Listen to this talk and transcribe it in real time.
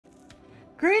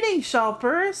Greetings,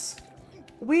 Shelpers.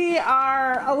 We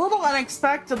are a little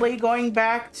unexpectedly going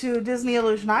back to Disney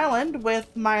Illusion Island with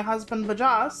my husband,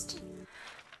 Bajast.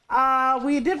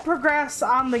 We did progress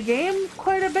on the game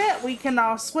quite a bit. We can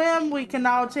now swim. We can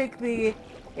now take the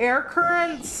air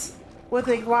currents with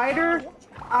a glider.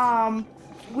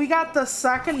 We got the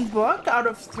second book out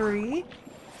of 3.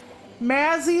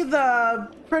 Mazzy, the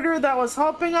critter that was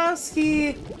helping us,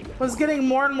 he was getting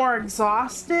more and more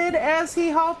exhausted as he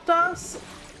helped us.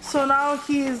 So now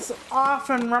he's off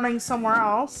and running somewhere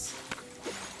else.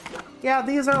 Yeah,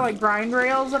 these are like grind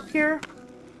rails up here.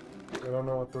 I don't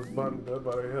know what this button did,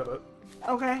 but I hit it.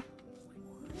 Okay.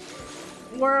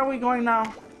 Where are we going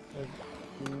now?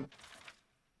 I'm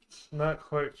not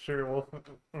quite sure. Well,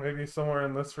 maybe somewhere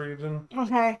in this region.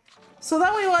 Okay. So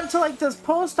then we went to like this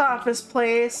post office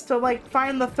place to like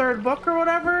find the third book or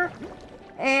whatever.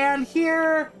 And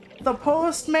here the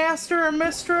postmaster or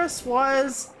mistress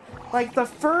was like the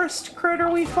first critter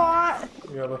we fought.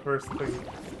 Yeah, the first thief.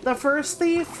 The first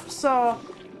thief. So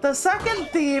the second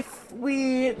thief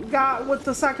we got with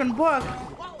the second book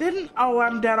didn't... Oh,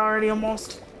 I'm dead already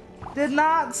almost. Did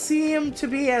not seem to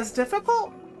be as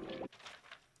difficult.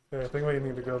 Yeah, I think we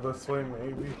need to go this way,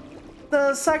 maybe.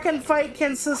 The second fight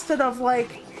consisted of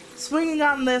like swinging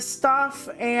on this stuff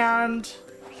and...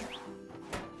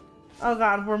 Oh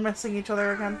god, we're missing each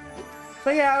other again.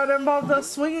 But yeah, it involved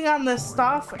us swinging on this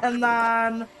stuff, and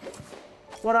then...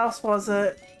 What else was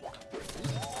it?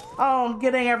 Oh,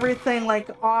 getting everything, like,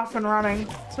 off and running.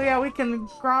 So yeah, we can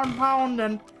ground pound,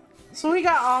 and... So we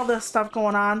got all this stuff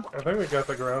going on. I think we got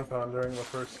the ground pound during the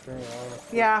first screen,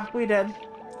 honestly. Yeah, we did.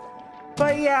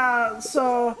 But yeah,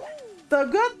 so... The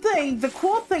good thing, the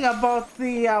cool thing about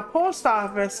the post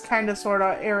office kind of sort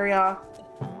of area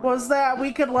was that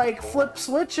we could like flip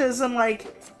switches and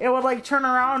like it would like turn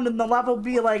around and the level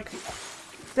be like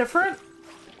different,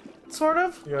 sort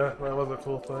of. Yeah, that was a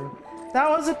cool thing. That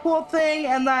was a cool thing.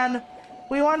 And then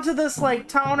we went to this like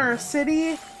town or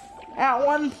city at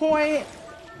one point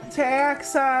to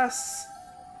access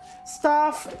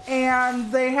stuff,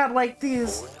 and they had like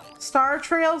these star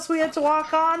trails we had to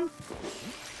walk on.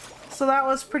 So that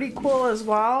was pretty cool as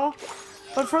well.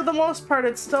 But for the most part,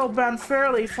 it's still been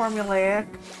fairly formulaic,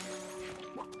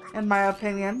 in my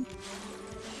opinion.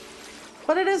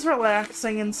 But it is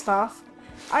relaxing and stuff.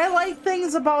 I like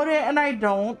things about it, and I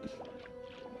don't.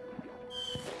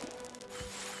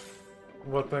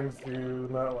 What things do you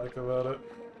not like about it?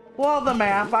 Well, the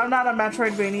map. I'm not a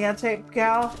Metroidvania type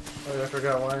gal. Oh yeah, I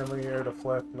forgot why I'm in the air to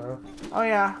flip now. Oh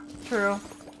yeah, true.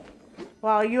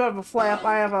 Well, you have a flap,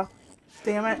 I have a...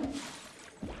 Damn it.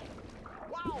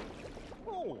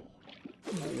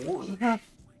 Thanks, man.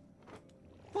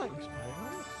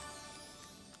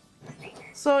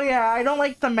 So yeah, I don't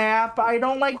like the map. I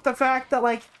don't like the fact that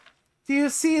like, do you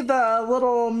see the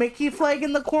little Mickey flag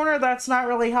in the corner? That's not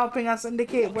really helping us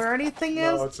indicate where anything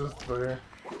is. No, it's just there.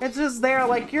 It's just there,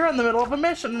 like you're in the middle of a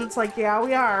mission and it's like, yeah,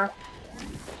 we are.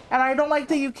 And I don't like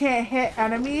that you can't hit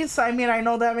enemies. I mean, I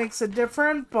know that makes it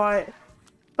different, but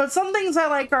some things I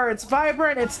like are it's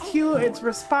vibrant, it's cute, it's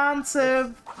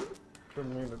responsive.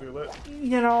 Didn't mean to do that.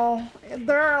 You know,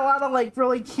 there are a lot of like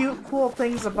really cute, cool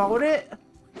things about it.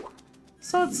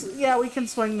 So it's, yeah, we can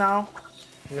swing now.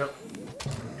 Yep.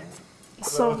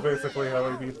 So that was basically how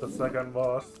we beat the second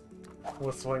boss.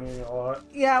 Was swinging a lot.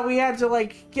 yeah, we had to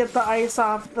like get the ice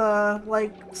off the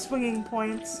like swinging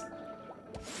points.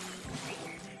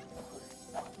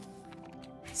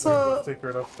 So There's a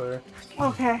secret up there.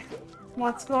 okay,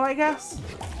 let's go, I guess.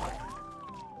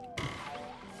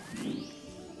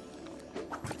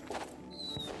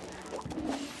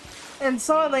 And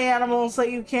some of the animals that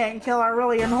you can't kill are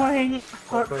really annoying.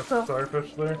 Like the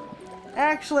starfish there.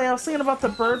 Actually, I was thinking about the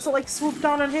birds that like swoop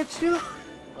down and hit you.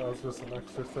 That was just an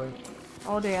extra thing.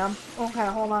 Oh damn. Okay,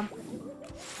 hold on.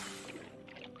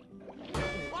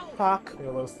 Fuck.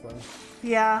 Yeah, those things.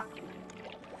 Yeah.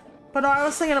 But no, I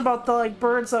was thinking about the like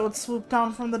birds that would swoop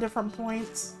down from the different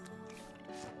points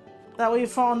that we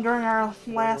found during our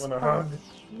last Want a part. hug?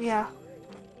 Yeah.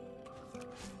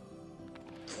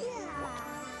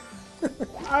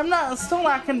 Still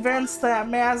not convinced that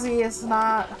Mazzy is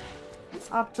not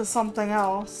up to something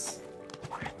else.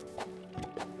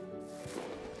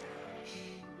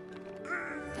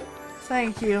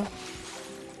 Thank you.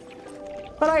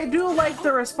 But I do like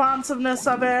the responsiveness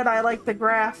of it. I like the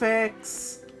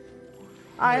graphics.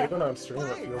 Even on stream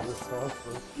it feels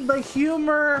responsive. The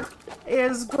humor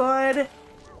is good.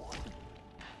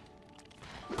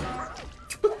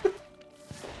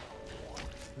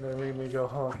 They made me go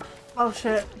honk. Oh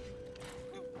shit.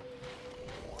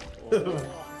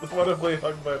 What if we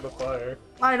hung by the fire?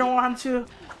 I don't want to.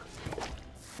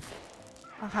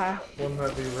 Okay. Wouldn't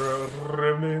that be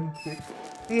romantic?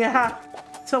 Yeah.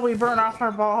 Till we burn off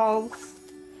our balls.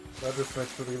 That just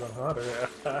makes it even hotter.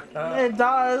 It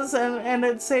does, and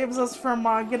it saves us from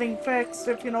getting fixed,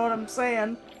 if you know what I'm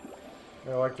saying.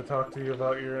 I like to talk to you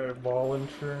about your ball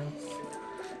insurance.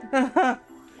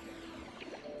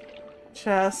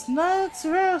 Chestnuts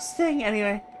roasting.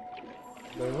 Anyway,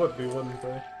 They would be, wouldn't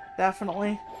they?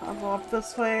 definitely. I'll go up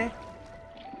this way.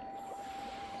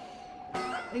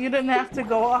 You didn't have to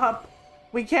go up.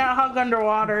 We can't hug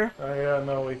underwater. Yeah,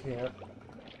 no, we can't.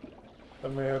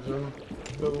 Imagine.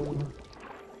 Boom.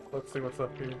 Let's see what's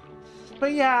up here.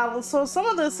 But yeah, so some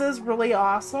of this is really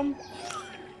awesome.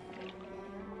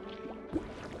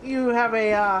 You have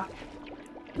a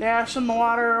dash in the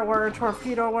water or a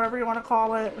torpedo, whatever you want to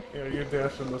call it. Yeah, you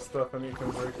dash into stuff and you can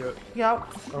break it. Yep.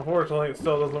 Unfortunately, it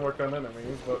still doesn't work on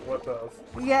enemies, but what does?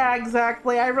 Yeah,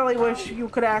 exactly. I really wish you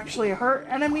could actually hurt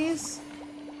enemies.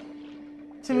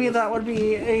 To me, that would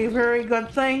be a very good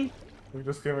thing. We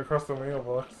just came across the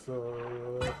mailbox,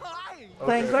 so...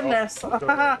 Thank okay, goodness.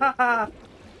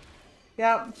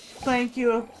 Yep. Thank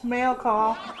you. Mail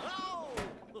call.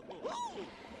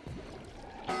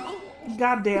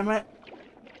 God damn it.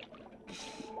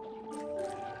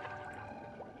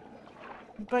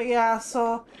 But yeah,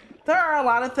 so there are a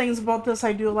lot of things about this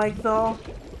I do like, though.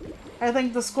 I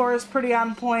think the score is pretty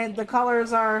on point. The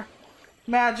colors are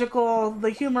magical. The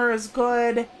humor is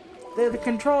good. The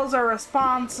controls are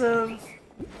responsive.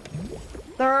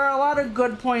 There are a lot of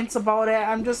good points about it.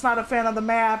 I'm just not a fan of the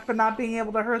map and not being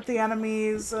able to hurt the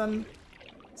enemies and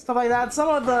stuff like that. Some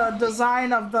of the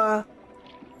design of the,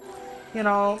 you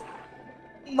know,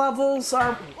 levels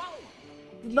are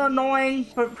annoying,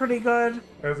 but pretty good.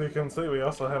 As you can see, we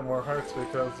also have more hearts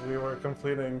because we were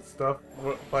completing stuff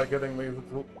by getting these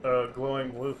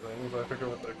glowing blue things. I forget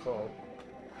what they're called.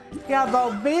 Yeah,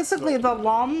 though basically the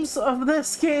lums of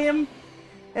this game,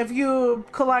 if you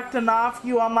collect enough,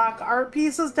 you unlock art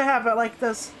pieces to have it like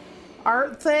this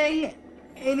art thing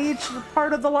in each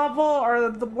part of the level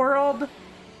or the world.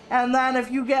 And then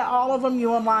if you get all of them,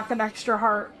 you unlock an extra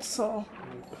heart, so...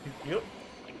 Yep.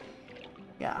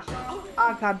 Yeah.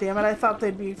 Ah, god damn it. I thought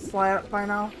they'd be flat by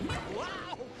now.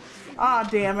 Ah,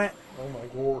 damn it. Oh my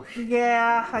gosh.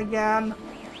 Yeah, again.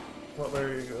 Well,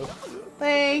 there you go.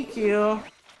 Thank you.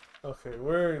 Okay,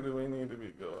 where do we need to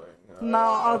be going?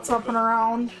 No, it's up and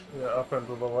around. Yeah, up and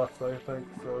to the left, I think.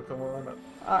 So come on.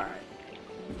 Alright.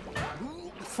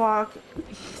 Fuck.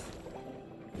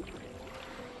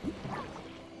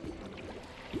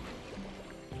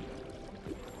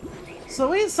 So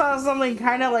we saw something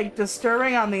kind of like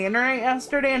disturbing on the internet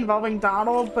yesterday involving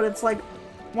Donald, but it's like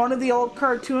one of the old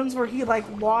cartoons where he like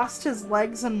lost his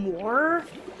legs in war.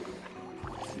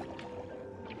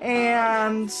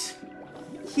 And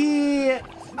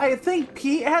I think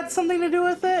Pete had something to do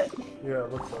with it. Yeah,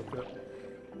 it looks like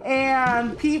it.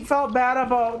 And Pete felt bad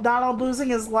about Donald losing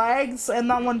his legs, and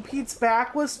then when Pete's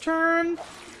back was turned,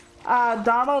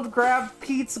 Donald grabbed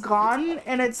Pete's gun,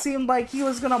 and it seemed like he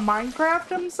was gonna Minecraft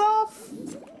himself.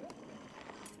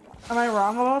 Am I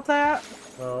wrong about that?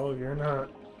 No, you're not.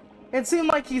 It seemed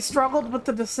like he struggled with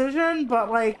the decision, but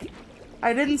like,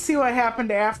 I didn't see what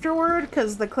happened afterward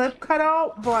because the clip cut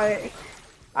out, but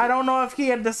I don't know if he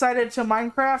had decided to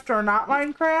Minecraft or not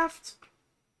Minecraft.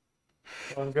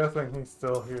 I'm guessing he's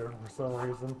still here for some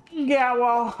reason. Yeah,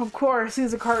 well, of course,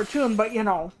 he's a cartoon, but you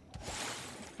know.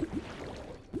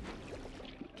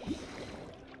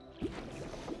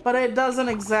 But it doesn't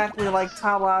exactly, like,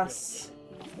 tell us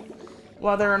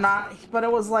whether or not, but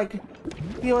it was like,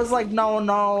 he was like,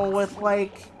 no, with,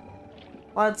 like,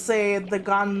 let's say the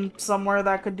gun somewhere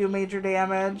that could do major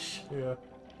damage. Yeah.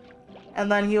 And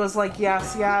then he was like,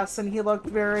 yes, and he looked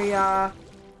very,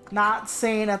 not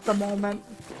sane at the moment.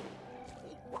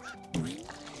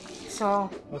 So.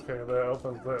 Okay, that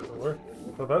opens that door.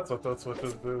 So that's what those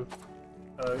switches do.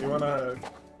 You wanna...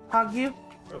 Hug you?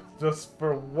 Just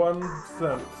for 1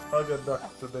 cent, hug a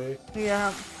duck today.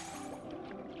 Yeah.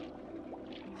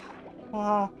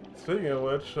 Wow. Speaking of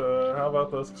which, how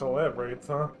about those collaborates,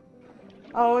 huh?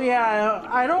 Oh yeah,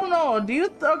 I don't know. Do you?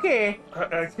 Okay.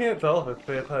 I can't tell if it's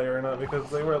satire or not because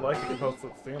they were liking posts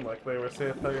that seemed like they were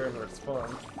satire in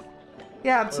response.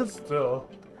 Yeah, But still.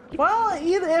 well,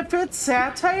 if it's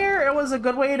satire, it was a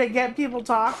good way to get people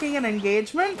talking and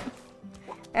engagement.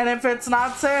 And if it's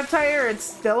not satire, it's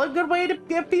still a good way to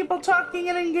get people talking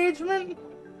and engagement.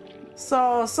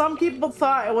 So some people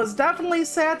thought it was definitely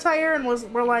satire and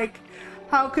were like,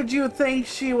 how could you think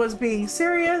she was being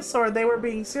serious or they were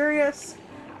being serious?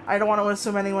 I don't want to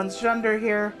assume anyone's gender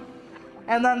here.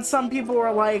 And then some people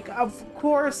were like, of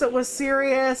course it was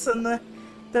serious, and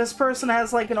this person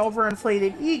has like an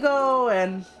overinflated ego,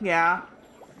 and yeah.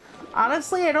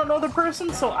 Honestly, I don't know the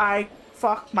person, so I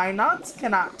fuck my nuts,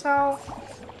 cannot tell.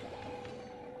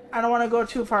 I don't want to go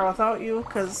too far without you,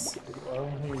 because...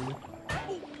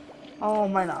 Oh,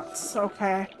 my nuts.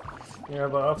 Okay. Yeah,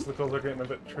 the obstacles are getting a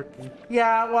bit tricky.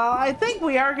 Yeah, well, I think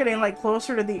we are getting, like,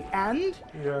 closer to the end.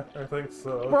 Yeah, I think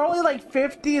so. We're only, like,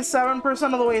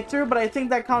 57% of the way through, but I think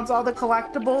that counts all the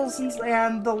collectibles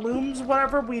and the looms,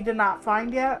 whatever, we did not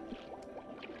find yet.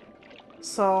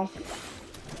 So...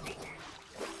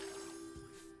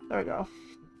 There we go.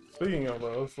 Speaking of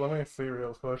those, let me see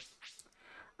real quick.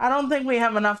 I don't think we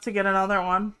have enough to get another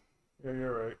one. Yeah,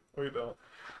 you're right. We don't.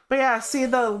 But yeah, see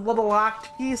the little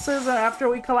locked pieces, and after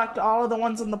we collect all of the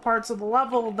ones in the parts of the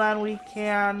level, then we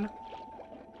can,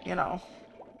 you know.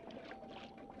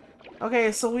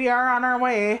 Okay, so we are on our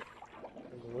way.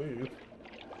 I believe.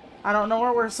 I don't know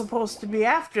where we're supposed to be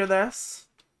after this.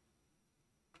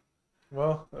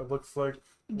 Well, it looks like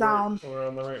Down. we're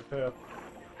on the right path.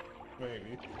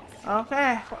 Maybe.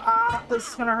 Okay. Ah, this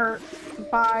is gonna hurt.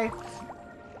 Bye.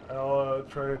 I'll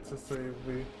try to save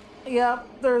the...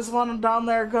 Yep, there's one down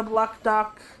there. Good luck,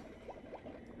 duck.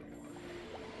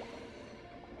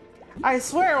 I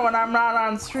swear when I'm not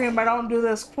on stream, I don't do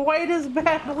this quite as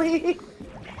badly.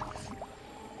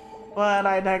 But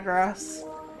I digress.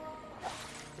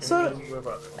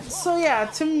 So yeah,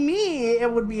 to me,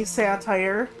 it would be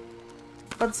satire.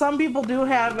 But some people do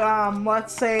have,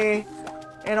 let's say,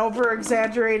 an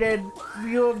over-exaggerated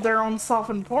view of their own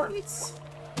self-importance.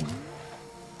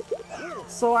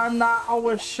 So I'm not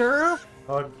always sure.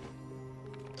 Hug.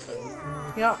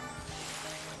 Yep.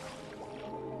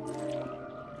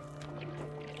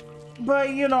 But,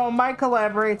 you know, my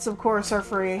collaborates, of course, are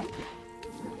free.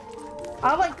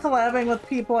 I like collabing with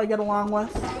people I get along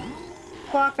with.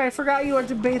 Fuck, I forgot you had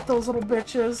to bait those little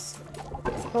bitches.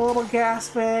 The little gas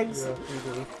bags. Yeah,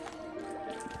 you do.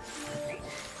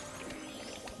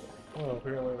 Oh,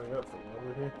 apparently they got something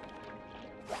over here.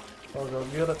 I'll go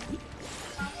get it.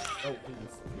 Oh,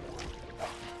 please.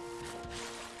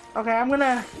 Okay, I'm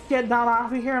gonna get down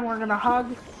off of here and we're gonna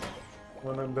hug.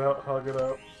 When in doubt, hug it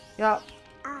out. Yep.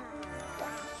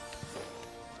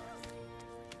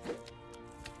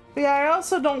 But yeah, I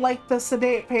also don't like the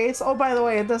sedate pace. Oh, by the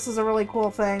way, this is a really cool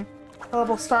thing. A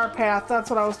little star path, that's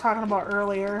what I was talking about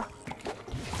earlier.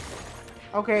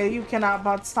 Okay, you cannot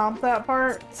butt stomp that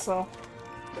part, so...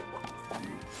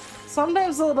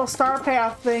 Sometimes the little star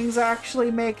path things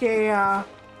actually make a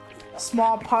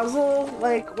small puzzle,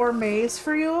 like, or maze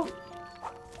for you.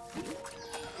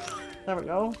 There we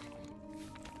go.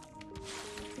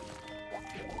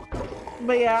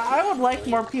 But yeah, I would like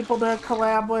more people to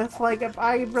collab with. Like, if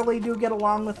I really do get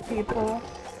along with people,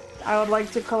 I would like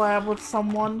to collab with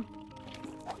someone.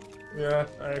 Yeah,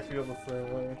 I feel the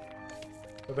same way.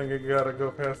 I think you gotta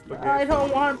go past the gate. I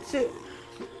don't want to.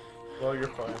 Well, you're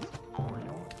fine.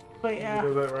 But yeah.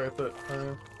 You did that right that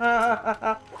time.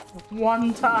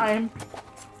 One time.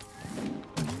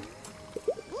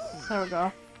 There we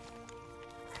go.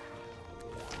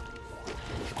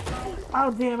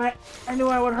 Oh, damn it. I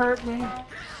knew it would hurt me.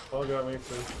 Well, got me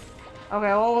too. Okay,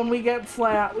 well, when we get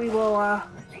flat, we will,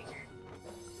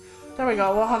 There we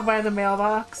go. We'll hug by the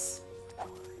mailbox.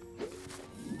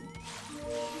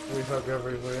 We hug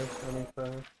everywhere,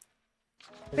 anytime.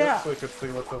 I Yeah. guess we could see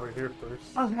what's over here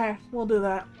first. Okay, we'll do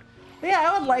that. But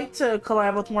yeah, I would like to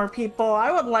collab with more people.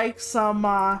 I would like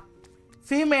some,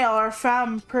 female or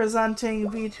femme presenting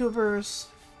VTubers.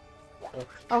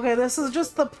 Okay, this is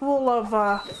just the pool of,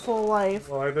 full life.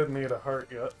 Well, I didn't need a heart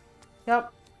yet.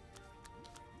 Yep.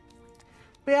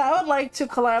 But yeah, I would like to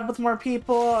collab with more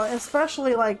people,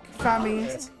 especially, like,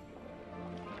 femmies.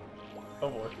 Oh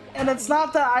boy. And it's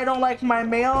not that I don't like my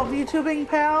male VTubing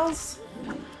pals.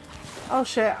 Oh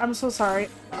shit, I'm so sorry.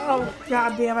 Oh,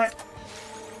 god damn it.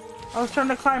 I was trying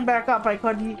to climb back up, I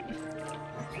couldn't.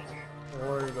 I'm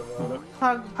worried about it.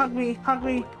 Hug me, hug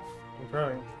me. I'm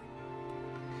trying.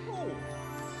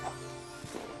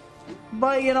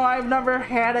 But, you know, I've never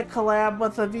had a collab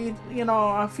with a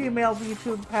female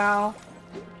VTube pal.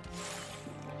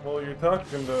 Well, you're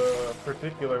talking to a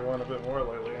particular one a bit more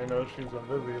lately. I know she's been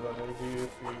busy, but maybe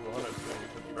if you wanted to, you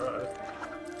could try.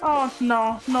 Oh,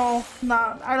 no,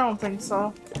 not. I don't think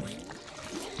so.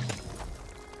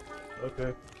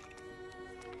 Okay.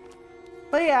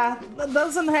 But yeah, it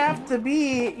doesn't have to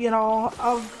be, you know,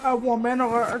 a woman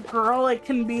or a girl. It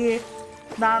can be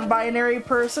non-binary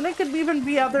person. It could even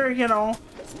be other, you know,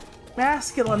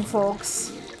 masculine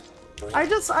folks.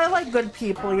 I like good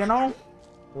people, you know?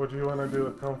 Would you want to do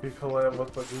a comfy collab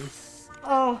with the goose?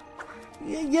 Oh,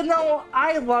 You know,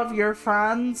 I love your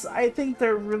friends. I think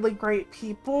they're really great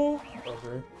people,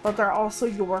 Okay. but they're also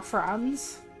your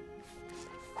friends.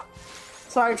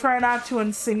 So I try not to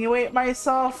insinuate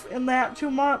myself in that too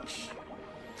much.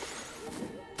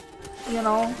 You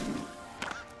know?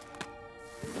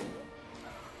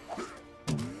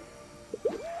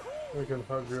 We can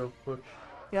hug real quick.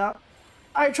 Yeah.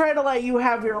 I try to let you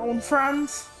have your own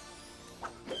friends.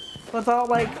 Without,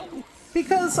 like...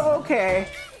 Because, okay...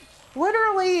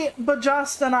 Literally,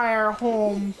 Bajust and I are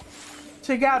home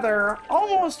together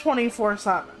almost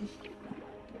 24/7.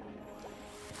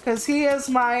 Because he is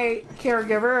my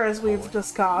caregiver, as we've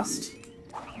discussed.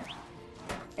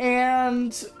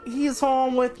 And he's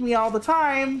home with me all the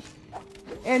time.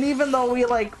 And even though we,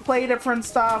 like, play different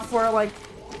stuff or, like,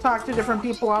 talk to different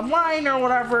people online or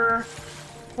whatever,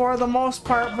 for the most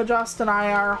part, Bajust and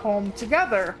I are home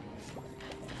together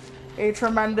a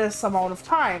tremendous amount of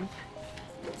time.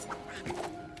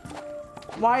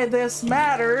 Why this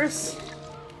matters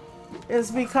is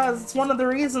because it's one of the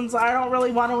reasons I don't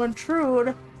really want to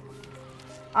intrude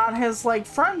on his, like,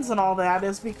 friends and all that,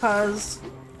 is because,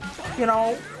 you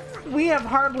know, we have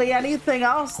hardly anything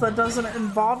else that doesn't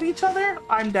involve each other.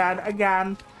 I'm dead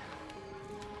again.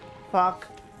 Fuck.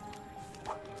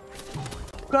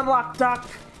 Good luck, duck.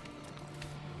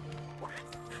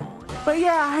 But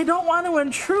yeah, I don't want to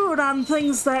intrude on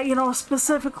things that, you know,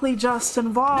 specifically just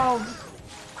involve...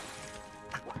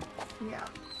 Yeah.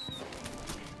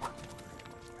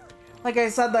 Like I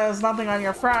said, there's nothing on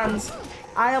your friends.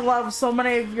 I love so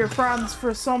many of your friends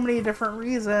for so many different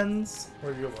reasons.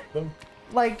 Where do you love them?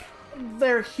 Like,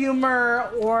 their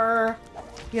humor, or,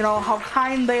 you know, how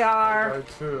kind they are. I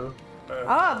too.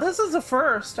 This is a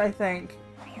first, I think.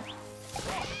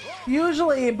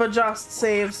 Usually, Bajust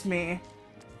saves me.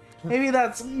 Maybe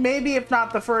that's, maybe if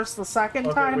not the first, the second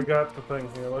time. Okay, we got the thing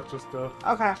here. Let's just go.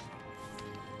 Okay.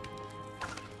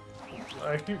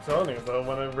 I keep telling you though,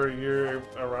 whenever you're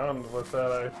around with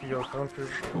that, I feel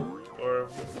comfortable, or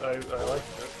I like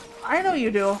it. I know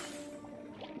you do.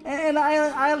 And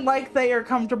I like that you're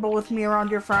comfortable with me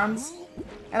around your friends.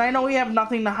 And I know we have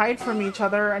nothing to hide from each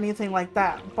other or anything like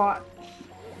that, but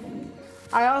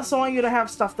I also want you to have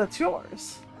stuff that's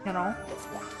yours, you know?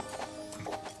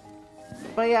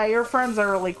 But yeah, your friends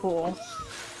are really cool.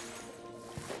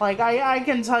 Like, I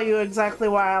can tell you exactly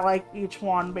why I like each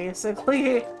one,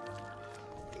 basically.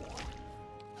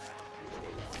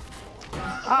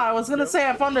 I was gonna say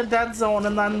I found a dead zone,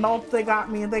 and then nope, they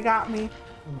got me. They got me.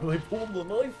 They pulled the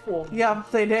knife from me.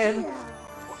 Yep, they did.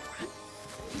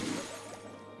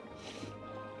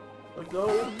 Like,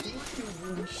 no.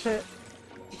 Shit.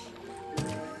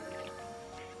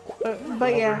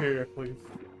 But yeah. Over here, please.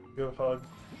 Give a hug.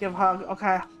 Give a hug.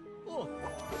 Okay.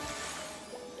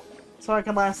 So I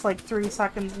can last like 3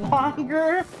 seconds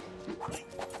longer.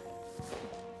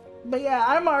 But yeah,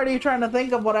 I'm already trying to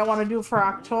think of what I want to do for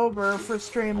October for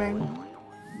streaming.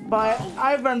 But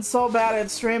I've been so bad at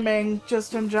streaming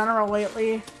just in general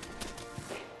lately.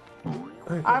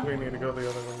 I think we need to go the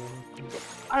other way.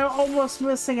 I'm almost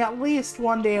missing at least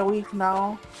 1 day a week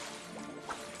now.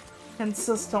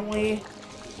 Consistently.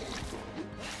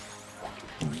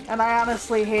 And I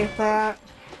honestly hate that.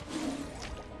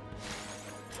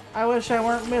 I wish I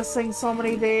weren't missing so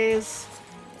many days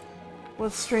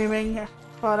with streaming,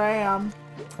 but I am.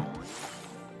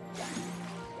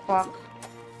 Fuck.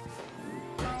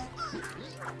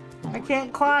 I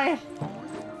can't climb.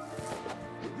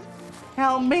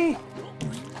 Help me.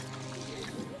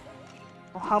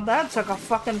 Well, that took a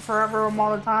fucking forever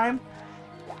amount of time.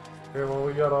 Okay, well,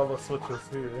 we got all the switches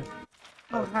here.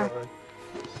 Okay.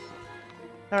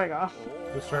 There we go.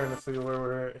 Just trying to see where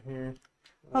we're at here.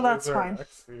 Oh, that's Where's our fine.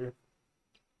 X here?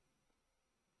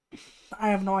 I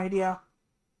have no idea.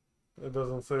 It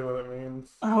doesn't say what it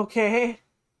means. Okay.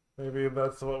 Maybe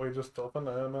that's what we just opened.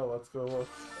 I don't know. Let's go look.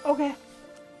 Okay.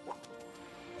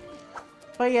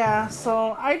 But yeah,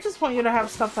 so I just want you to have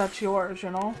stuff that's yours,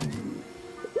 you know?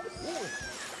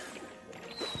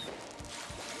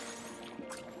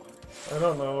 I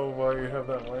don't know why you have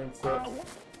that mindset.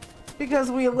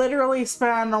 Because we literally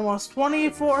spend almost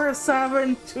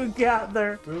 24/7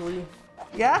 together. Do we?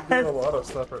 Yes. We do a lot of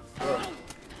separate stuff.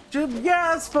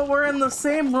 Yes, but we're in the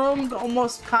same room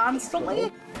almost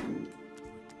constantly.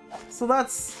 So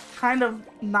that's kind of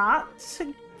not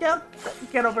to get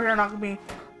over here and knock me.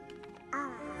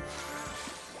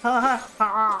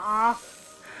 I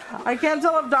can't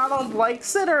tell if Donald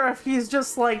likes it or if he's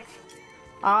just like,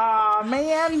 ah,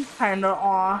 man, kind of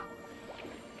aw.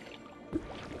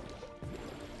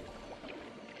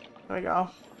 There we go.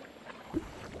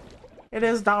 It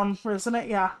is down, isn't it?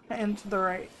 Yeah, and to the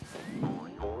right.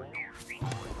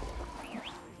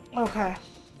 Okay.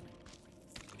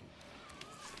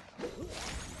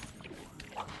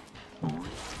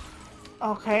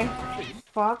 Okay.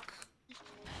 Fuck.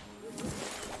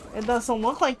 It doesn't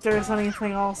look like there's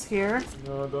anything else here.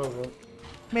 No, it doesn't.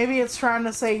 Maybe it's trying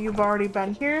to say you've already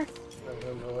been here? I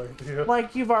have no idea.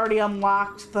 Like you've already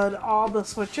unlocked all the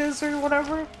switches or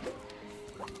whatever?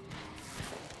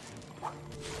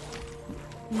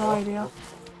 No idea.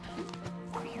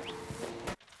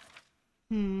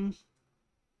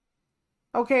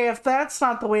 Okay, if that's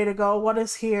not the way to go, what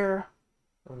is here?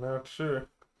 I'm not sure.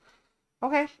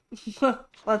 Okay.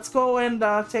 Let's go and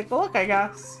take a look, I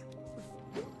guess.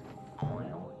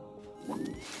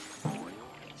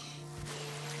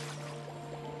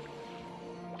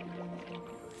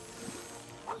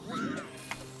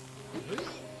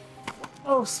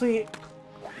 Oh, sweet.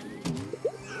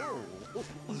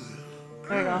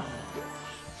 There you go.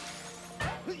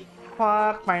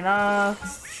 Fuck my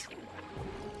nuts.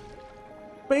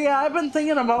 But yeah, I've been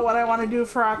thinking about what I want to do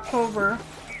for October.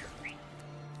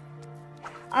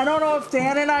 I don't know if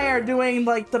Dan and I are doing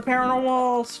like the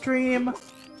paranormal stream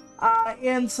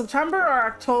in September or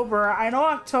October. I know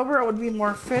October it would be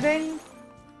more fitting,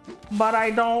 but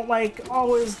I don't like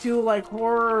always do like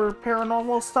horror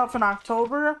paranormal stuff in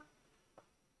October.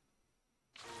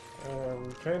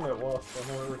 I'm kind of lost on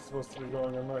where we're supposed to be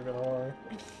going, I'm not gonna lie.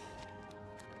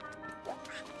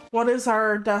 What does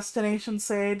our destination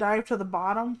say? Dive to the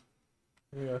bottom?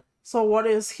 Yeah. So what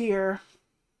is here?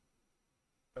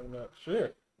 I'm not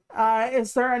sure.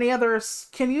 Is there any other...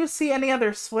 Can you see any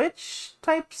other switch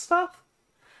type stuff?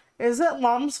 Is it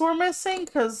lumps we're missing?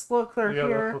 Because look, they're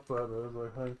here. Yeah, that's what that is,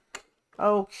 I think.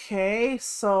 Okay,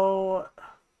 so...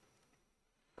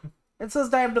 It says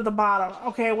dive to the bottom.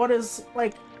 Okay, what is,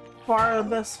 like, far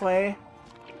this way?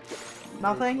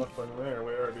 Nothing? There's nothing there,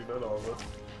 we already did all this.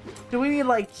 Do we need,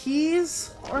 like,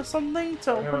 keys or something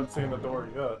to I open? haven't seen the door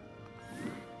yet.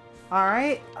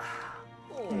 Alright.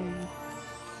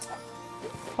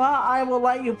 Well, I will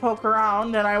let you poke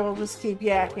around and I will just keep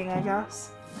yakking, I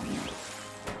guess.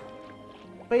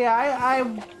 But yeah, I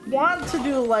want to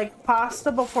do like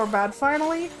pasta before bed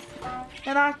finally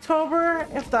in October,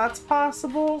 if that's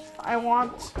possible.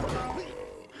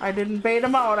 I didn't bait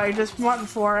him out, I just went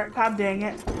for it. God dang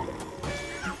it.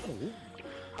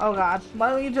 Oh god,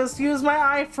 let me just use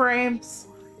my iframes.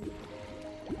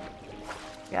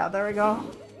 Yeah, there we go.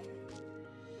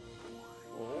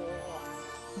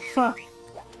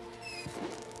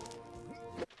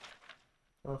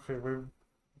 Okay, we've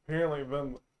apparently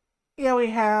been... Yeah, we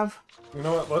have. You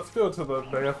know what, let's go to the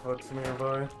bath that's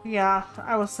nearby. Yeah,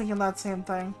 I was thinking that same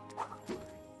thing.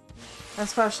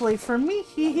 Especially for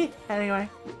me. Anyway.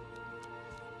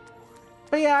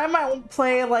 But yeah, I might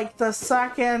play like the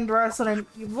second Resident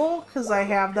Evil, because I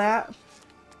have that.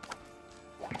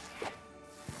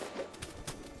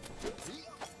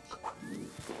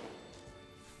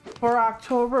 For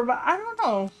October, but I don't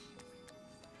know.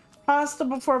 Pasta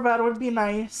before bed would be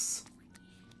nice.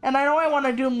 And I know I want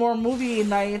to do more movie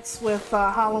nights with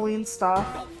Halloween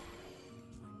stuff.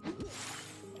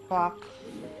 Fuck.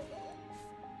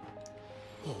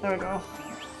 There we go.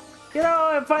 You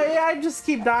know, if I just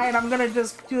keep dying, I'm gonna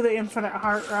just do the infinite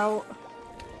heart route.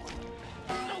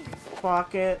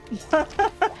 Fuck it.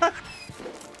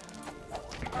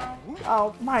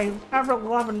 Oh, my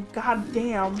ever-loving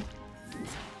goddamn.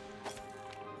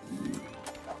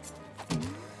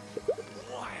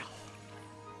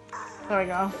 There we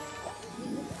go.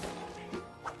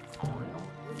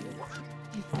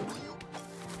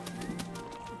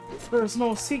 There's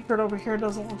no secret over here,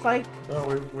 doesn't look like. Oh,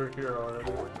 we're here already.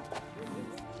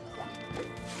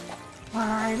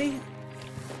 Alrighty.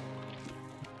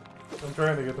 I'm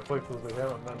trying to get to places we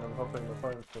haven't been and hoping to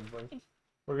find something.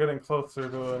 We're getting closer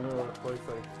to a newer place,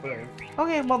 I think.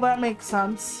 Okay, well that makes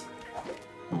sense.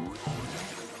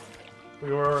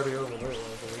 We were already over there,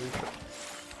 I believe.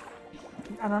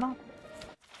 I don't know.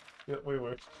 Yep, we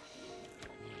were.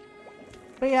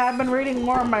 But yeah, I've been reading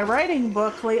more of my writing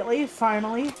book lately,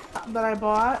 finally, that I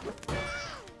bought.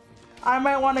 I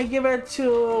might want to give it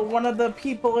to one of the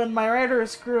people in my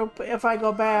writers group if I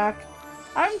go back.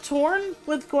 I'm torn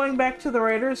with going back to the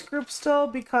writers group still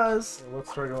because Well,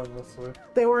 let's try going this way.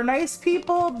 they were nice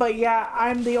people, but yeah,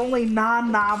 I'm the only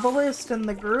non-novelist in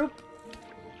the group.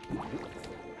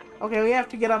 Okay, we have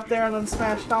to get up there and then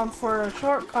smash down for a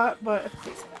shortcut, but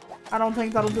I don't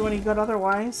think that'll do any good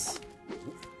otherwise.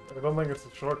 I don't think it's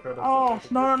a shortcut. Oh,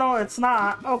 no, it's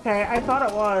not. Okay, I thought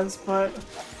it was, but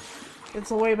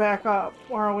it's a way back up,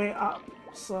 or a way up,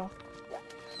 so.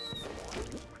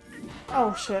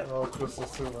 Oh, shit. Oh, just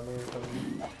assuming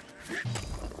anything.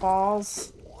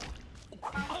 Balls.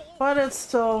 But it's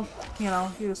still, you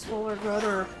know, useful or good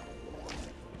or...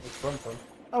 It's something.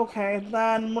 Okay,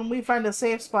 then when we find a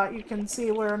safe spot, you can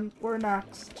see where we're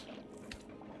next.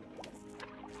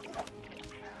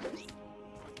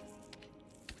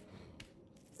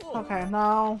 Okay,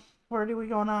 now, where do we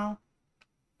go now?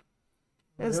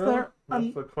 Is there...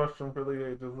 That's the question for the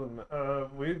ages, isn't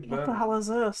it? What the hell is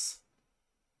this?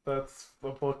 That's the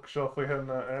bookshelf we had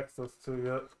not access to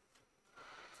yet.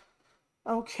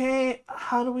 Okay,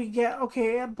 how do we get...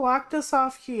 Okay, it blocked us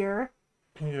off here.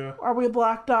 Yeah. Are we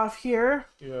blocked off here?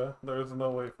 Yeah, there's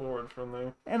no way forward from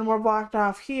there. And we're blocked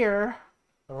off here.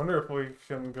 I wonder if we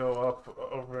can go up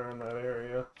over in that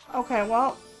area. Okay,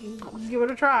 well, give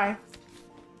it a try.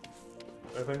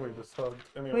 I think we just hugged.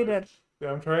 Anyway. We did.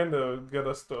 Yeah, I'm trying to get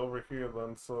us to over here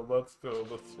then, so let's go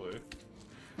this way.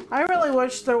 I really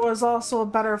wish there was also a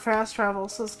better fast travel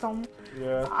system.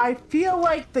 Yeah. I feel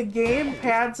like the game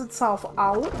pads itself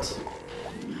out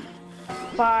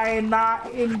by not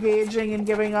engaging and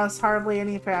giving us hardly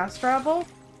any fast travel.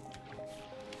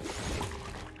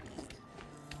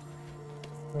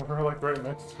 We're like right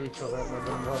next to each other and they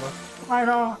didn't run us. I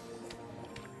know.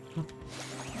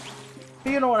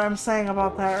 You know what I'm saying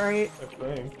about that, right? I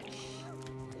think.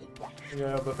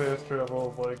 Yeah, the fast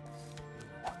travel, like,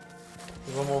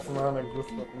 is almost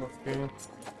non-existent in this game.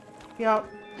 Yep.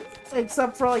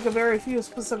 Except for like a very few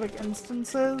specific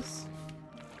instances.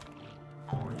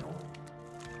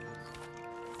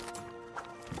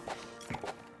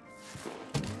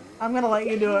 I'm gonna let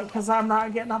you do it because I'm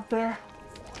not getting up there.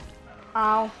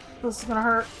 Ow. This is gonna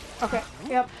hurt. Okay.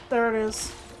 Yep. There it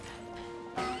is.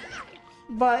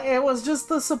 But it was just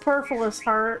the superfluous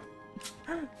part.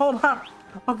 Hold on.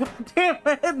 Oh, god damn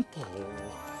it.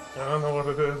 I don't know what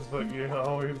it is, but you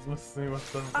always miss me with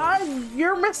something.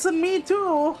 You're missing me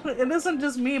too. It isn't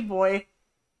just me, boy.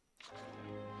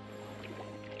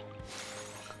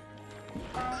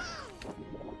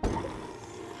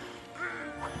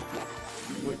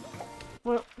 Wait.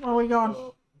 Where are we going?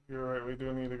 Oh, you're right, we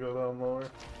do need to go down lower.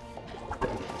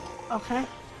 Okay.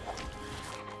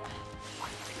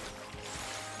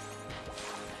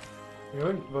 You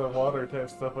think the water type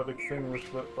stuff would extinguish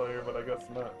that fire, but I guess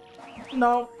not.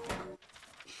 No.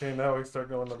 Okay, now we start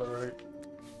going to the right.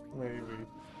 Maybe.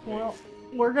 Well,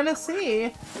 we're gonna see.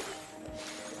 I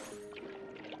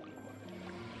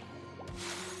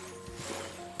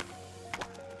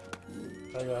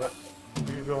got it.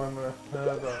 You go in there.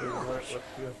 I'll be right with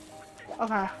you.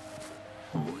 Okay.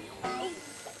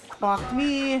 Fuck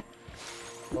me.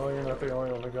 Well, you're not the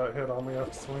only one that got hit on the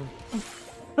upswing.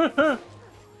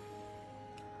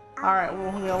 Alright,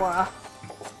 we'll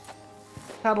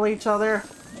cuddle each other.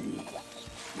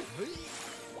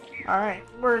 Alright,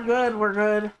 we're good, we're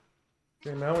good.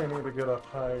 Okay, now we need to get up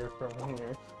higher from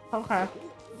here. Okay.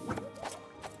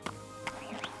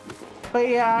 But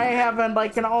yeah, I have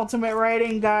like an ultimate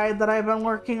writing guide that I've been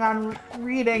working on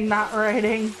reading, not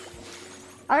writing.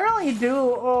 I really do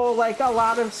owe like a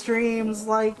lot of streams,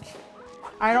 like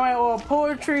I know I owe a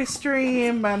poetry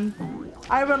stream, and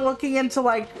I've been looking into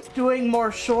like doing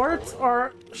more shorts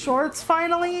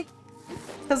finally,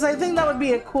 because I think that would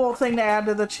be a cool thing to add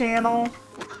to the channel.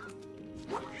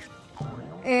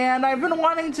 And I've been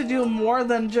wanting to do more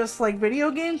than just like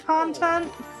video game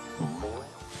content.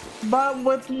 But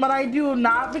when I do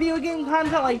not video game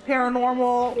content like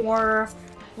paranormal or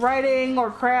writing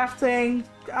or crafting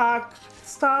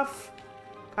stuff,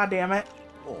 god damn it.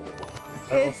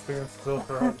 I'll stand still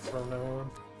for hearts from now on.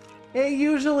 It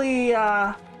usually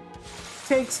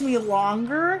takes me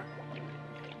longer.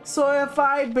 So if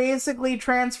I basically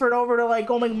transferred over to like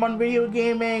only one video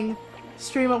gaming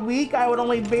stream a week, I would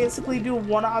only basically do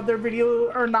one other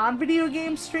video or non-video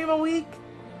game stream a week.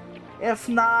 If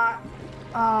not,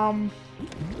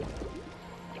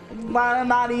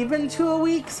 not even 2 a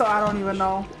week, so I don't even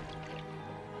know.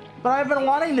 But I've been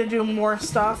wanting to do more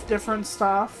stuff, different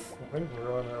stuff. I think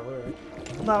we're on our way.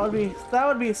 That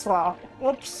would be swell.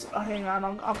 Whoops, hang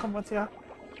on, I'll come with you.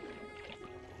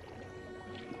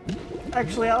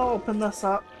 Actually, I'll open this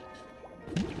up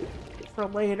for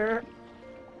later.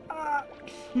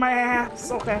 My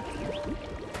ass, okay.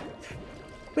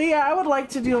 But yeah, I would like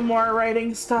to do more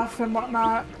writing stuff and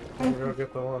whatnot. I'm gonna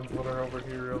get the ones that are over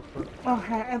here real quick.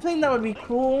 Okay, I think that would be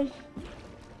cool.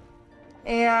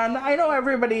 And I know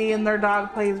everybody and their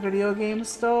dog plays video games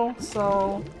still,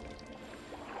 so...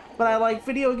 But I like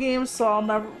video games, so I'll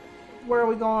never... Where are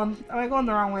we going? Am I going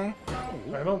the wrong way?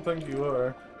 I don't think you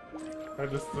are. I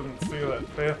just didn't see that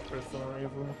path for some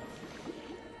reason.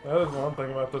 That is one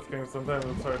thing about this game, sometimes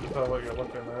it's hard to tell what you're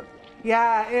looking at.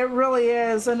 Yeah, it really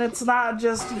is, and it's not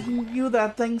just you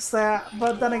that thinks that,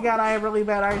 but then again, I have really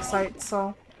bad eyesight,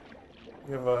 so...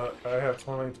 Yeah, but I have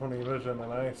 20/20 vision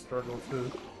and I struggle too.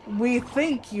 We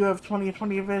think you have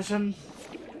 20/20 vision.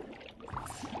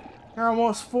 You're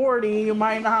almost 40, you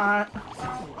might not.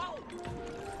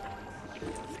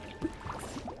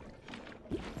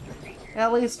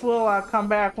 At least we'll come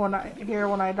back when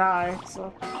I die,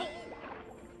 so.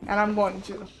 And I'm going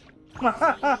to.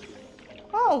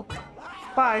 Oh!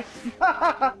 Bye.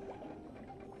 I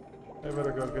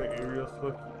better go get you real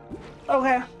quick.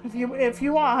 Okay, if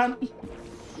you want.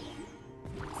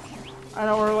 I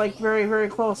know we're like very, very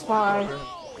close by.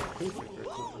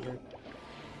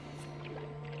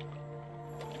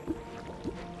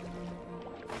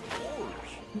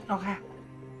 Okay.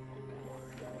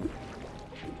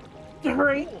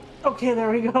 Hurry. Okay,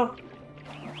 there we go.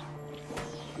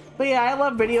 But yeah, I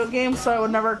love video games, so I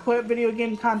would never quit video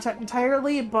game content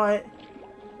entirely, but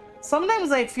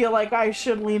sometimes I feel like I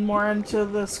should lean more into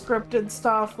the scripted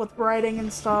stuff with writing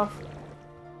and stuff.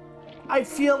 I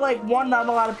feel like, one, not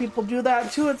a lot of people do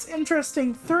that. Two, it's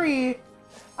interesting. Three,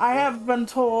 I have been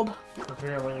told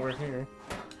Apparently we're here.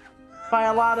 by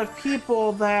a lot of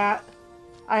people that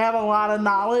I have a lot of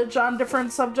knowledge on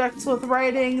different subjects with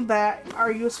writing that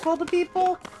are useful to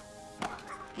people.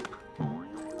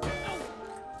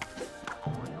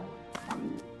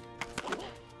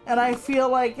 And I feel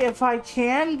like if I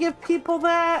can give people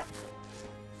that,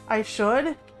 I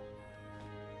should.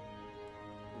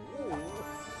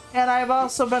 And I've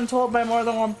also been told by more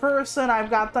than one person I've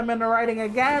got them into writing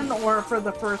again or for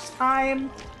the first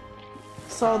time.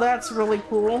 So that's really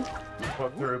cool.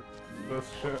 What, through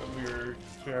this your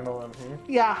channel on here?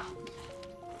 Yeah.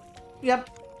 Yep.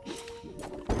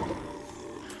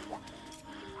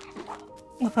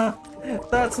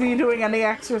 That's me doing any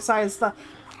exercise stuff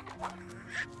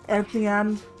at the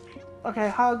end. Okay,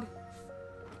 hug.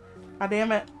 God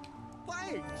damn it.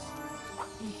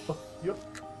 Oh, yep.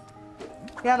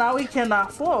 Yeah, now we can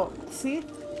float. See?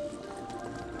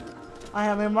 I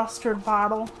have a mustard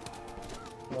bottle.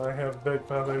 I have big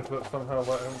feathers that somehow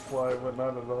let him fly, but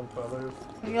not his own feathers.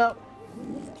 Yep.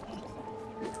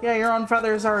 Yeah, your own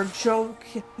feathers are a joke.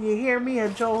 You hear me? A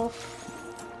joke.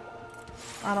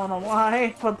 I don't know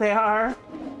why, but they are.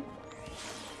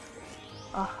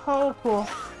 Oh, cool.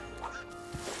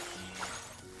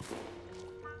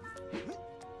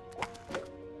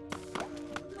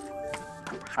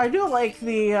 I do like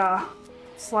the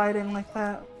sliding like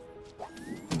that.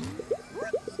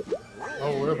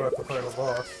 Oh, we're about to fight a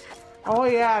boss. Oh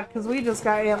yeah, because we just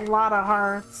got a lot of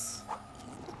hearts.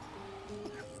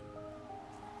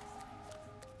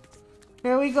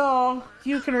 Here we go.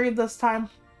 You can read this time.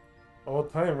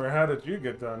 Old timer, how did you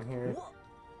get down here?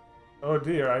 Oh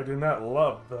dear, I do not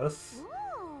love this.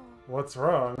 What's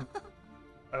wrong?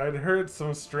 I'd heard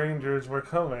some strangers were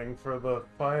coming for the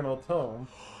final tome.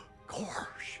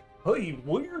 Gosh. Hey,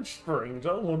 we're strange.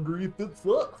 I wonder if it's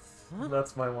us.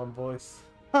 That's my one voice.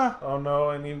 Huh. Oh no,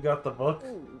 and you got the book?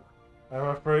 I'm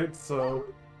afraid so.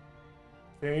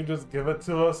 Can you just give it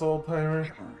to us, old timer?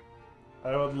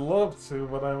 I would love to,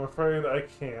 but I'm afraid I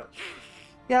can't.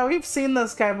 Yeah, we've seen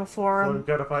this guy before. So we've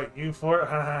got to fight you for it?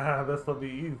 Ha ha ha, this'll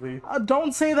be easy.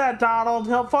 Don't say that, Donald.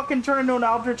 He'll fucking turn into an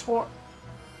Eldritch Horror.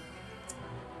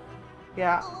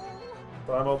 Yeah.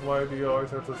 Donald, why do you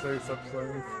always have to say such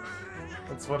things?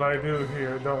 That's what I do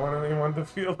here. Don't want anyone to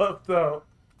feel left out.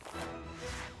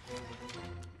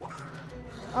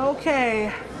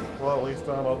 Okay. Well, at least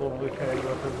Donald will be paying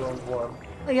with his own blood.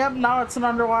 Yep, now it's an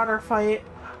underwater fight.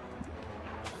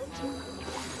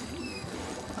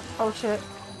 Oh shit.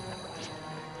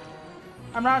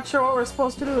 I'm not sure what we're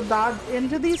supposed to do. Dodge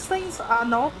into these things? No.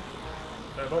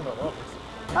 I don't know what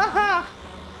we're... Aha!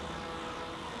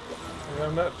 Yeah,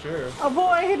 I'm not sure.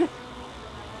 Avoid!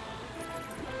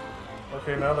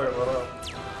 Okay, now they're lit up.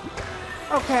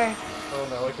 Okay. Oh,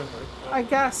 now I can break. I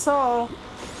guess so.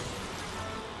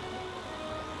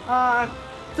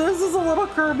 This is a little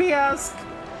Kirby-esque.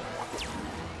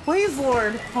 Please,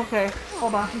 Lord. Okay,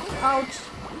 hold on. Ouch.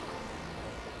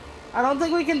 I don't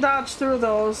think we can dodge through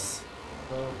those.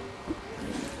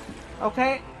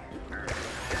 Okay.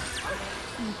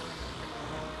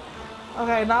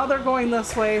 Okay, now they're going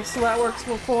this way, so that works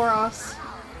before us.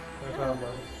 I found my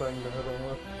thing to hit him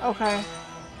with. Okay.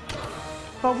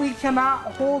 But we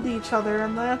cannot hold each other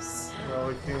in this, No,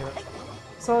 we can't.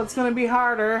 so it's gonna be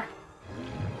harder.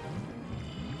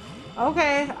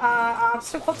 Okay,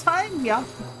 obstacle time? Yep.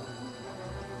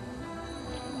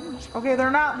 Okay, they're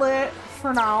not lit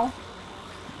for now.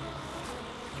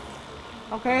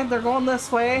 Okay, they're going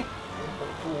this way.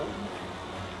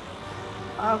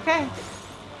 Okay.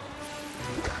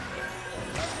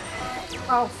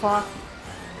 Oh, fuck.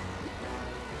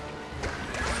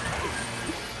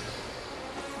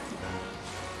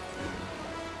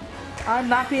 I'm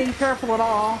not being careful at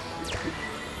all.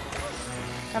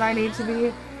 And I need to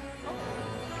be.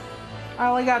 I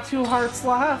only got 2 hearts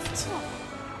left.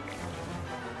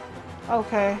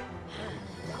 Okay.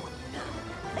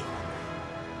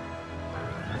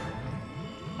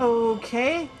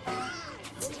 Okay.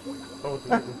 Oh,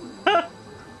 dude.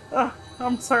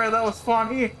 I'm sorry, that was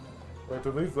funny. Wait,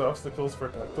 do these obstacles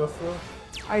protect us though?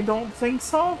 I don't think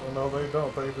so. Oh, no, they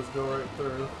don't. They just go right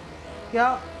through.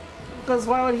 Yep. Because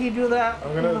why would he do that?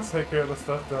 I'm gonna take care of the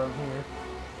stuff down here.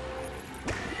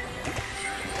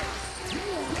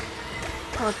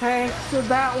 Okay, did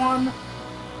that one.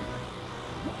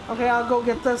 Okay, I'll go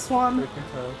get this one. Take your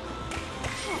time.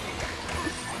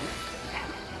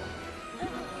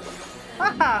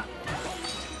 Haha!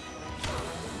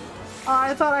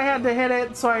 I thought I had to hit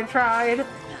it, so I tried.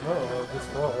 No, it just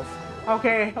falls.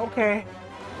 Okay, okay.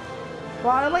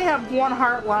 Well, I only have 1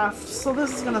 heart left, so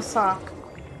this is gonna suck.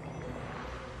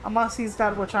 Unless he's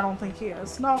dead, which I don't think he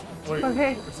is. No. Wait,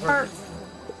 Okay, it's heart.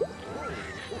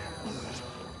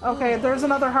 Okay, there's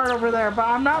another heart over there, but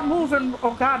I'm not moving.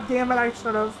 Oh, god damn it, I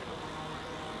should have.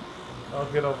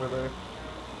 I'll get over there.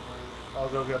 I'll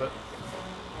go get it.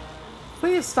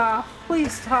 Please stop.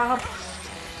 Please stop.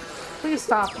 Please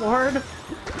stop, Lord.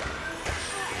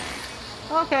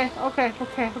 Okay, okay,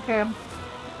 okay, okay.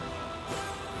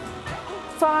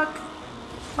 Fuck.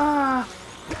 Ah.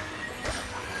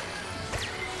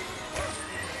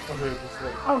 Okay, just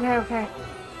wait. Okay, okay.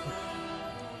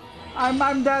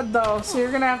 I'm dead though, so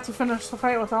you're gonna have to finish the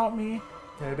fight without me.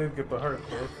 Yeah, I did get the heart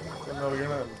though. No, you're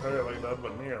not entirely dead,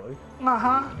 but nearly.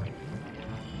 Uh-huh.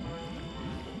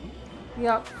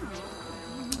 Yep.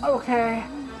 Okay.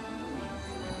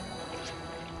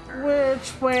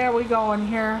 Which way are we going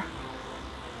here?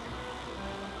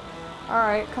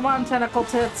 Alright, come on, tentacle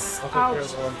tits. I'll take care Ouch.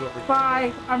 of the ones over here.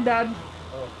 Bye. I'm dead.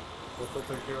 Oh, guess I'll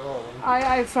take care of all of them.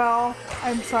 I fell.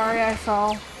 I'm sorry, I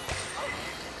fell.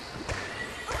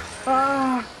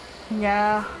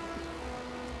 Yeah.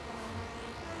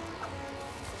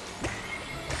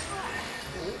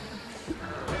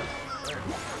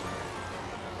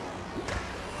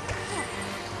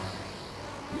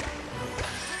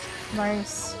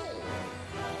 Nice.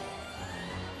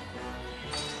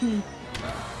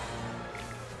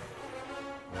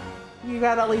 You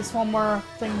got at least one more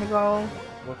thing to go.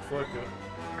 Looks like it.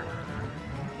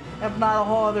 If not a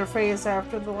whole other phase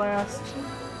after the last.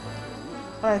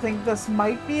 But I think this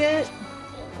might be it.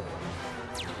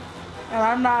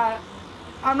 And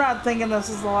I'm not thinking this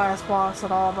is the last boss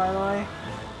at all, by the way.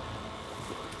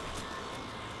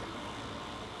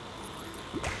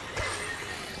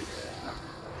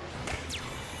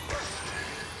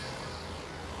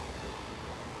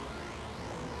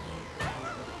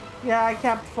 Yeah, I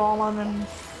kept falling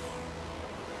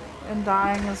and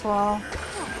dying as well.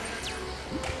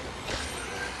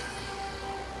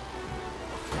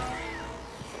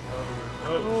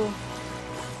 Oh.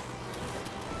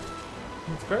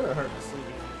 It's kind of hard to see.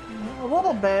 A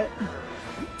little bit.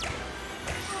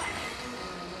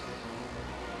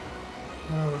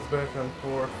 Oh, it's back on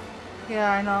 4.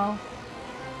 Yeah, I know.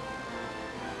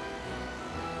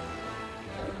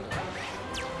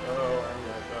 Oh, I'm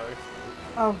gonna die.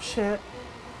 Oh shit.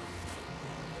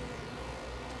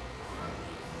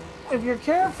 If you're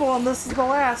careful and this is the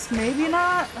last, maybe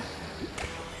not.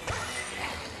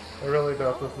 I really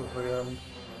doubt this is the end.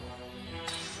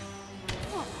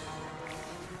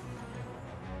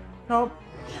 Nope.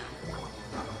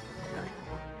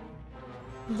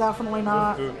 Definitely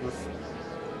not. Let's do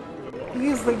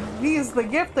this. He's the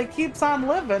gift that keeps on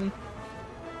living.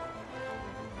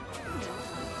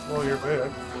 Well, you're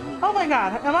back. Oh my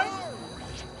god, am I?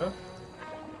 Huh?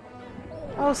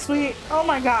 Oh sweet. Oh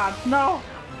my god, no.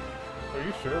 Are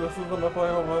you sure this isn't the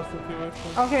final boss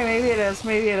situation? Okay, maybe it is,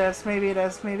 maybe it is, maybe it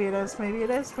is, maybe it is, maybe it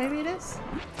is, maybe it is.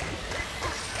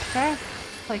 Okay,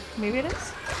 like, maybe it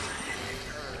is?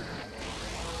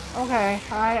 Okay,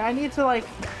 I need to, like,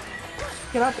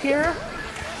 get up here.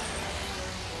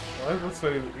 Why is this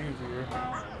phase easier?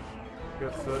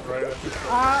 Get set right at the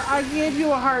I gave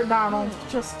you a heart, Donald.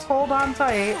 Just hold on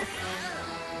tight.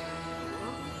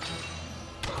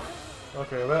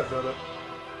 Okay, that did it.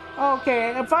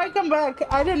 Okay, if I come back,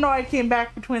 I didn't know I came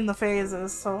back between the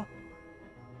phases, so.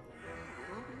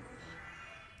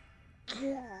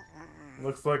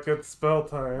 Looks like it's spell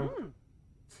time.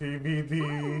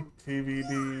 TBD,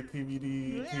 TBD,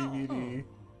 TBD, TBD.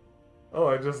 Oh,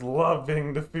 I just love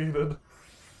being defeated.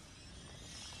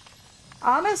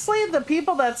 Honestly, the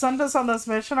people that sent us on this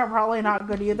mission are probably not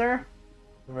good either.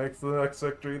 It makes the next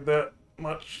victory that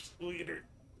much sweeter.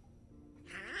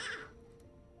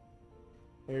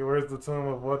 Hey, where's the tomb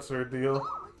of what's her deal?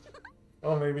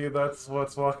 Oh, maybe that's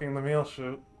what's blocking the mail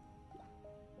chute.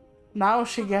 Now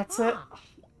she gets it.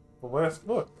 The last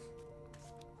book.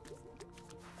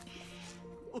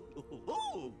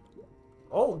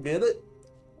 Oh, get it?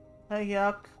 Hey,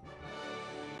 yuck.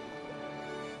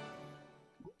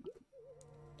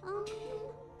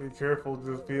 Be careful,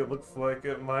 Goofy. It looks like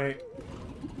it might.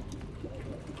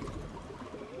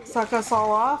 Suck us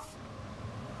all off?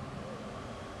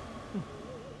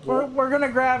 We're gonna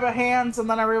grab a hands and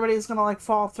then everybody's gonna like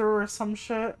fall through or some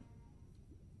shit.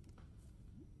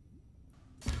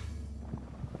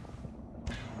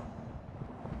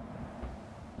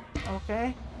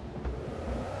 Okay.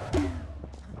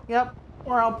 Yep,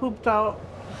 we're all pooped out.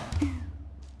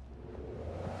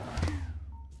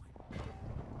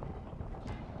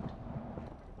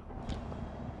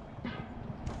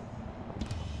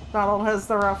 Donald has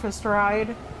the roughest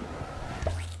ride.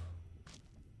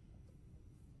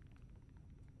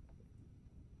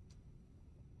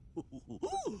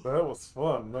 That was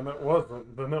fun. Then it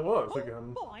wasn't. Then it was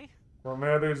again. What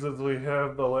matters is we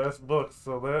have the last book,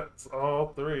 so that's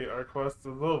all three. Our quest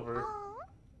is over.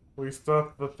 We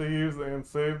stopped the thieves and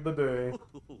saved the day.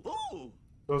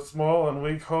 Those small and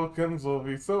weak Hulkins will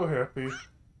be so happy.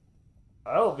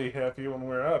 I'll be happy when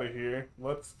we're out of here.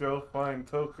 Let's go find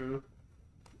Toku.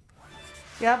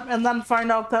 Yep, and then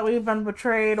find out that we've been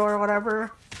betrayed or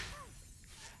whatever.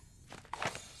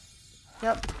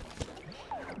 Yep.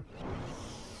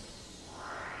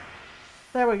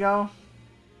 There we go.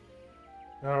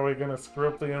 How are we gonna screw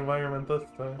up the environment this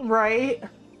time? Right.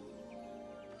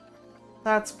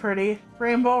 That's pretty.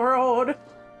 Rainbow Road.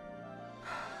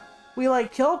 We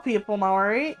like kill people now,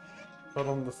 right? Put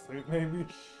them to sleep, maybe?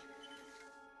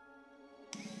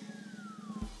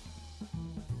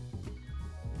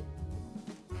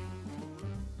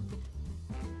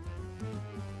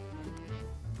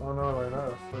 Oh no, right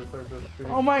now it's like this.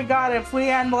 Oh my god, if we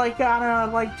end like on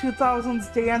a like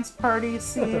 2000s dance party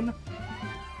scene.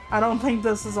 I don't think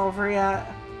this is over yet.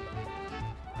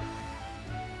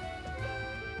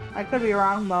 I could be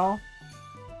wrong though.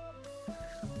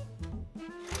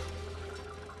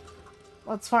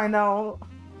 Let's find out.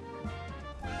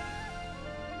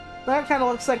 That kind of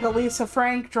looks like a Lisa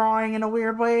Frank drawing in a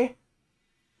weird way.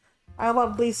 I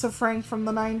loved Lisa Frank from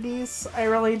the 90s. I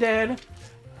really did.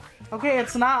 Okay,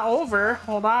 it's not over.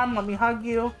 Hold on, let me hug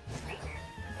you.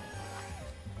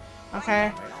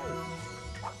 Okay.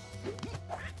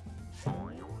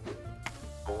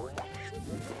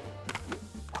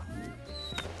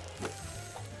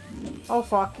 Oh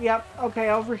fuck, yep. Okay,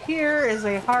 over here is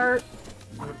a heart.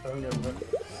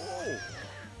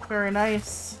 Very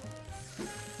nice.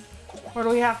 Where do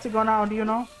we have to go now, do you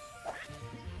know?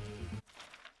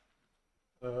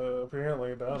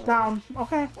 Apparently down. Down,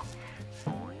 okay.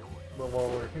 But while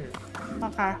we're here.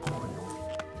 Okay.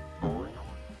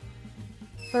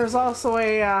 There's also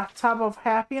a tub of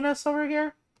happiness over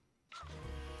here.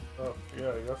 Oh,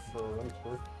 yeah, I guess so,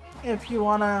 eventually. If you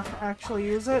want to actually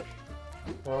use it.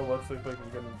 Well, let's see if we can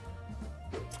get...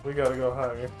 We gotta go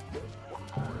higher.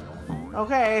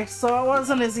 Okay, so it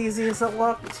wasn't as easy as it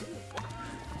looked.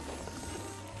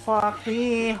 Fuck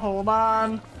me, hold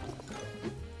on.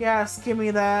 Yes, give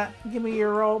me that. Give me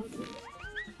your rope.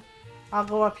 I'll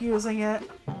go up using it.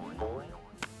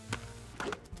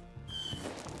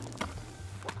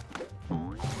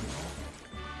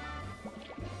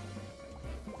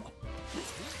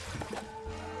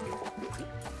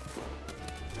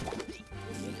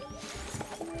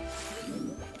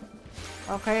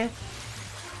 Okay.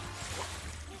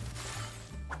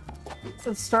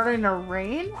 It's starting to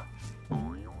rain?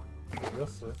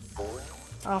 Yes, sir.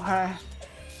 Okay.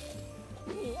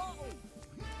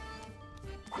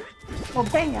 Well,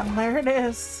 bam, there it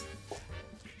is.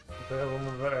 That one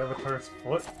with the Avatar's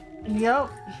foot. Yep.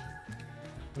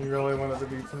 You really wanted to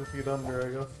be 2 feet under, I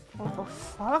guess. What the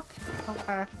fuck?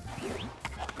 Okay.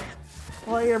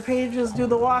 Let your pages do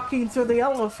the walking through the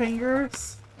yellow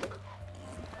fingers.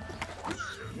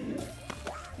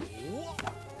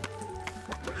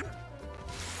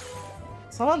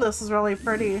 Some of this is really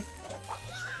pretty.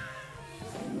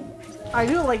 I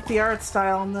do like the art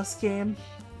style in this game.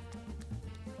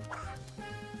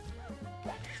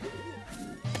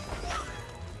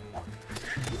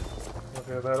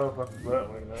 Okay, that opens that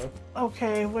way now.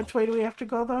 Okay, which way do we have to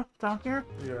go though? Down here?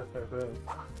 Yeah, I think.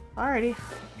 Alrighty.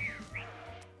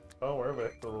 Oh, we're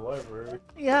back to the library.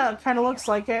 Yeah, it kind of looks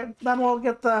like it. Then we'll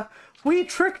get the "We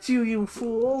tricked you, you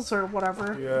fools," or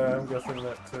whatever. Yeah, I'm guessing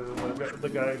that too. The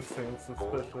guide seems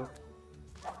suspicious.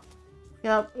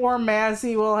 Yep, or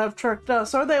Mazzy will have tricked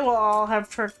us, or they will all have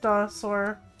tricked us,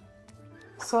 or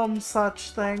some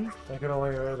such thing. I can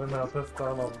only imagine how pissed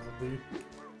Donald would be.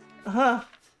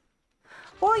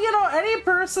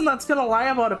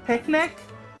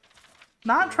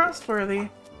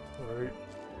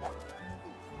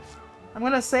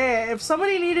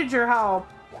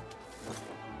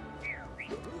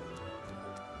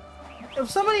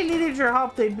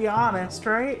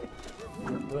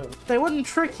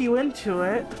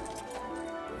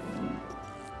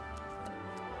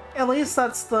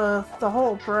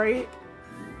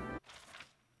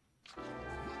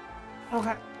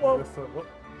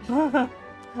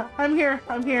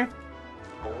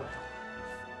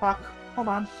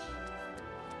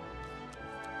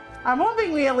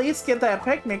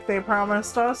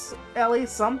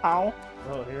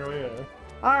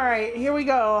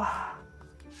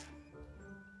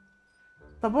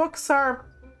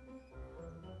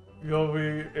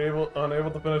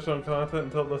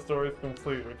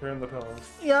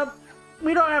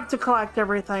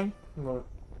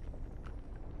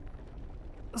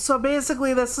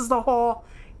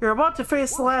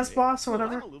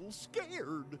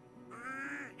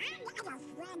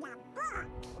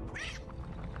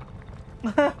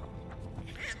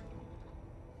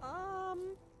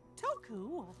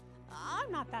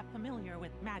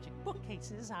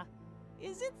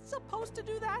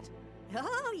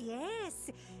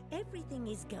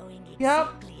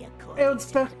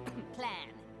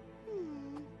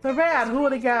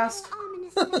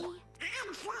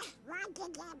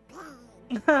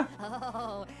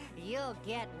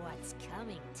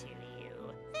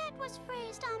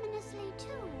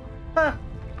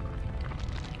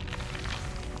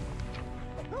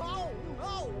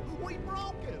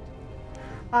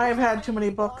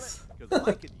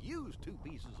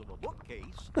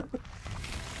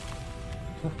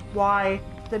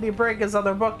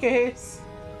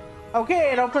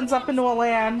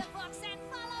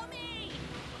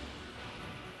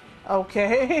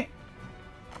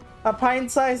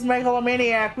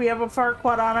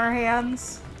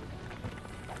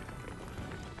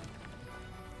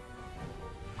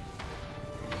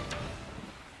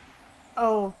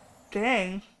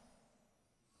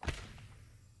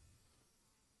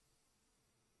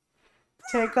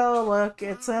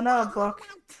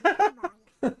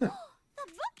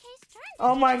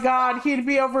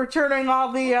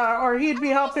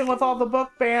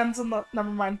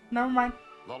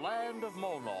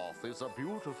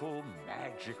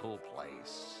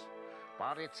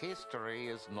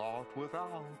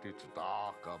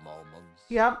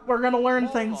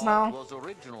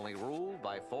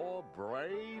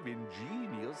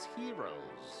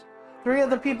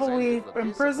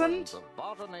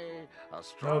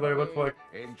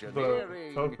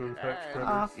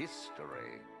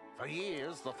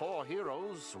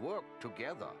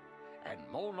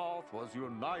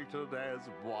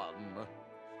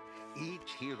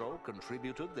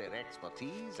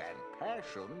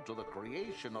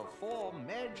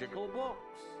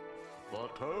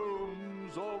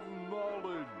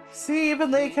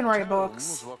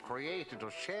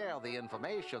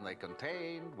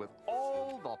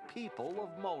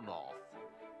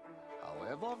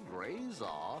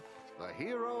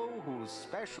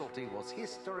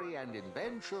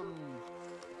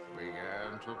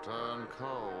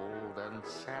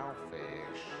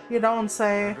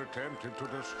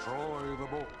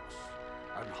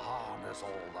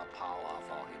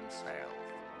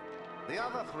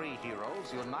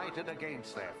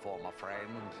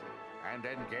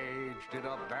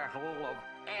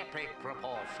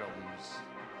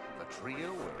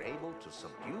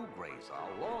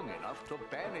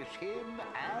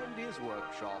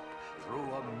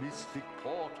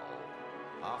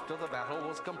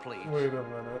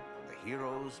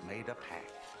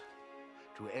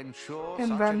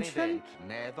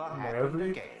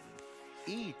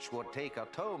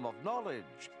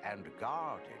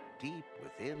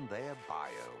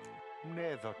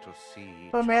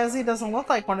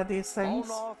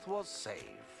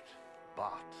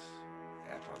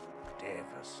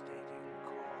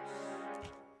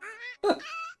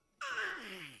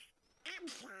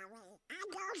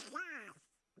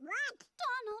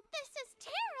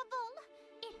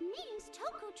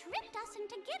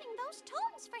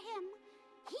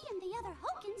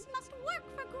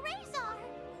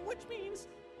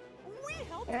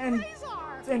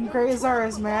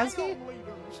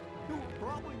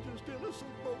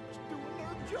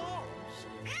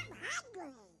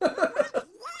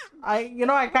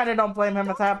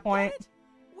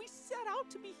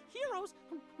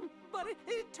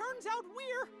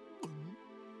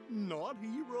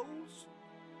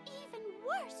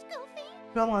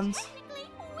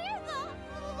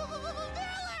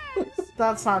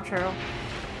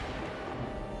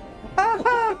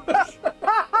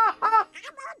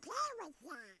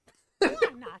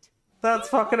 I'm not. That's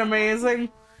fucking amazing.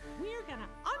 We're gonna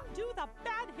undo the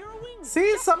bad heroing.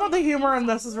 See, some of the humor in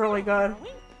this is really good.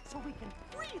 So we can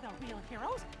free the real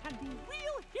heroes and be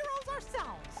real heroes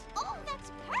ourselves. Oh,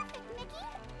 that's perfect, Mickey.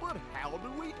 But how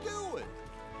do we do it?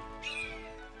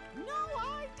 No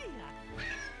idea.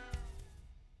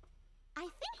 I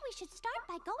think we should start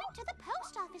by going to the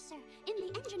post officer in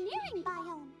the engineering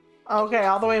biome. Okay,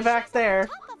 all the way back there.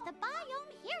 Top of the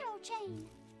biome hero chain.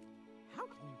 How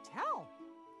can you tell?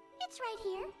 It's right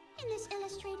here in this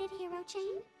illustrated hero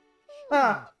chain.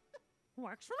 Huh.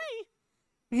 Works for me.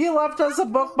 He left us a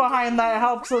book behind that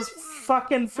helps us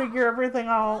fucking figure everything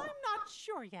out. I'm not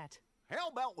sure yet. How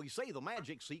about we say the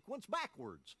magic sequence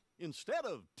backwards? Instead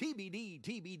of TBD,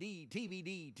 TBD,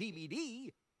 TBD,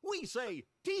 TBD, we say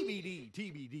TBD,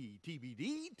 TBD,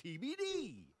 TBD,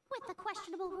 TBD. With the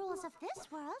questionable rules of this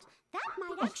world, that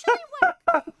might actually work.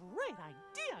 Great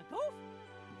idea, Goof.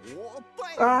 Well,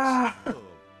 thanks. Ah.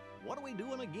 What are we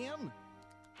doing again?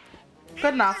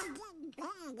 Good enough.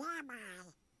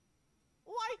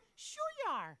 Why, sure you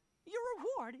are. Your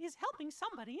reward is helping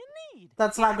somebody in need.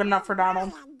 That's not good enough for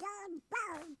Donald.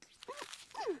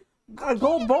 A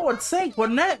gold boat would sink,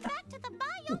 wouldn't it? Back to the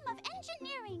biome of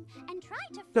engineering and try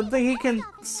to Good thing he can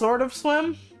post office. sort of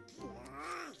swim. He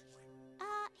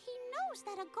knows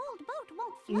that a gold boat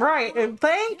won't float. Right, and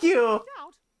thank you.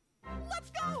 Doubt.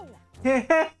 Let's go.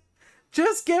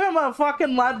 Just give him a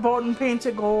fucking lead boat and paint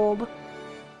it gold.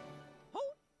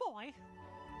 Oh boy.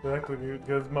 Back when you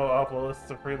Gizmoopolis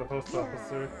to free the post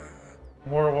officer.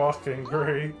 More walking,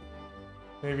 great.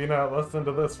 Maybe not listen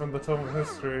to this from the Tome of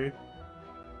History.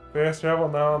 Fast travel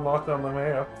now unlocked on the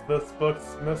map. This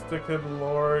book's mystic hidden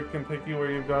lore can take you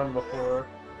where you've gone before.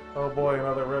 Oh boy,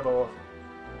 another riddle.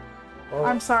 Oh,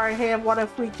 I'm sorry, hey, what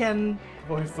if we can...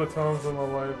 place the tomes in the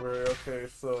library. Okay,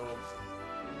 so...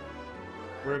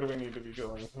 where do we need to be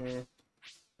going here?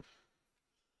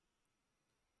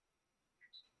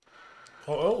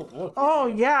 Oh, look. Oh,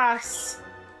 yes.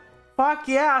 Fuck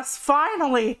yes,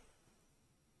 finally.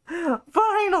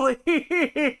 Finally.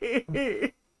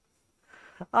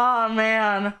 Oh,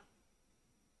 man.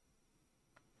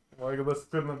 Why this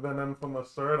couldn't have been in from the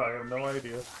start, I have no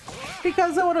idea.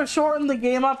 Because it would have shortened the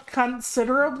game up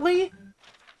considerably.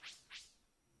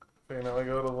 Okay, now I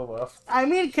go to the left. I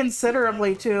mean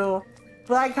considerably, too.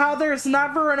 Like how there's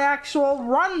never an actual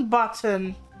run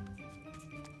button.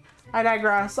 I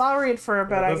digress. I'll read for a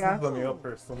bit, Yeah, I this guess. is the meal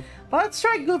person. Let's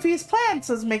try Goofy's plan,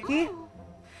 says Mickey.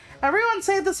 Everyone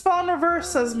say the spell in reverse,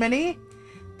 says Minnie.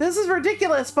 This is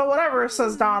ridiculous, but whatever,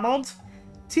 says Donald.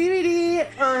 TBD,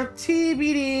 or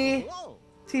TBD. Whoa.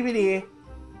 TBD.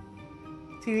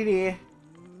 TBD.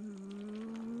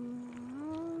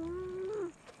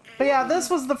 But yeah, this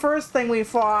was the first thing we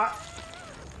fought.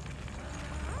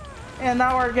 And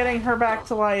now we're getting her back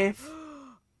to life.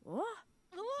 What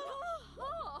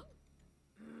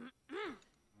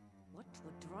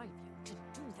would drive you to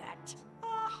do that?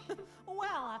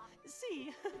 Well,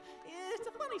 see, it's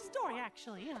a funny story,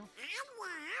 actually.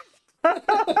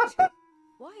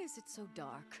 Why is it so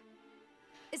dark?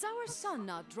 Is our sun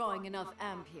not drawing enough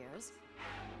amperes?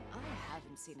 I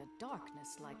haven't seen a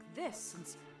darkness like this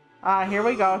since... Here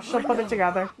we go. She'll put it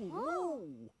together. Whoa.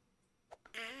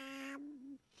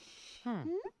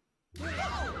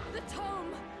 The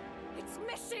tome! It's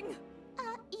missing!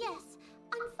 Yes.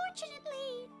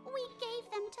 Unfortunately, we gave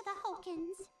them to the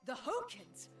Hokins. The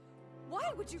Hokins?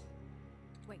 Why would you...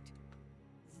 Wait.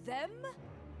 Them?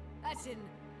 As in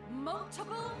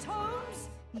multiple tomes?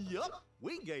 Yup,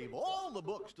 we gave all the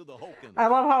books to the Hokins. I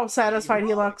love how satisfied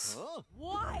he looks. Huh?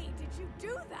 Why did you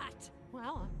do that?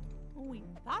 Well, we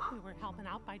thought we were helping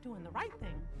out by doing the right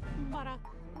thing. But,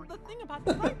 the thing about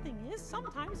the right thing is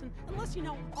sometimes, unless you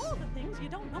know all the things, you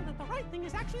don't know that the right thing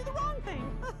is actually the wrong thing.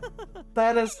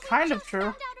 That is And we kind of just true.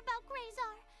 found out about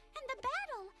Grazar and the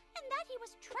battle, and that he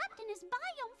was trapped in his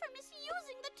biome for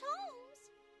misusing the tomes.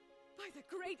 By the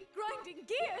great grinding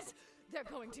gears! They're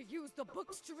going to use the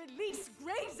books to release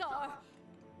Grazar!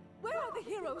 Where are the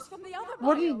heroes from the other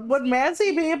biomes? Would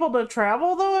Mazzy be able to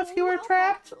travel though if he were Well,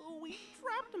 trapped? We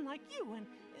trapped them like you, and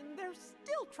they're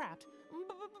still trapped.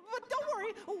 But don't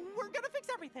worry, we're gonna fix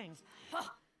everything.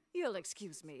 You'll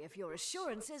excuse me if your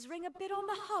assurances ring a bit on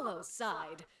the hollow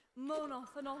side.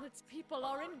 Monoth and all its people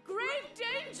are in grave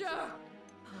danger!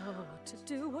 Oh, what to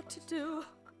do, what to do?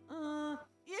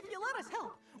 If you let us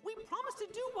help, we promise to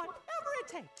do whatever it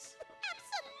takes.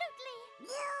 Absolutely.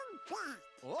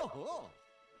 Oh,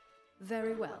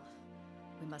 Very well.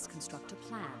 We must construct a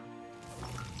plan.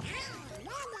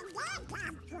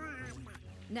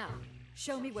 Now,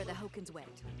 Show me where the Hokins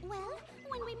went. Well,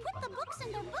 when we put the books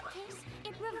in their bookcase,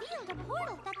 it revealed a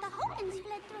portal that the Hokins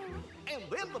fled through. And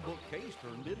then the bookcase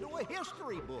turned into a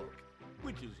history book,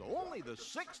 which is only the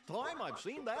 6th time I've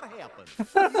seen that happen.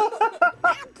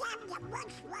 How come the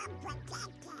books were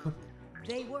protected?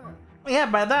 They were. Yeah,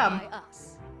 by them. By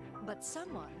us. But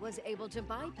someone was able to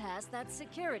bypass that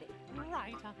security.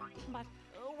 Right, but...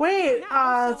 Wait,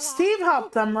 now, so, Steve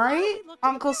helped them, right?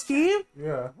 Uncle Steve?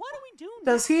 Yeah. What do we do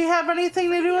Does he have anything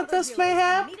to do with The this heroes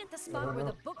mayhap? meet at the spot where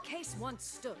the bookcase once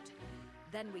stood.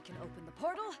 Then we can open the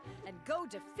portal and go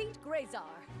defeat Grayzar.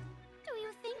 Do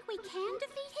you think we can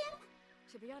defeat him?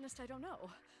 To be honest, I don't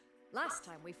know. Last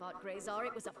time we fought Grayzar,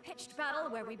 it was a pitched battle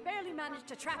where we barely managed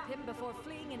to trap him before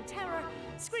fleeing in terror,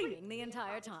 screaming the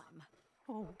entire time.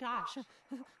 Oh, gosh.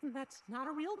 That's not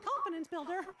a real confidence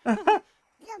builder.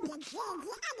 You can say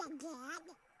the other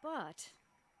dad. But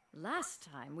last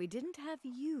time we didn't have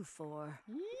you for...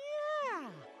 Yeah!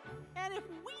 And if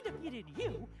we defeated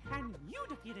you, and you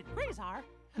defeated Grayzar...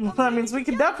 Well, that means we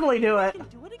can definitely do it. We can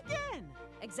do it again!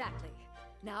 Exactly.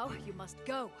 Now you must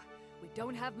go. We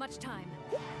don't have much time.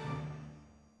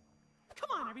 Come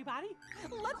on, everybody!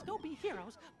 Let's go be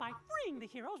heroes by freeing the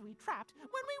heroes we trapped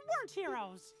when we weren't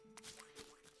heroes!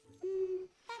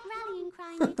 That rallying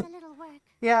cry needs a little work.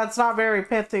 Yeah, it's not very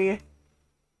pithy.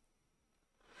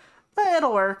 But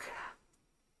it'll work.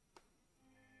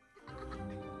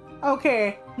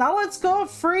 Okay, now let's go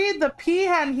free the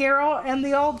peahen hero and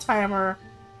the old timer,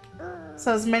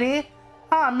 says Minnie.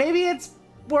 Maybe it's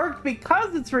worked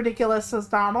because it's ridiculous, says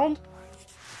Donald.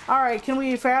 Alright, can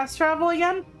we fast travel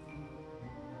again?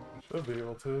 Should be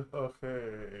able to.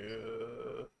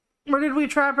 Okay. Where did we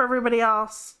trap everybody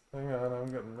else? Hang on, I'm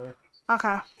getting there.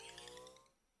 Okay.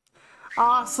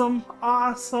 Awesome,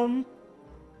 awesome.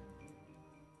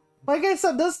 Like I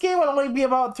said, this game would only be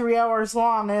about 3 hours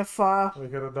long if, We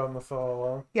could have done this all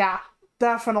along. yeah,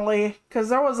 definitely. Because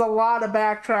there was a lot of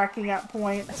backtracking at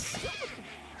points.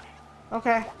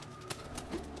 Okay.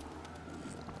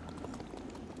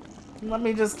 Let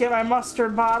me just get my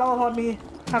mustard bottle. Let me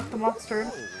cut the mustard.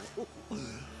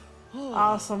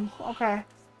 Awesome. Okay.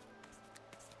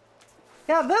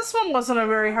 Yeah, this one wasn't a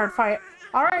very hard fight.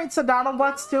 Alright, so Donald,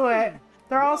 let's do it.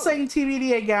 They're all saying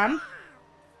TBD again.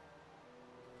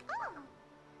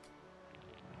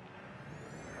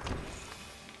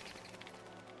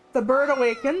 The bird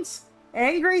awakens.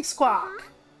 Angry Squawk.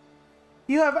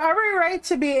 You have every right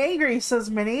to be angry,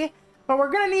 says Minnie, but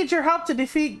we're gonna need your help to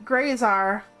defeat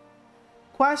Grayzar.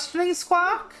 Questioning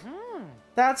Squawk?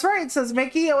 That's right, says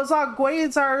Mickey. It was all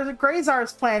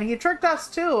Grayzar's plan. He tricked us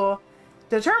too.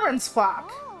 Determined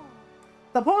Squawk.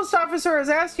 The post officer has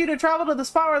asked you to travel to the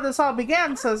spot where this all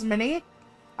began, says Minnie.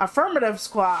 Affirmative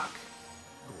Squawk.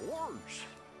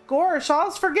 Gorsh,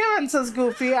 all's forgiven, says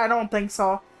Goofy. I don't think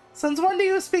so. Since when do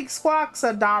you speak Squawk,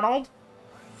 said Donald.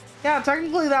 Yeah,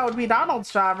 technically that would be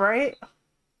Donald's job, right?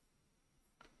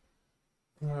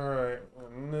 Alright,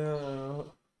 now...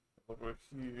 Over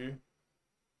here.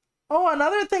 Oh,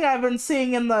 another thing I've been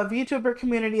seeing in the VTuber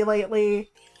community lately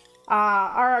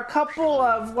are a couple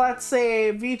of, let's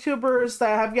say, VTubers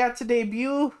that have yet to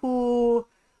debut who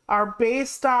are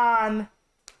based on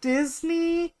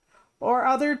Disney or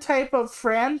other type of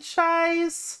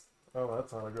franchise Oh,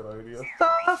 that's not a good idea.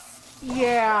 stuff.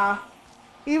 Yeah.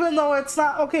 Even though it's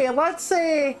not... Okay, let's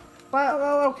say...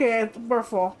 Well, okay, we're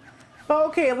full. But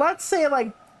okay, let's say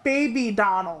like Baby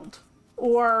Donald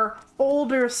or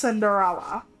older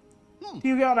Cinderella. Do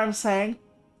you get what I'm saying?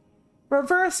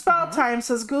 Reverse spell time,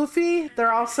 says Goofy.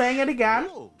 They're all saying it again.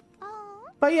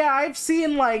 But yeah, I've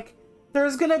seen like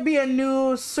there's gonna be a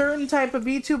new certain type of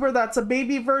VTuber that's a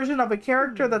baby version of a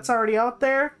character that's already out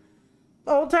there.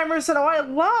 Old Timer said, "Oh, I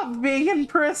love being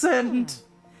imprisoned."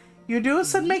 You do,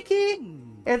 said Mickey.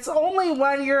 It's only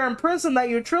when you're in prison that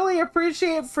you truly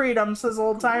appreciate freedom, says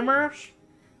Old Timer.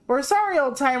 We're sorry,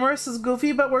 Old Timer, says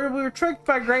Goofy, but we were tricked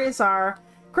by Grayzar.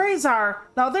 Grayzar!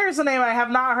 Now there's a name I have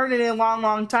not heard in a long,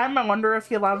 long time. I wonder if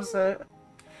he loves it.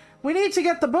 We need to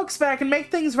get the books back and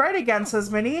make things right again, says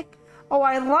Minnie. Oh,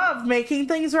 I love making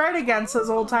things right again, says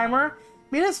Old Timer.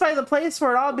 Meet us by the place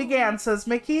where it all began, says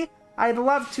Mickey. I'd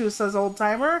love to, says Old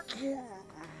Timer.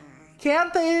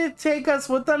 Can't they take us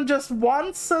with them just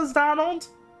once, says Donald.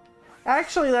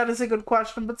 Actually, that is a good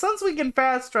question, but since we can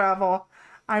fast travel,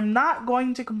 I'm not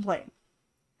going to complain.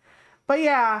 But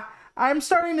yeah, I'm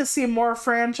starting to see more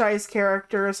franchise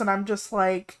characters, and I'm just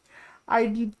like,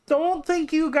 I don't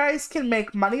think you guys can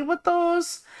make money with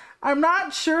those. I'm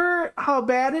not sure how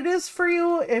bad it is for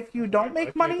you if you don't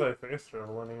make money. I can't fast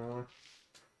travel anymore.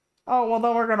 Oh, well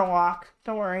then we're gonna walk.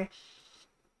 Don't worry.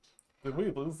 Did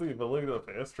we lose the ability to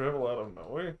fast travel out of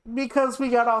nowhere? Because we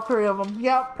got all three of them.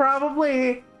 Yep,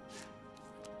 probably.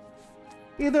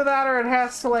 Either that or it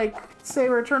has to, like, say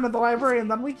return to the library and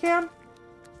then we can?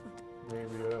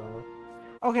 Maybe, I don't know.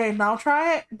 Okay, now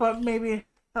try it, but maybe...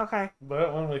 Okay.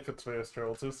 That one we could fast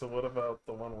travel to, so what about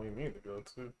the one we need to go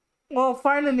to? Well,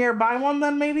 find a nearby one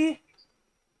then, maybe?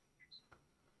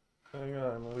 Hang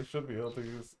on, we should be able to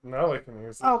use... Now I can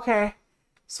use it. Okay.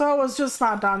 So it was just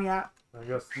not done yet. I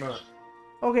guess not.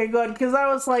 Okay, good, because I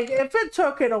was like, if it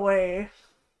took it away,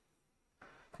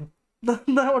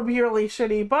 that would be really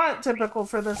shitty, but typical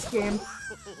for this game.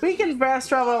 We can fast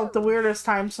travel at the weirdest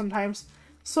times sometimes.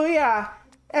 So yeah,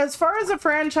 as far as a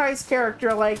franchise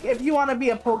character, like, if you want to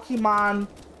be a Pokemon,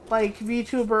 like,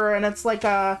 VTuber, and it's like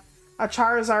a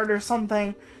Charizard or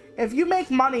something, if you make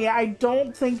money, I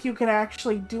don't think you can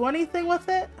actually do anything with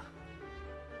it.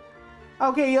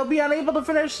 Okay, you'll be unable to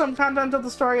finish some content until the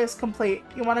story is complete.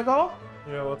 You want to go?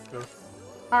 Yeah, let's go.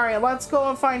 Alright, let's go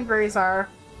and find Grazar.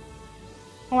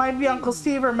 It might be Uncle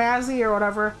Steve or Mazzy or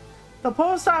whatever. The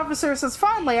post officer says,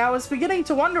 "Finally, I was beginning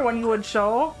to wonder when you would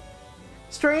show."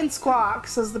 "Strange squawk,"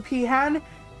 says the peahen.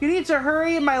 "You need to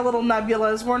hurry, my little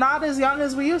Nebulas. We're not as young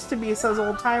as we used to be," says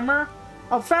Old Timer.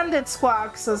 "Offended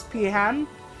squawk," says peahen.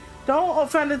 "Don't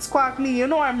offended squawk me, you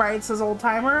know I'm right," says Old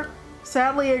Timer.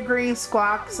 "Sadly agreeing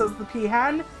squawk," says the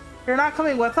peahen. "You're not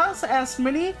coming with us?" asked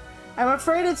Minnie. "I'm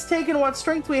afraid it's taken what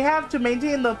strength we have to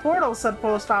maintain the portal," said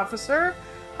Post Officer.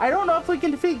 "I don't know if we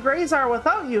can defeat Grazar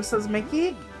without you," says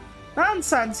Mickey.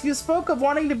 "Nonsense, you spoke of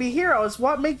wanting to be heroes.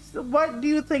 What do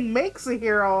you think makes a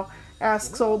hero?"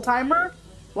 asks Old Timer.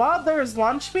 "Well, there's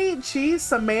lunch meat, cheese,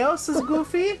 some mayo," says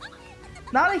Goofy.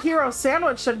 "Not a hero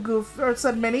sandwich,"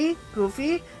 said Minnie.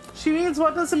 Goofy. "She means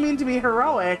what does it mean to be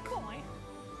heroic?"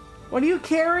 "When you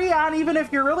carry on even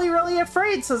if you're really, really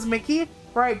afraid," says Mickey.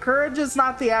 "Right, courage is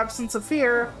not the absence of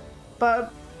fear,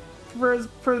 but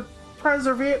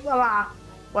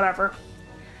whatever."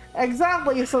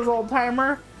 "Exactly," says Old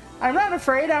Timer. "I'm not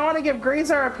afraid. I want to give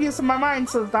Grazar a piece of my mind,"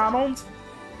 says Donald.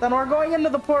 "Then we're going into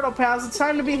the portal paths. It's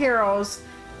time to be heroes."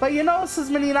 "But you know," says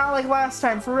Minnie, "not like last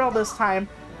time. For real this time."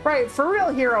 "Right, for real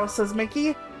heroes," says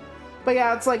Mickey. But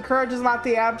yeah, it's like courage is not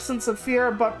the absence of fear,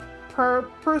 but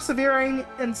persevering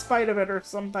in spite of it or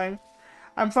something.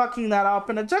 I'm fucking that up,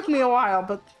 and it took me a while,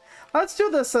 but let's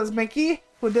do this, says Mickey,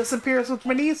 who disappears with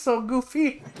Minnie so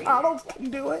Goofy Donald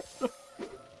can do it.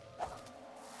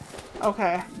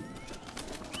 Okay.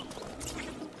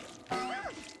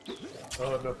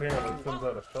 Oh, it apparently comes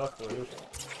out of shockwave.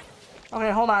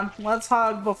 Okay, hold on. Let's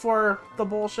hug before the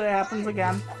bullshit happens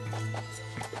again.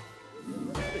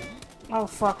 Oh,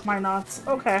 fuck my nuts.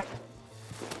 Okay.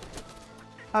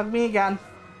 Hug me again.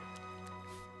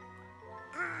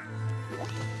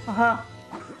 Uh-huh.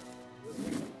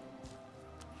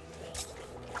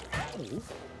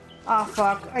 Ah,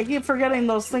 fuck. I keep forgetting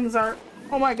those things are...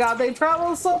 Oh my god, they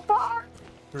travel so far!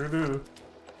 Sure do.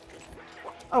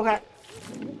 Okay.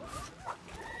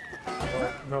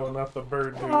 Oh, no, not the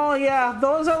bird, dude. Oh yeah,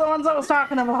 those are the ones I was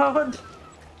talking about.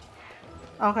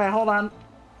 Okay, hold on.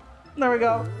 There we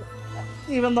go.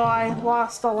 Even though I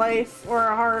lost a life or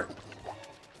a heart.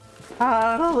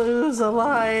 How to lose a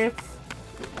life.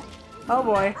 Oh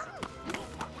boy.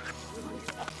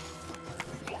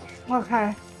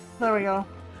 Okay, there we go.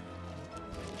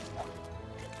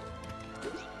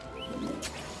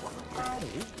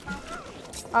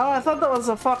 Oh, I thought that was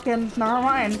a fucking... Never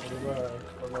mind.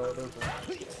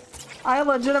 I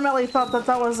legitimately thought that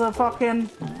that was a fucking...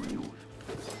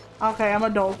 Okay, I'm a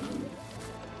dope.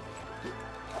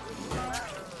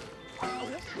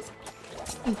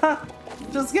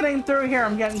 Just getting through here,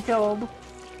 I'm getting killed.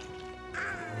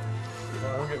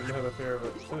 Well, I'm getting ahead of fear of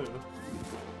it too.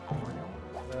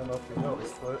 I don't know if you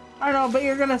noticed, but... I know, but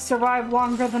you're gonna survive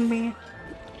longer than me.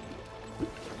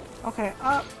 Okay,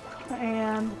 up,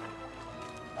 and...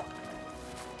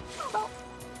 Oh.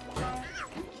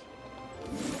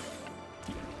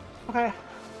 Okay.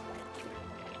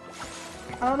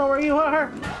 I don't know where you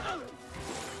are.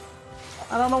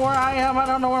 I don't know where I am. I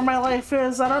don't know where my life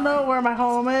is. I don't know where my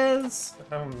home is.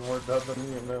 I'm more dead than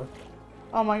you now.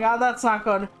 Oh my god, that's not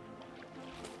good.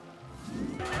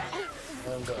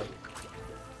 I'm dead.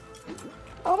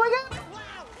 Oh my god!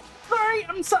 Sorry,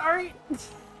 I'm sorry.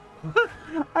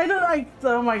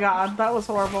 Oh my god, that was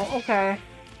horrible. Okay.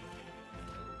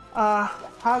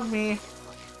 Hug me.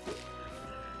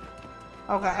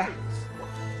 Okay.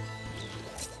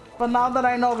 But now that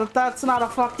I know that that's not a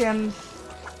fucking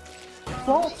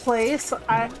vault place,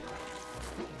 I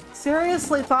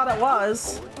seriously thought it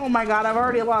was. Oh my god, I've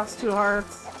already lost 2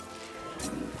 hearts.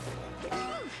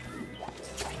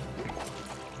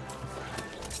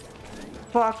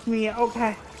 Fuck me.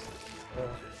 Okay.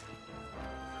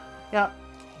 Yep.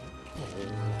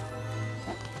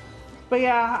 But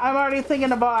yeah, I'm already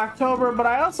thinking about October, but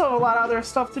I also have a lot of other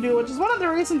stuff to do, which is one of the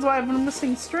reasons why I've been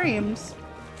missing streams.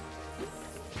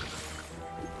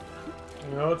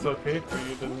 You know, it's okay for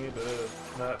you to need to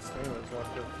not stream as much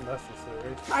as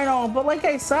necessary. I know, but like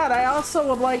I said, I also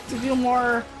would like to do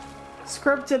more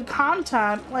scripted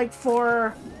content, like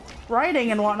for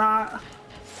writing and whatnot.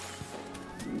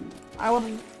 I would...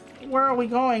 Where are we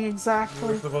going exactly?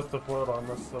 We're supposed to float on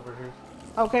this over here.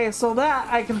 Okay, so that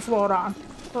I can float on.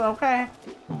 Okay.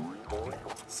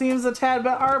 Seems a tad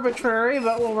bit arbitrary,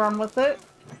 but we'll run with it.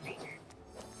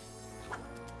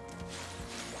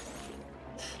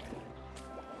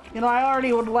 You know, I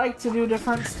already would like to do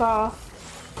different stuff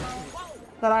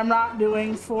that I'm not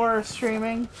doing for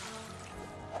streaming.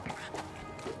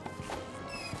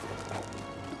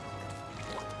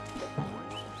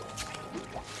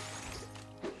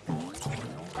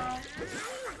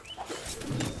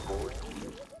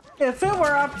 If it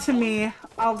were up to me,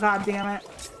 oh god damn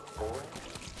it,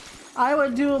 I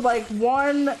would do like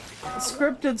one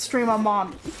scripted stream a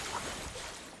month.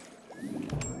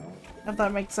 If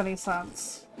that makes any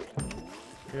sense.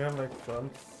 Yeah, makes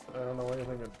sense. I don't know what you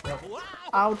think it's...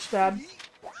 Ouch, Dad.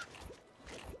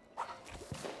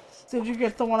 Did you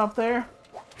get the one up there?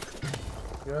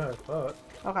 Yeah, I thought.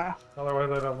 Okay.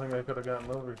 Otherwise, I don't think I could have gotten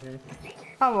over here.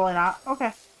 Probably not.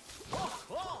 Okay.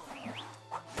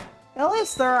 At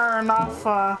least there are enough,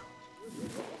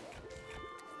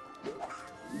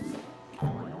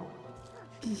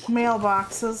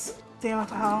 mailboxes. Damn it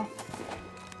to hell.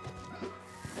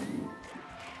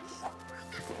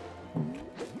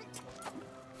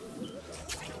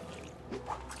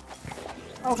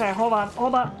 Okay, hold on,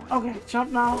 hold on. Okay,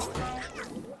 jump now.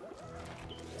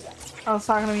 I was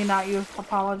talking to me, not you.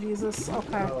 Apologies.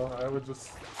 Okay. No, I would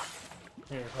just...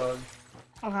 Here, hug.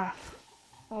 Okay.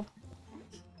 Well,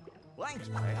 Thanks,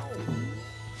 pal.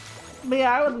 but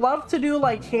yeah, I would love to do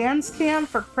like hands cam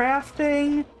for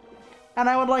crafting, and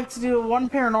I would like to do one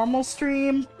paranormal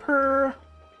stream per,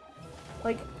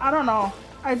 like, I don't know.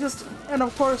 And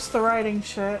of course the writing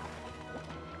shit.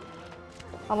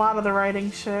 A lot of the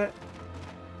writing shit.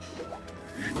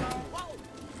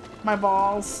 My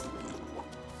balls.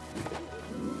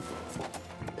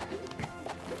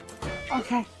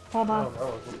 Okay, hold on. Oh, that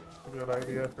was a good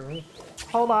idea for me.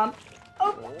 Hold on.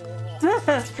 Oh.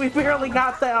 We barely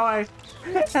got that,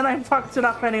 and I fucked it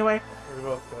up anyway. We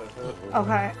both got it.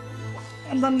 Okay.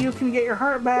 And then you can get your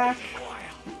heart back.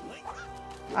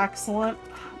 Excellent.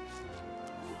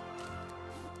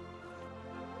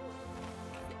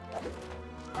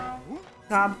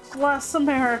 God bless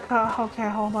America. Okay,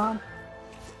 hold on.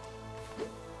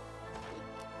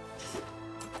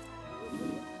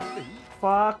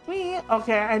 Fuck me.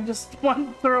 Okay, I just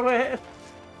went through it.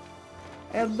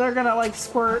 And they're gonna like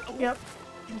squirt. Yep.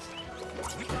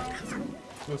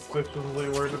 Suspiciously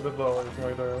worded as always,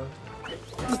 my darling.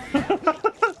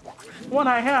 When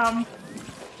I am.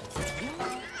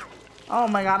 Oh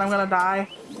my god, I'm gonna die.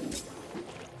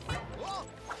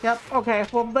 Yep, okay,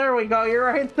 well there we go, you're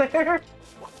right there.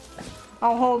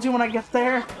 I'll hold you when I get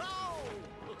there.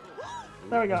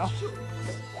 There we go.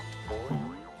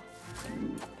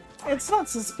 It's not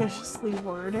suspiciously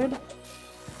worded.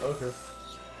 Okay.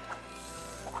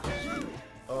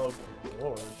 Oh,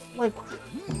 Lord. Like,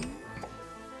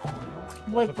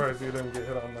 Surprised you didn't get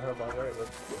hit on the head like I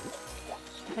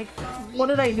did. like, what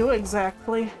did I do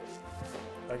exactly?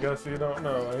 I guess you don't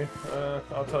know, eh?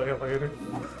 I'll tell you later.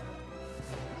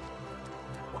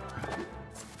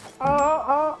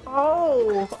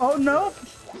 Oh, nope.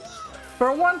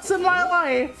 For once in my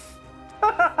life.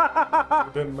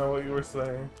 You didn't know what you were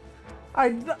saying.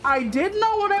 I did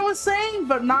know what I was saying,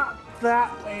 but not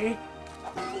that way.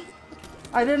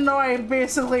 I didn't know I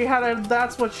basically had a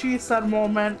that's what she said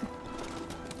moment.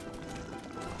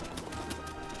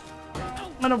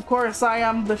 And of course I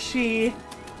am the she.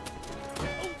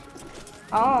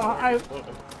 Oh,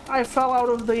 I fell out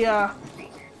of the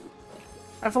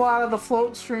I fell out of the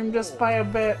float stream just by a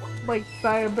bit, like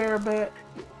by a bare bit.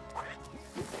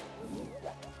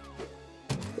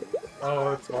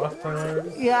 Oh, it's lost time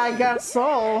already? Yeah, I guess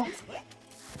so.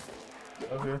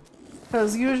 Okay.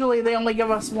 Because usually they only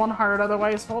give us one heart,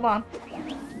 otherwise, hold on.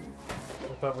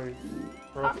 I thought we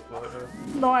broke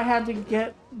that. No, I had to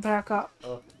get back up.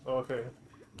 Oh, okay.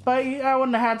 But I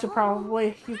wouldn't have had to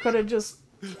probably. You could have just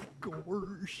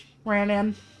ran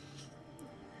in.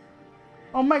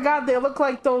 Oh my god, they look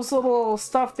like those little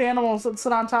stuffed animals that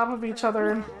sit on top of each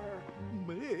other.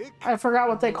 I forgot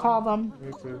what they call them.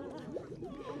 Me too.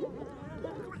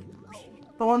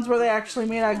 The ones where they actually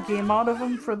made a game out of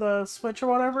him for the Switch or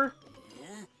whatever.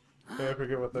 Yeah, I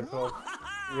forget what they're called.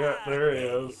 Yeah, there he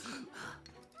is.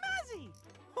 Mazzy!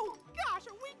 Oh gosh,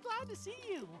 are we glad to see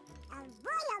you?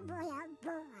 Oh boy, oh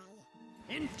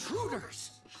boy. Intruders!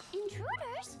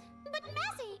 Intruders? But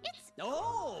Mazzy, it's...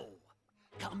 Oh!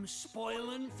 Come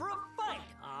spoiling for a fight,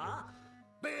 huh?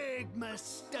 Big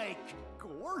mistake!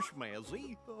 Gosh,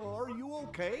 Mazzy, are you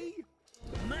okay?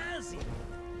 Mazzy!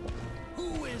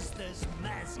 Who is this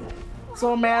Mazzy?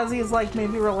 So Mazzy's like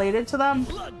maybe related to them?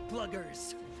 Blood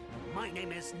pluggers! My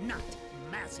name is not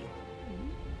Mazzy.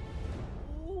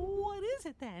 What is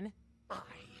it then? I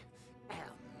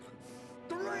am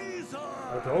Razor!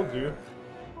 I told you.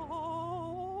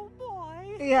 Oh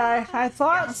boy. Yeah, I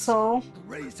thought so.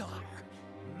 Razor,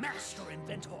 master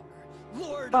inventor,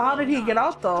 Lord. But how did he get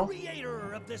out though?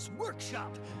 Creator of this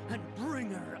workshop and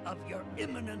bringer of your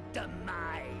imminent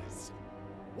demise.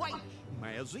 Wait,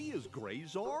 Mazzy is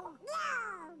Grazar?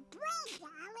 No, Razor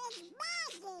is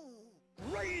Mazzy.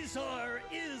 Razor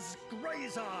is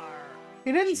Grazar.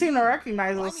 He didn't seem to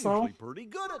recognize I'm us though. usually pretty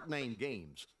good at name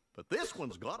games, but this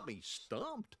one's got me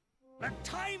stumped. The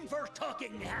time for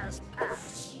talking has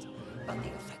passed, but the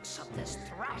effects of this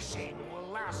thrashing will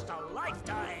last a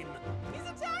lifetime. He's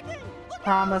attacking! Look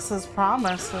Promises,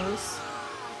 promises.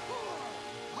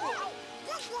 Hey,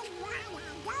 this is why I don't make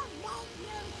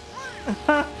you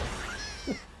cry.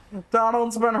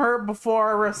 Donald's been hurt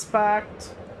before,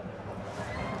 respect.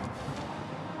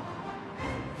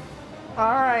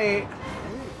 Alright.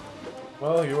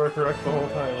 Well, you were correct the whole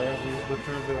time, man. He's the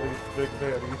true big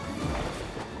daddy.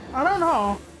 I don't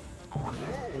know. What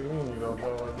do you mean you don't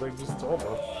know? They just told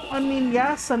us. I mean,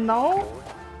 yes and no.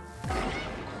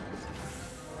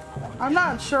 I'm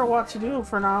not sure what to do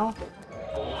for now.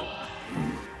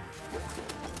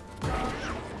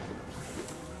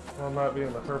 Well, not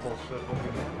being the purple shit would be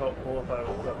helpful if I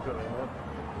was up good enough.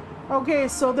 Okay,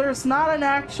 so there's not an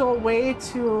actual way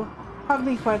to... Hug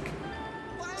me quick.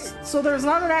 So there's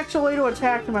not an actual way to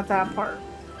attack him at that part.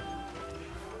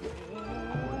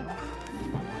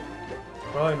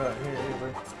 Probably not here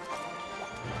either.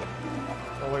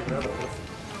 Oh wait, that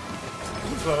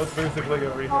is. So it's basically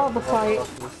a rehab. All the fight.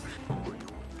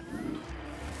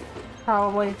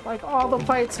 Probably. Like all the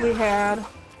fights we had.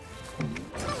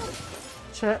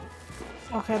 Shit.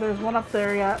 Okay, there's one up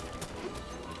there yet.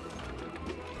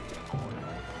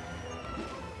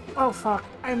 Oh fuck,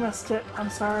 I missed it. I'm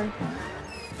sorry.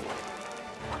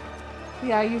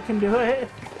 Yeah, you can do it.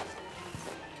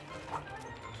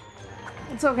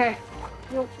 It's okay.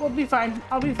 We'll be fine.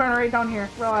 I'll be fine right down here,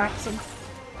 relaxing.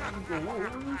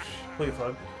 Please,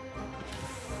 hug.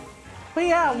 But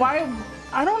yeah, why?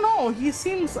 I don't know. He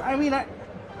seems. I mean,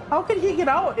 how could he get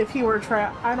out if he were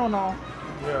trapped? I don't know.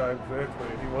 Yeah, exactly.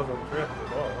 He wasn't trapped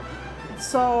at all.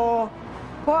 So,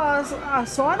 plus,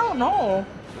 so I don't know.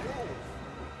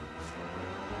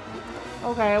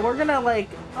 Okay, we're gonna like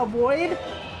avoid.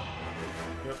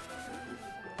 Yep.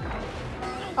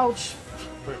 Ouch.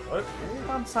 Wait, what?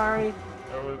 I'm sorry.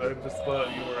 I just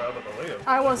thought you were out of the way.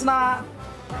 I was not.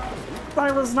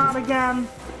 I was not again.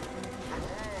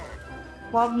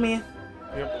 Love me.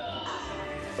 Yep.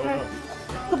 Oh, Okay. no.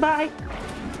 Goodbye.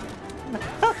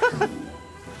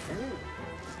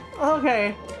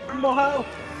 Okay. We'll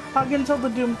hug until the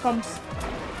doom comes.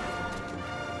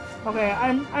 Okay,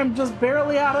 I'm just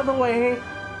barely out of the way.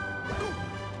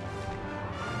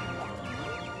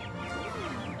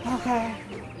 Okay.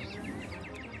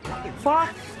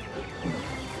 Fuck.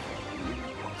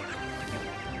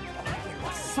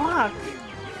 Fuck.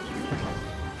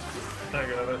 I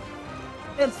got it.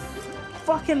 It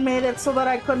fucking made it so that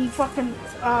I couldn't fucking,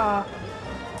 I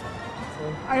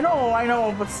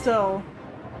know, but still.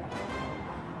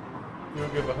 You'll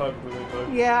give a hug to me,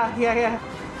 bud. Yeah.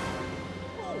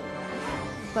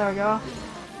 There we go.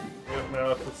 Yep, now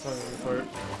it's the swinging part.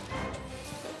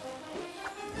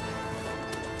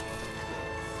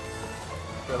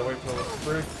 Gotta wait till it's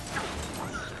free.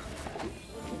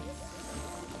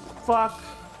 Fuck.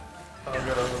 I'll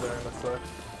get over there in a sec.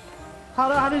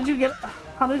 How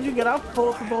did you get up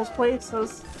both of those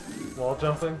places? Wall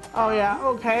jumping? Oh yeah,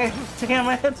 okay. Damn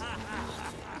it.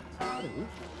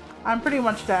 I'm pretty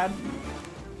much dead.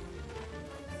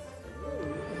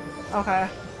 Okay.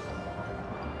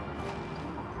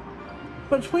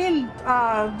 Between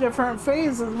different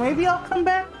phases, maybe I'll come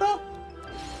back though?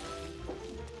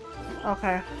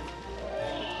 Okay.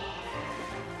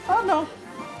 Oh no.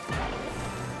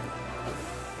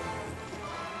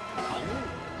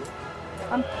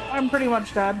 I'm pretty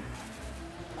much dead.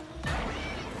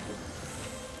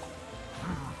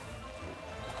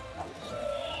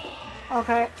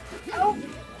 Okay. Oh.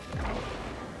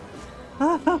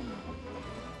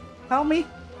 Help me.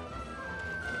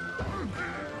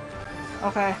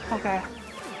 Okay, okay.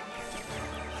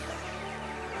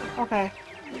 Okay.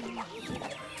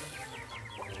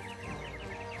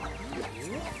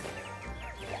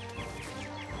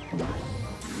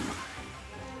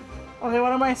 Okay,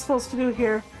 what am I supposed to do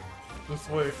here? Just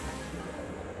wait.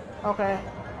 Okay.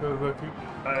 Because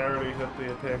I already hit the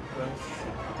attack thing.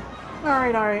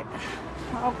 Alright, alright.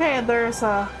 Okay, there's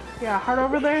a... yeah, heart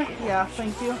over there? Yeah,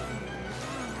 thank you.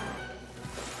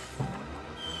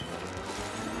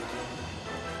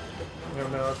 Yeah,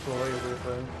 no, that's the laser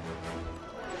thing.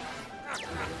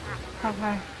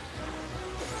 Okay.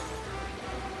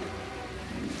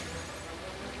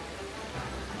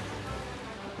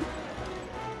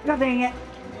 God dang it.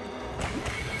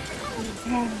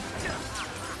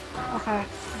 Okay.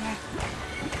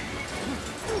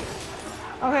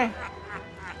 Okay.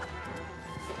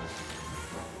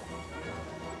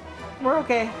 We're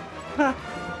okay. I'm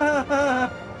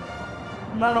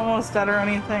not almost dead or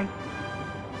anything.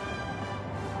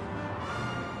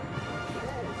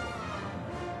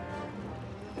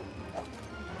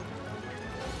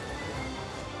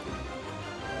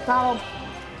 Donald.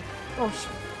 Oh,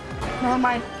 never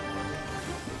mind.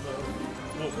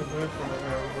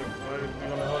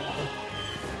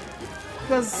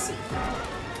 Because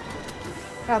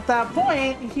at that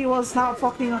point, he was not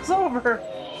fucking us over.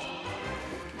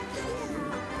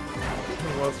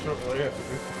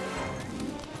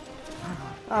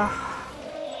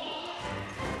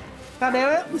 God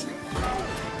damn it.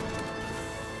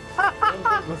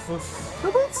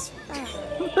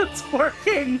 It's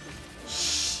working.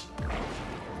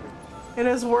 It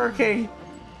is working.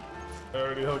 I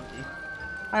already hugged you.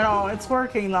 I know, it's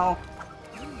working though.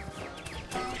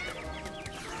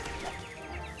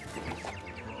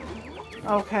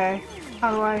 Okay,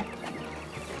 how do I?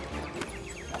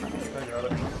 I got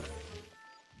it.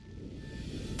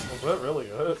 Was that really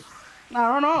it? I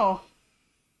don't know.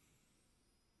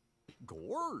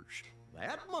 Gorge,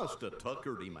 that must have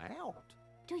tuckered him out.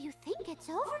 Do you think it's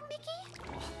over,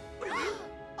 Mickey?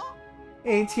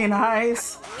 18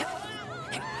 eyes.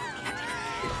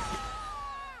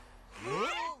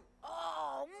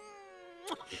 Oh,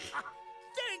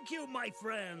 thank you, my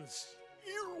friends.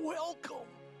 You're welcome.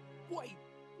 Wait,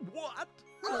 what?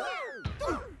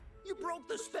 You broke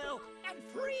the spell and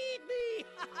freed me.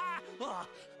 Oh,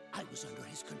 I was under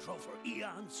his control for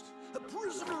eons, a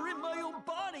prisoner in my own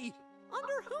body.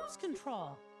 Under whose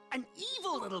control? An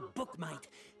evil little bookmite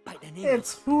by the name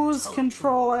It's of whose Toku.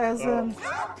 control as in...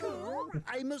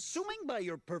 I'm assuming by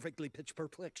your perfectly pitch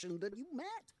perfection that you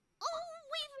met. Oh,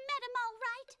 we've met him all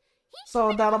right. He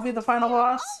So that'll be the final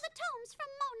boss? all the tomes from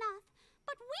Monoth,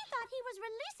 but we thought he was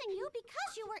releasing you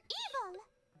because you were evil.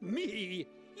 Me?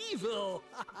 Evil?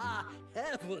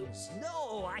 Heavens,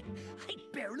 no, I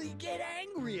barely get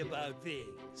angry about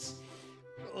things.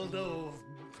 Although...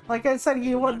 Like I said,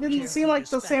 he not didn't seem like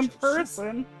the same careful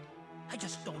person. I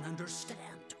just don't understand.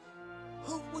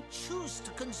 Who would choose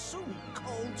to consume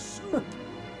cold soup?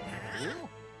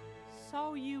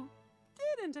 So you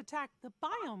didn't attack the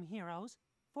biome heroes,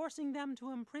 forcing them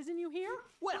to imprison you here?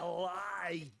 Well,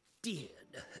 I did,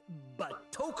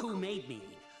 but Toku made me.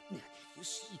 You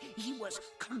see, he was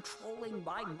controlling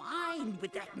my mind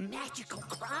with that magical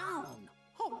crown.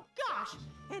 Oh gosh!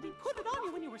 And he put it on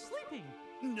you when you were sleeping.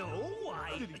 No,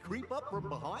 Did he creep up from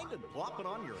behind and plop it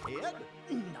on your head?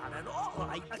 Not at all.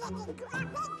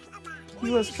 He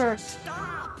was Please tricked.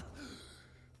 Stop!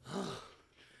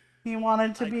 He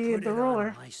wanted to I be put the it on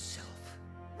ruler. myself.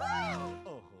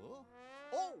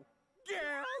 Oh,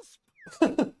 Gasp!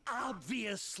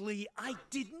 Obviously, I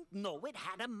didn't know it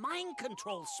had a mind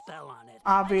control spell on it.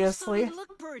 Obviously. I just thought it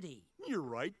looked pretty. you're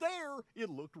right there. It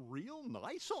looked real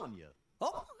nice on you.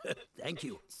 Oh, thank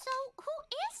you. So, who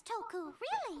is Toku,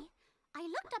 really? I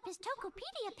looked up his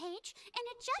Tokopedia page, and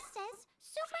it just says,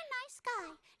 super nice guy,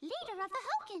 leader of the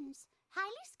Hokins,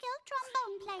 highly skilled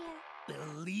trombone player.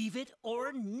 Believe it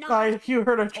or not, You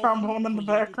heard a Toku trombone in the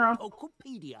created background.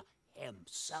 Tokopedia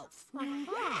himself.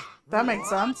 That makes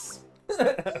sense.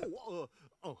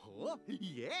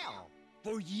 Yeah.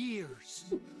 For years,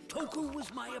 Toku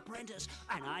was my apprentice,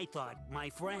 and I thought my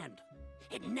friend.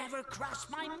 It never crossed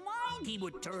my mind he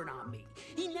would turn on me.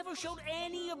 He never showed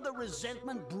any of the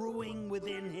resentment brewing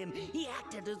within him. He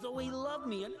acted as though he loved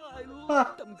me, and I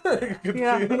loved him.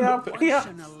 Yeah. Once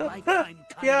in a lifetime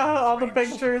kind Yeah, of all the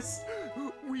friendship. pictures.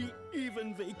 We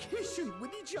even vacationed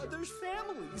with each other's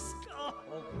families. Oh,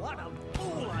 what a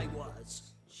fool I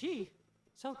was. Gee,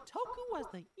 so Toku was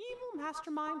the evil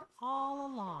mastermind all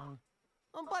along.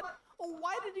 But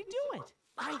why did he do it?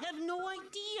 I have no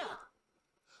idea.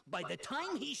 By the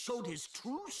time he showed his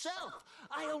true self,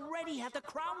 I already had the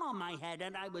crown on my head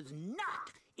and I was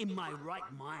not in my right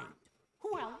mind.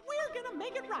 Well, we're gonna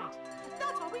make it right.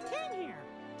 That's why we came here.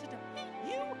 To defeat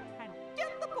you and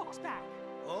get the books back.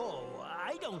 Oh,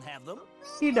 I don't have them.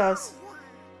 He does.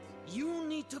 You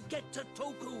need to get to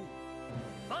Toku.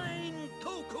 Find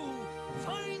Toku.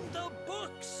 Find the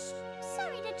books.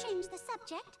 Sorry to change the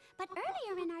subject, but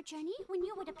earlier in our journey, when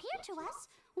you would appear to us,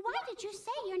 why did you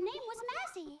say your name was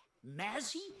Mazzy?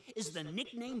 Mazzy is the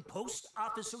nickname Post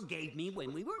Officer gave me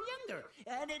when we were younger,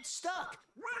 and it stuck.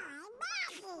 Why,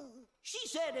 Mazzy? She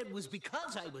said it was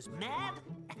because I was mad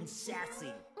and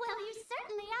sassy. Well, you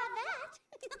certainly are that.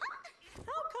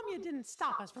 How come you didn't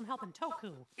stop us from helping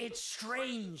Toku? It's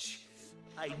strange.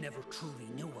 I never truly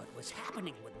knew what was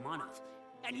happening with Monoth.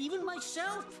 And even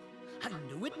myself. I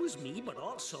knew it was me, but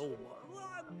also,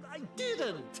 I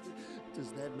didn't.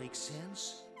 Does that make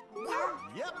sense?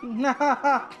 Yep.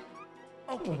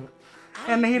 Okay.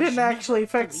 And he didn't actually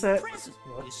fix it. Present,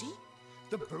 you see?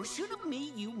 The version of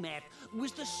me you met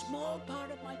was the small part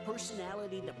of my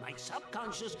personality that my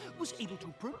subconscious was able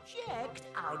to project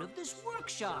out of this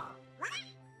workshop. What?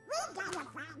 We gotta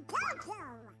find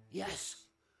Toku. Yes.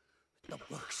 The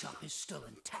workshop is still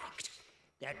intact.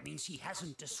 That means he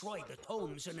hasn't destroyed the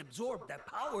tomes and absorbed their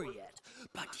power yet.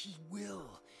 But he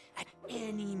will at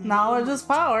any moment. Knowledge is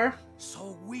power.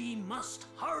 So we must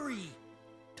hurry.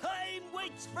 Time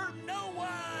waits for no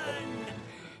one.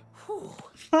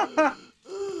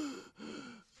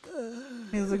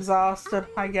 He's exhausted.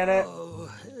 I get it.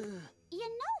 You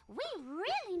know, we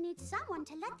really need someone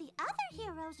to let the other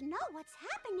heroes know what's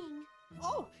happening.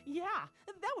 Oh, yeah,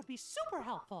 that would be super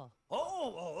helpful.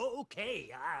 Oh,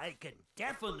 okay. I can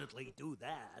definitely do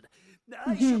that.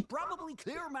 I should probably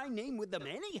clear my name with them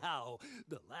anyhow.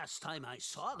 The last time I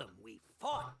saw them, we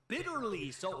fought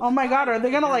bitterly, so... Oh my god, are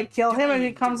they gonna like kill him if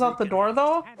he comes out the door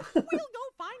though? And we'll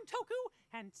go find Toku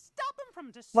and stop him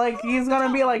from Like he's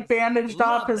gonna be like bandaged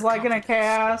up, his leg in a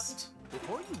cast.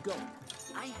 Before you go,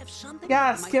 I have something...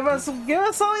 Yes, give us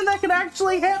something that can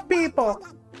actually hit people.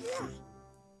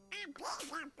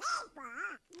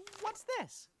 What's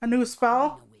this? A new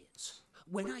spell?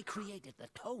 When I created the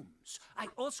tomes, I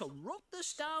also wrote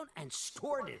this down and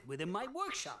stored it within my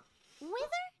workshop.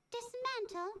 Wither,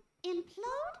 dismantle,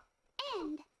 implode,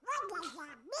 end. What does that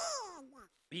mean?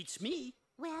 Beats me.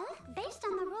 Well, based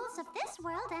on the rules of this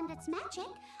world and its magic,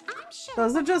 I'm sure...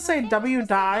 Does it just say W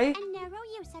die? And narrow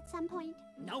use at some point.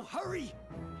 Now hurry!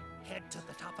 Head to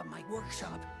the top of my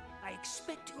workshop. I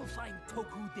expect you'll find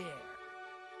Toku there.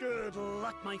 Good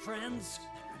luck, my friends.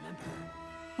 And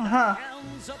remember, the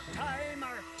hounds of time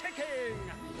are ticking.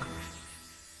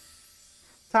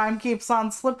 Time keeps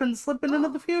on slipping into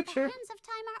the future. The hands of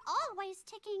time are always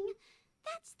ticking.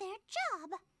 That's their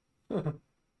job.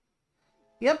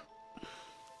 Yep.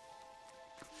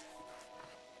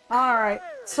 Alright,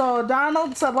 so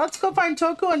Donald said, let's go find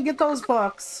Toku and get those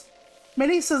books.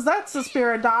 Minnie says, that's the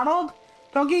spirit, Donald.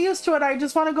 Don't get used to it, I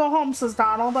just want to go home, says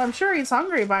Donald. I'm sure he's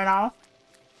hungry by now.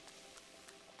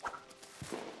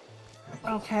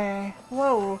 Okay,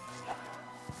 whoa.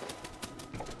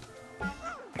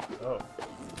 Oh.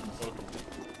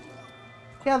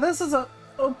 Yeah, this is a...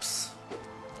 Oops.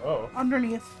 Oh.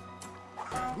 Underneath.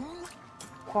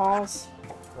 Balls.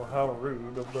 Well, how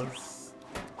rude of this.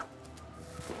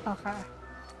 Okay.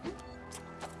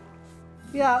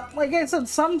 Yeah, like I said,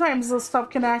 sometimes this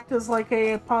stuff can act as like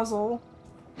a puzzle.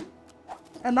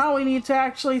 And now we need to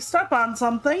actually step on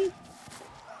something.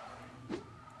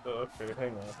 Okay,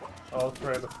 hang on. I'll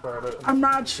try to start it. I'm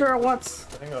not sure what's...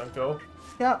 Hang on, go.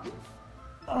 Yep.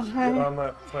 Okay. Get on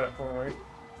that platform, right?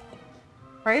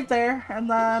 Right there, and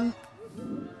then...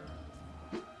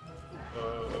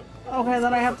 Okay,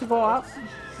 then I have to go up.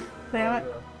 Damn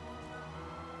it.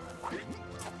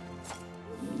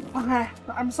 Okay,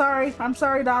 I'm sorry,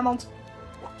 Donald.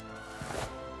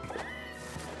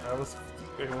 I was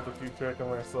able to keep track of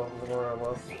myself where I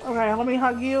was. Okay, let me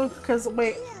hug you, because,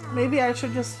 wait, maybe I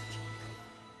should just...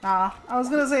 Nah, I was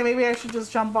gonna say maybe I should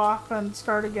just jump off and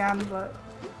start again, but...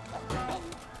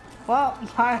 Well,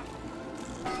 I...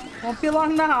 Won't be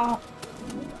long now.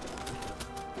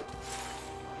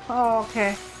 Oh,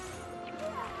 okay.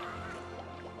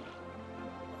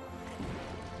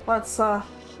 Let's,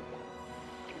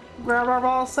 grab our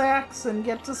ball sacks and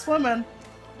get to swimming.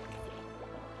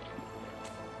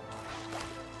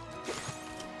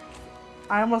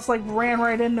 I almost, like, ran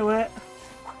right into it.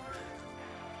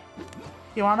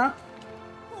 You wanna?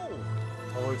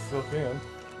 Oh, we still can.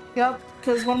 Yep,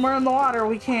 because when we're in the water,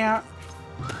 we can't.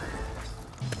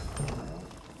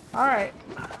 Alright.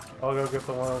 I'll go get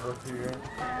the one over here.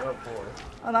 Oh boy.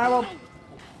 And I will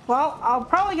Well, I'm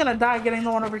probably gonna die getting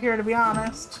the one over here, to be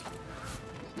honest.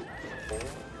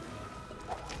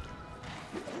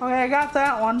 Okay, I got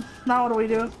that one. Now what do we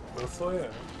do? This way?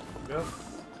 Yes.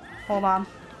 Hold on.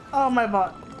 Oh, my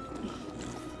butt.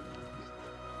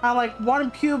 I'm like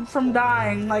one cube from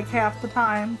dying like half the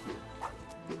time.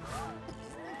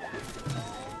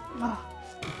 Oh.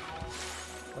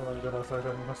 Oh my goodness, I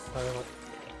didn't miss silent.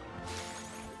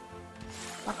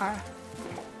 Okay.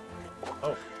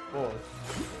 Oh, boy.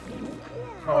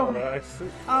 Oh, I see.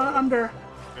 Under.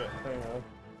 Good, hang on.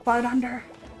 Quite under.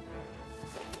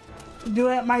 Do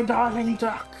it, my darling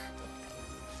duck.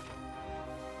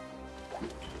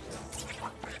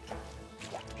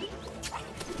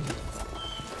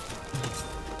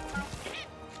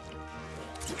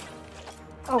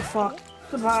 Oh fuck.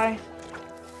 Goodbye.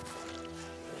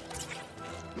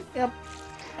 Yep.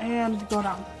 And go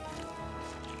down.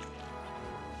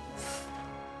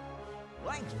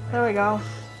 There we go.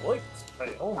 Wait,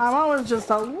 fail. I'm always just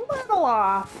a little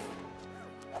off.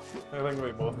 I think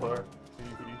we both are.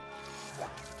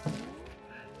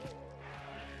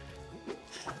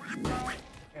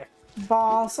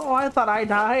 Balls. Oh, I thought I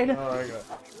died. Oh, I got it.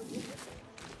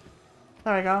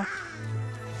 There we go.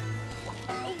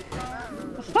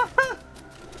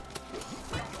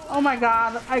 Oh my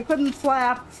god, I couldn't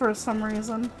flap for some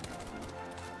reason.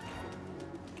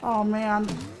 Oh man,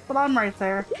 but I'm right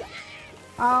there.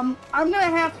 I'm gonna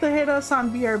have to hit us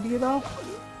on BRB though.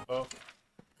 Oh.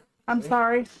 I'm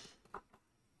sorry.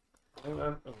 Hang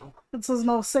on. It says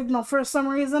no signal for some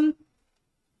reason.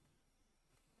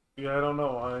 Yeah, I don't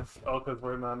know why. Oh, because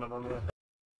we're not on the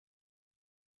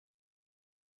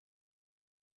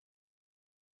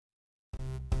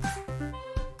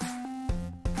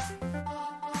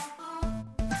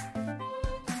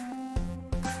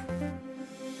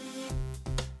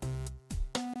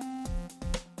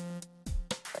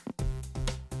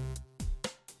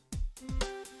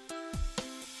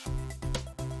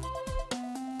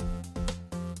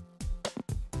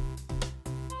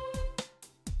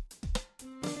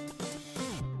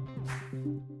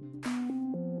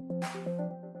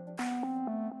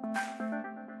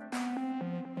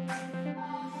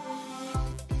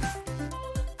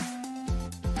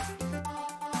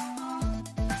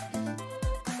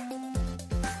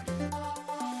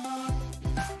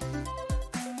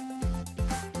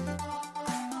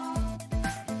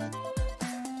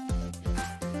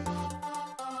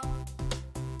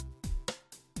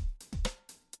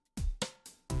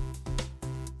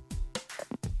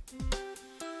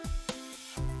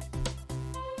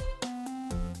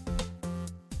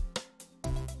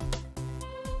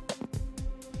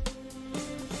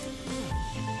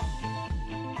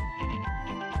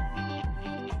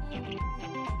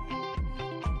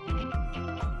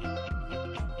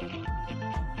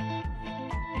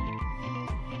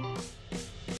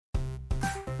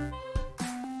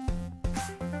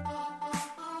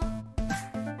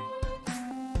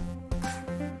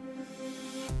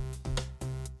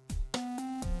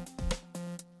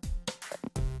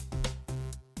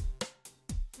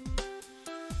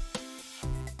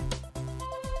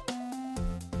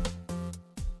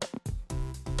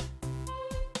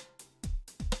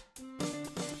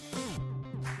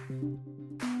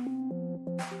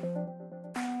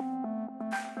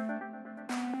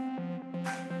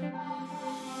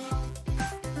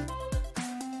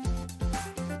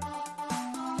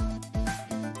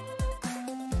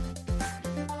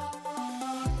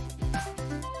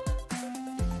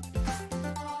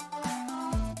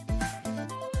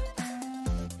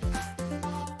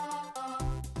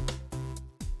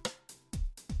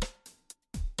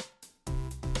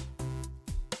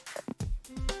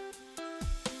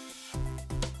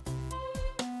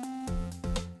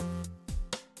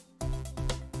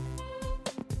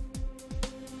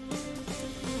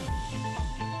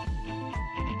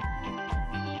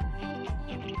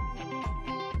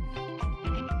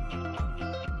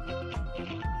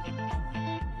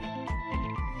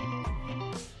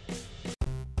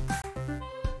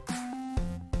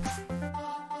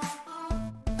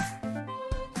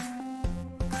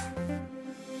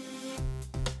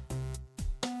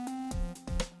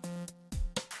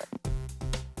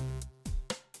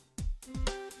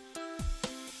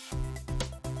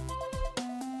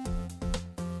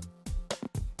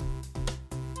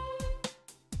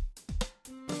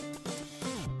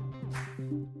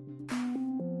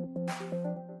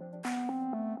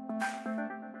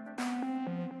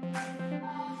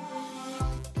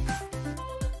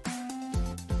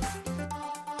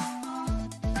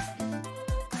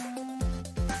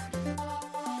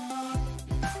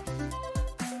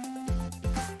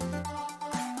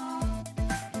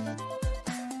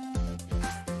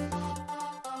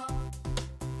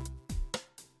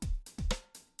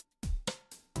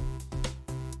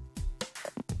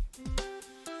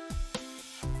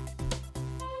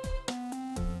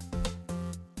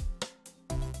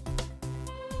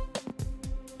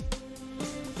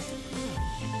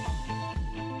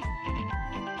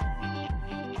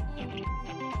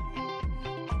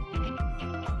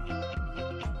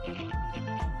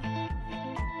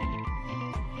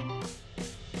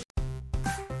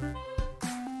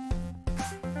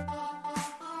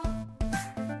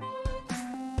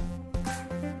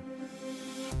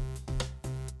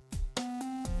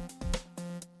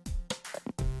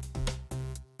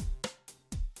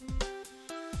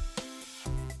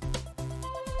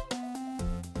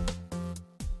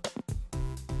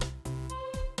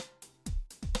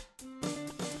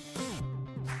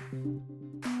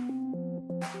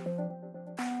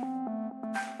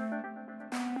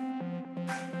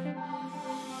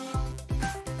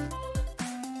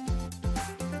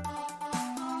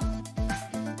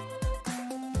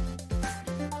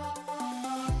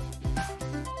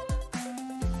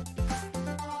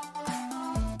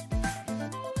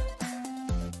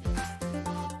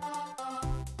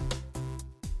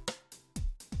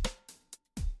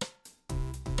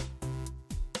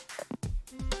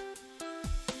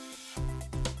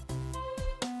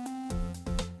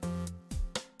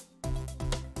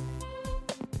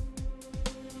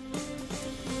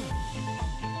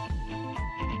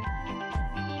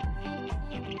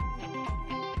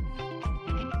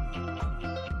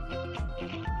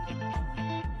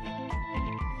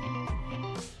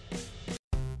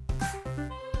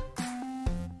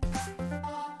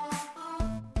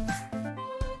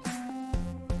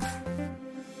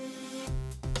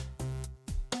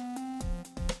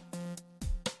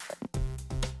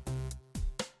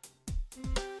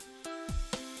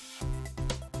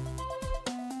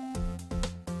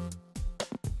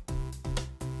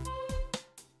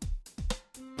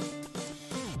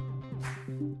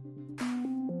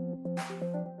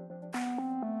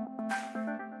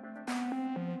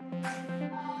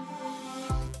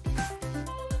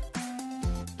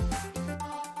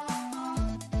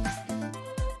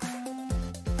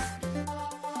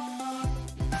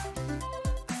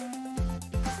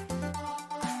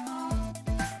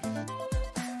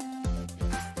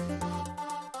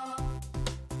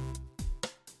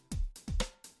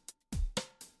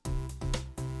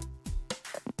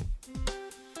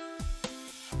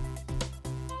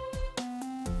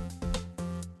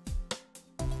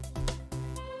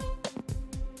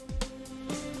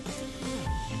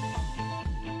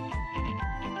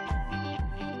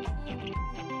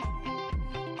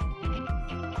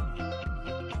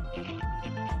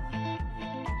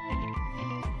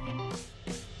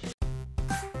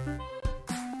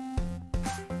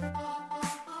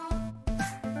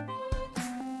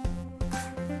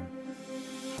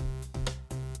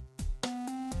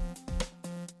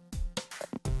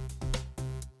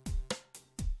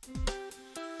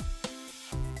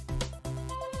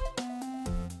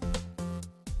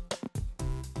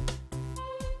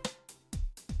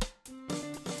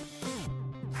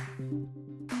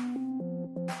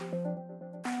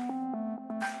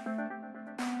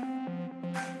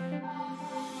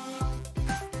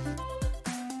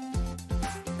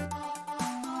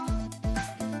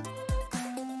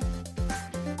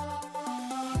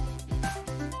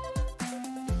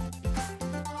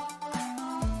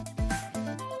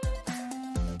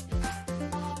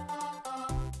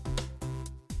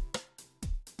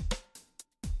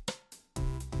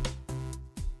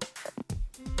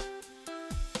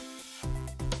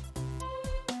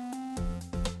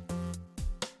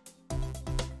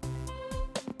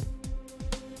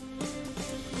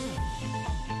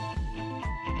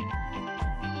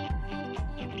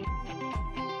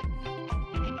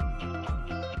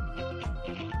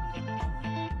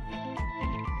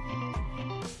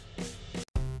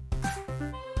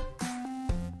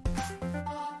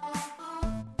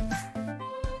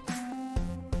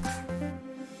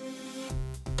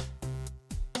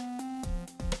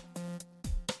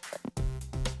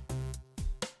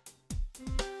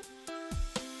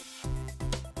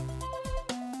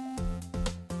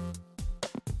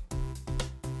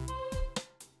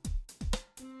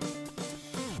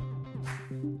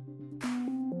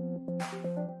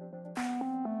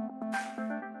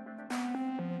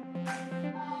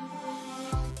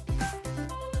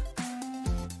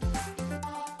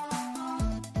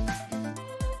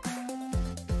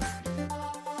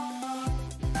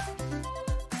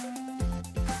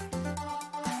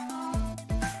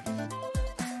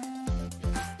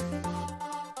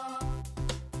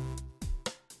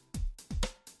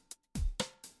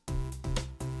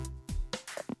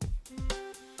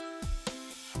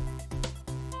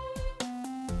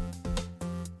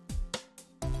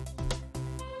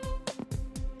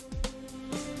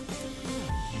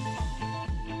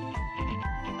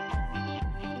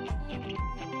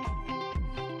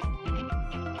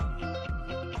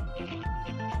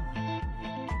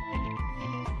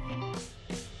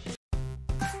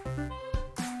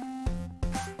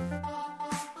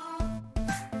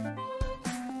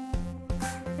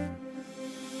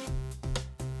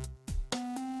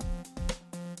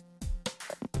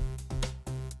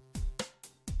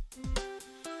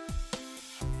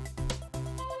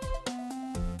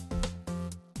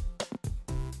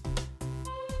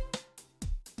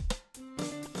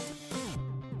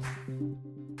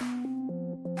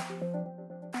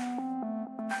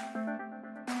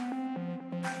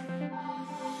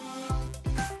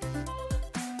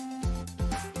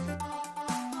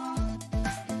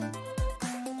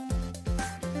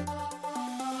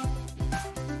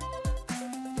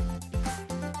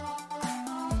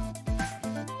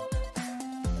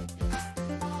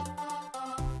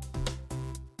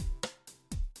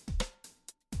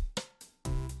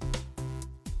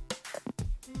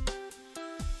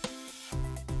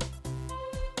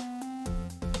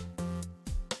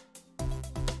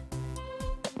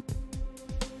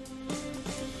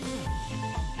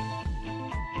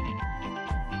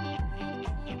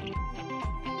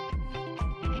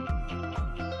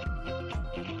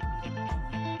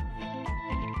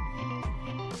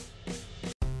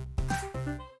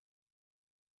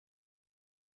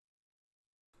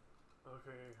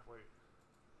Okay, wait.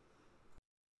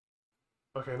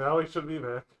 Okay, now we should be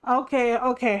back. Okay,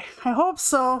 okay. I hope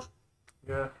so.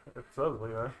 Yeah, it's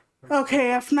ugly, huh?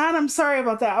 Okay, if not, I'm sorry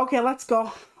about that. Okay, let's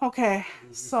go. Okay, Did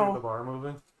you see the so... bar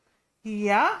moving?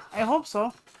 Yeah, I hope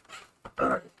so.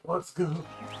 Alright, let's go.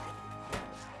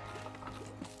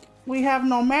 We have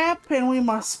no map, and we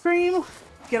must scream.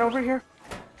 Get over here.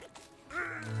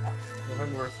 I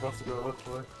think we're supposed to go this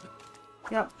way.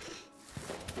 Yep.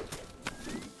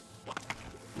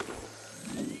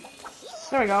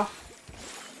 There we go.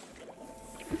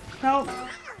 Nope.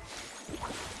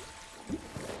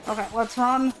 Okay, let's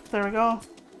run. There we go.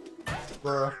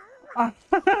 Bruh.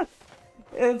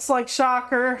 It's like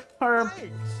Shocker, or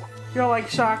you're like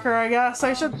Shocker, I guess.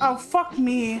 I should. Oh, fuck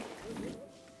me.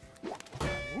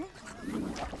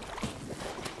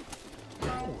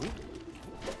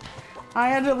 I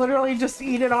had to literally just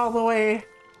eat it all the way.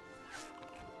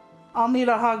 I'll need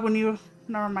a hug when you.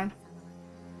 Never mind.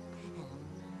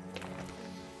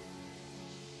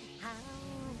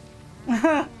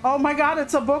 Oh my god,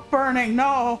 it's a book burning.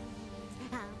 No.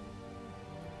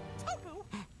 Toku,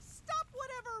 stop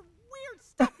whatever weird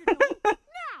stuff you're doing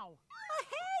now. Oh,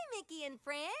 hey, Mickey and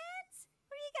friends.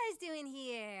 What are you guys doing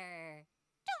here?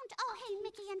 Don't, oh hey,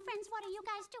 Mickey and friends, what are you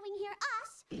guys doing here?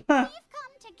 Us? We've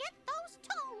come to get those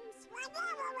tomes.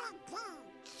 Whatever it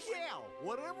takes. Yeah,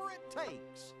 whatever it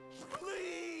takes.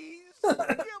 Please,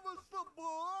 give us the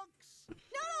books.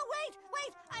 No, wait.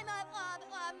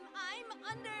 I'm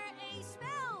under a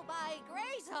spell by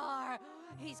Grazar.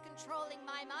 He's controlling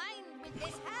my mind with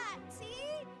this hat,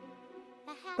 see?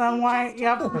 The hat Then you why? just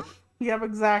Yep. took. Yep,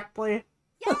 exactly.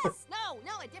 Yes, no,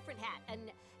 a different hat.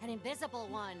 An invisible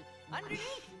one.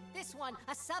 Underneath this one,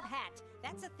 a sub hat.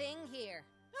 That's a thing here.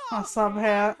 A sub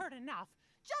hat. I've heard enough.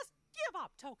 Just give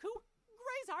up, Toku.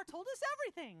 Grazar told us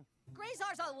everything.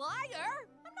 Grazar's a liar.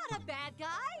 I'm not a bad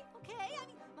guy, okay? I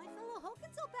mean, my fellow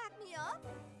Hokins will back me up.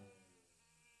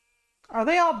 Are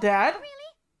they all dead?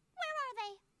 Really? Where are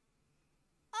they?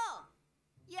 Oh,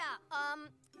 yeah,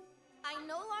 I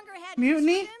no longer had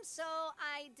Mutiny? use for them, so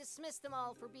I dismissed them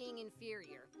all for being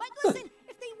inferior. But listen,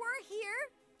 if they were here,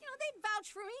 they'd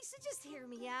vouch for me, so just hear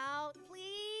me out,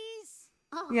 please.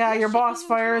 Oh, Yeah, this your should boss be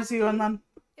fires you, and then.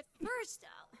 At first,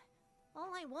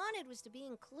 all I wanted was to be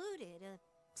included, a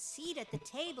seat at the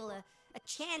table, a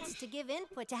chance to give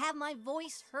input, to have my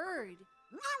voice heard.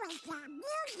 Where is the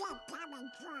music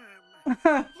coming from?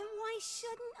 And why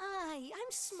shouldn't I?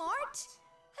 I'm smart.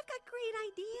 I've got great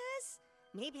ideas.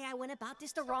 Maybe I went about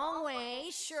this the wrong way,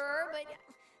 sure, but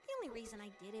the only reason I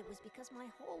did it was because my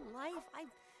whole life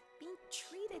I've been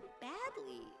treated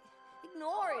badly,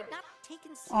 ignored, not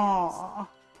taken seriously. Aw,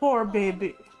 poor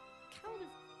baby. Kind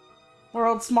of.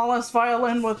 World's smallest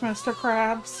violin with Mr.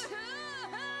 Krabs.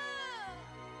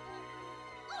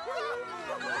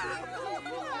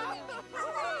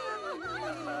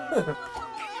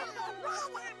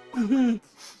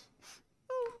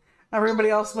 Everybody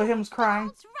else but him's crying.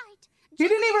 That's right. He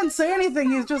didn't even say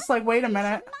anything. He's just like, wait a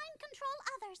minute. Mind control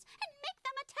others and make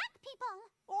them attack people.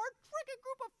 Or trick a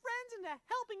group of friends into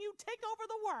helping you take over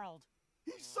the world.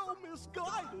 He's so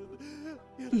misguided.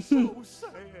 It's so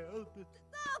sad.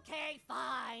 Okay,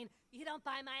 fine. You don't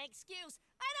buy my excuse.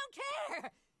 I don't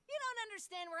care. You don't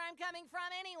understand where I'm coming from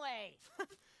anyway.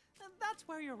 That's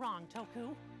where you're wrong,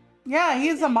 Toku. Yeah,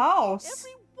 he's a mouse.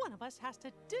 Every one of us has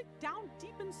to dig down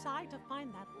deep inside to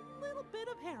find that little bit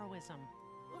of heroism.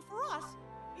 For us,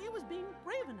 it was being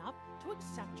brave enough to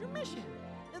accept your mission,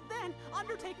 and then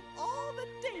undertake all the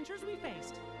dangers we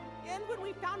faced. And when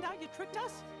we found out you tricked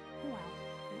us, well,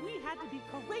 we had to be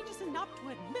courageous enough to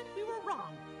admit we were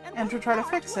wrong. And to try to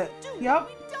fix it. Yep.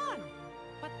 We've done.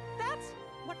 But that's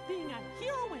what being a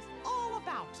hero is all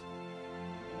about.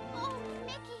 Oh,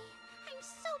 Mickey, I'm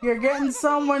so You're getting proud of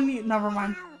someone. you. Never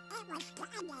mind. It was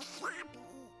kinda sloppy,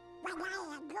 but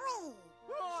I agree.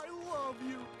 I love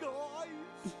you guys.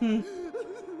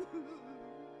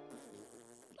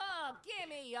 Oh, give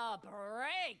me a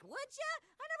break, would ya?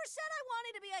 I never said I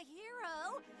wanted to be a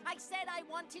hero. I said I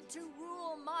wanted to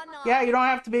rule Monarch. Yeah, you don't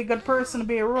have to be a good person to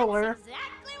be a ruler. That's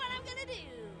exactly what I'm gonna do.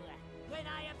 When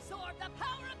I absorb the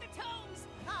power of the tomes,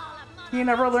 all of Monarch You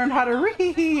never learned how to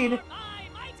read. my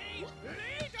mighty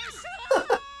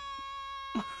leadership.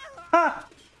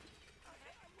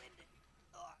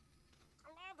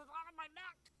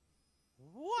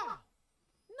 Wow!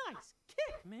 Nice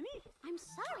kick, Minnie. I'm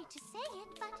sorry to say it,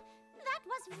 but that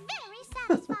was very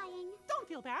satisfying. Don't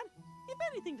feel bad. If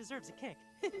anything deserves a kick,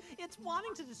 it's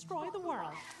wanting to destroy the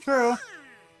world. True. I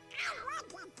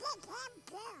want to kick him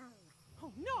too.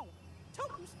 Oh no!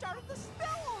 Toku started the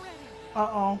spell already!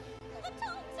 Uh-oh. The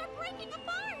tomes are breaking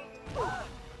apart.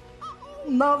 Uh-oh!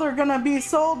 No, they're gonna be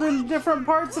sold in different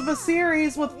parts of a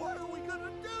series with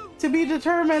to be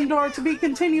determined or to be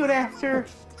continued after.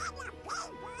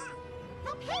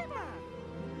 The paper!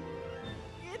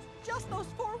 It's just those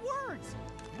 4 words.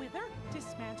 Wither,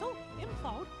 dismantle,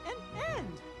 implode, and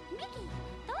end. Mickey,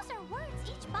 those are words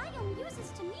each biome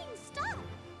uses to mean stop.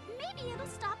 Maybe it'll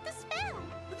stop the spell.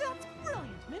 That's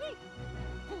brilliant, Minnie.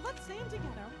 Let's say them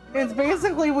together. It's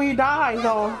basically we die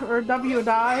though, or W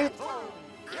die.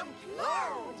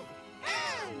 Implode!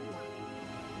 End!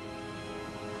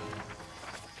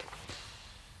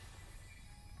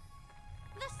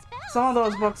 The spell. Some of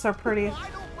those books are pretty. I don't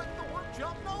think the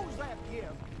workshop knows that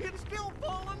yet. It's still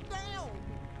falling down.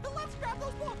 Let's grab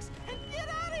those books and get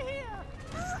out of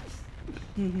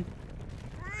here.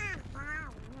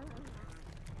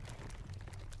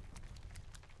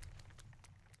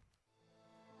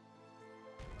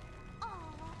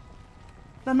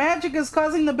 The magic is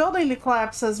causing the building to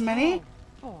collapse, says Minnie.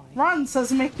 Boy. Run,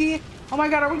 says Mickey. Oh my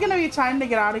god, are we gonna be time to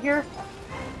get out of here?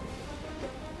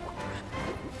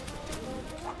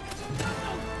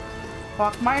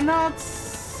 Fuck my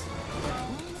nuts.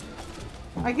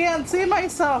 I can't see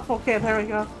myself. Okay, there we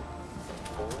go.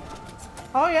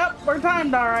 Oh, yep, we're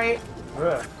timed alright.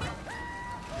 Yeah.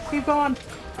 Keep going.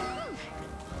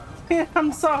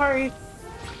 I'm sorry.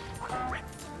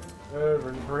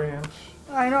 Every branch.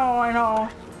 I know, I know.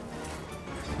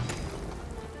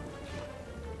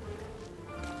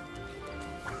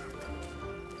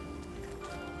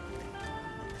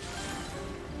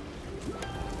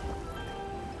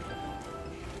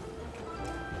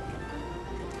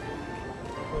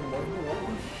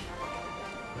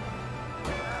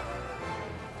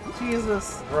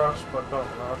 Jesus. Rush, but don't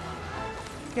rush.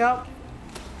 Yep.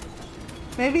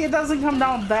 Maybe it doesn't come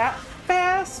down that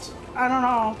fast? I don't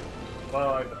know. Well,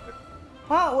 I died.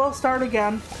 Well, we'll start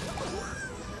again.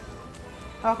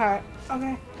 Okay.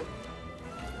 Okay.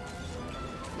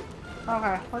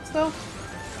 Okay, let's go.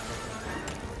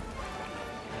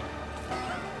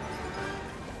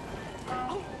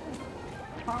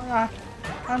 Alright.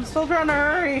 I'm still trying to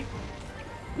hurry.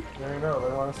 Yeah, I know,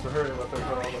 they want us to hurry, but they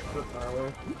put all the shit in our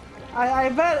way. I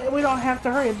bet we don't have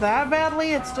to hurry that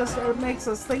badly. It's just it makes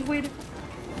us think we do.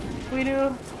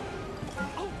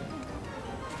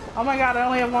 Oh my god, I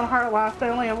only have 1 heart left. I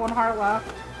only have 1 heart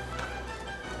left.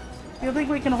 Do you think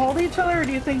we can hold each other, or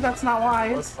do you think that's not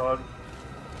wise? Let's hug.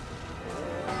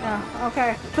 Yeah,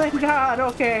 okay. Thank god,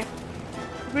 okay.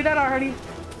 We done already.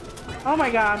 Oh my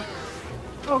god.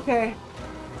 Okay.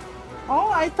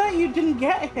 Oh, I thought you didn't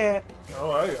get hit.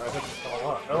 Oh, I hit a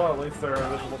lot. Oh, at least there are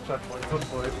visible checkpoints.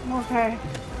 Hopefully. Okay.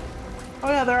 Oh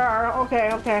yeah, there are.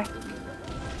 Okay, okay.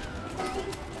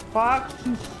 Fuck.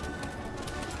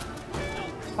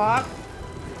 Fuck.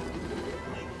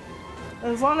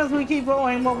 As long as we keep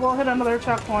going, we'll hit another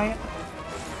checkpoint.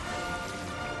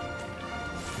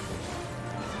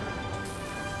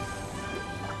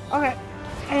 Okay.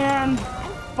 And...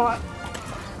 fuck.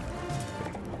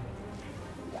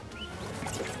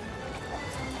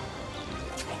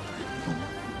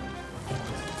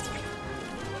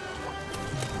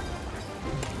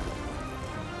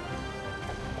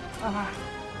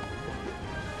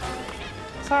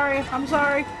 Sorry, I'm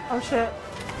sorry. Oh shit.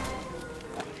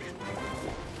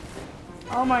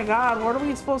 Oh my god, what are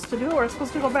we supposed to do? We're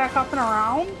supposed to go back up and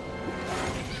around?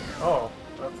 Oh,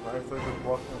 that's nice. They just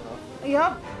walked enough.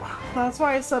 Yep. That's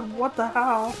why I said, what the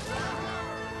hell?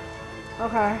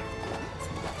 Okay.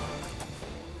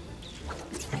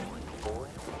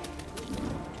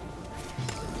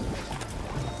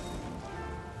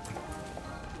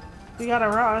 We gotta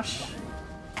rush.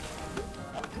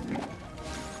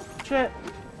 Shit.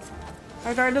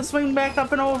 I tried to swing back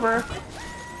up and over.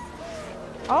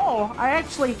 Oh, I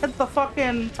actually hit the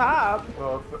fucking top.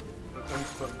 Well, it's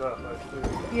instant death,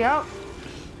 I see. Yep.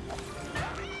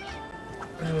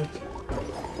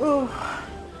 Ooh.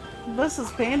 This is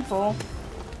painful.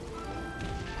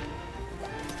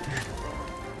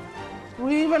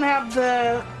 We even have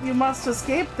the you must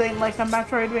escape thing like a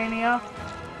Metroidvania.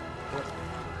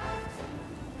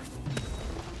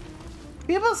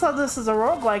 People said this is a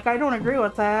roguelike. I don't agree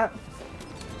with that.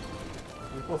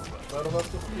 People said that about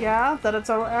this? Yeah, that it's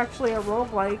actually a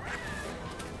roguelike.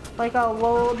 Like a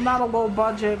low, not a low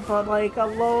budget, but like a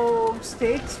low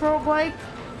stakes roguelike.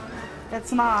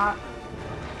 It's not.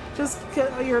 Just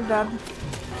you're dead.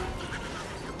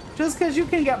 Just because you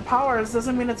can get powers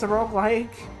doesn't mean it's a roguelike.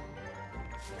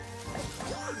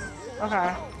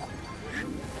 Okay.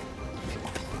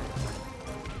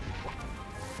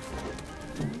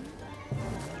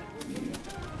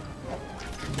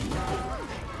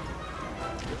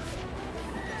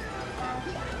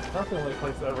 Definitely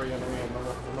place every enemy in the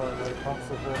most annoying way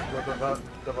possible whether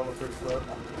that developers said.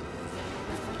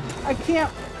 I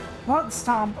can't butt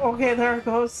stomp. Okay, there it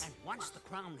goes. And once the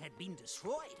crown had been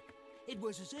destroyed, it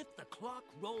was as if the clock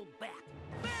rolled back.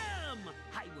 Bam!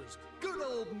 I was good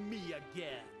old me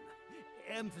again.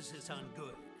 Emphasis on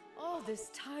good. All this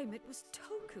time it was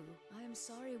Toku. I am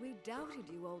sorry we doubted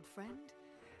you, old friend.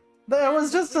 It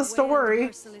was just a story.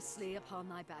 Mercilessly upon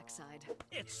thy backside.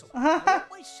 It's so I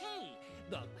always say,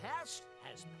 the past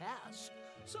has passed.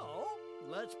 So,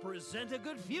 let's present a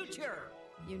good future.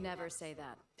 You never say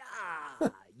that.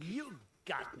 Ah, you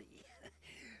got me.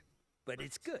 But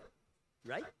it's good,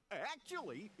 right?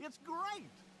 Actually, it's great.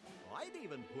 I'd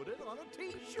even put it on a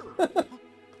t-shirt.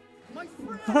 My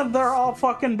friend. They're all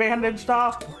fucking bandaged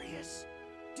off. Glorious.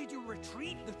 Did you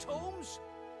retrieve the tomes?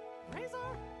 Razor,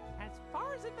 as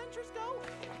far as adventures go,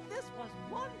 this was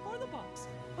one for the books.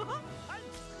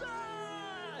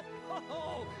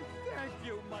 Oh, thank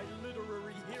you, my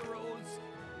literary heroes.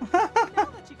 Now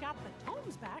that you got the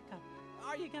tomes back,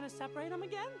 are you gonna separate them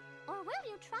again? Or will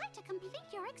you try to complete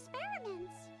your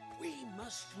experiments? We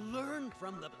must learn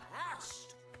from the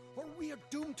past, or we are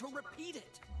doomed to repeat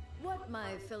it. What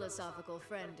my philosophical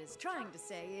friend is trying to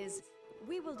say is,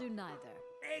 we will do neither.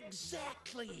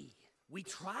 Exactly. We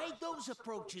tried those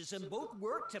approaches and both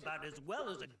worked about as well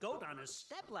as a goat on a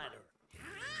stepladder.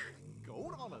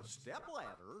 Goat on a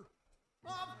stepladder?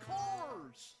 Of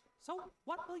course! So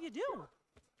what will you do?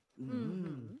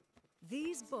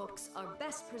 These books are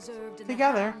best preserved in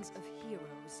Together. the hands of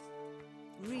heroes.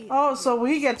 Really. Oh, so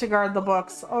we get to guard the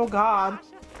books. Oh god.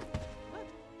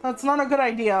 That's not a good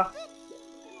idea.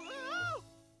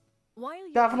 While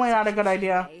your Definitely not a good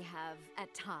idea. may have,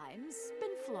 at times,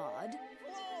 been flawed,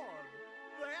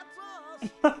 Lord,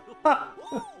 that's us!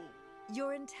 Whoa!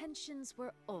 your intentions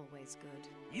were always good.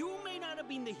 You may not have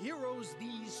been the heroes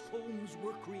these tomes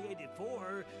were created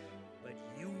for, but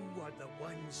you are the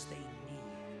ones they need.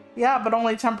 Yeah, but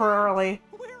only temporarily.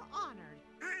 We're honored.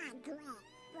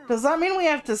 Does that mean we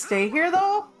have to stay here,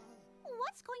 though?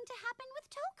 What's going to happen with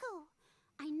Toku?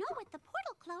 I know with the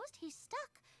portal closed, he's stuck.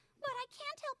 But I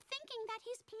can't help thinking that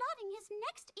he's plotting his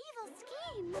next evil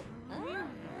scheme. Be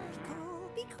cool,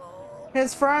 be cool.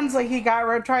 His friends, like, he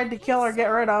tried to kill or get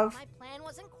rid of. My plan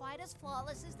wasn't quite as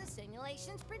flawless as the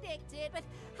simulations predicted, but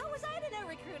how was I to know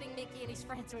recruiting Mickey and his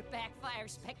friends would backfire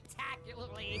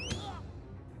spectacularly?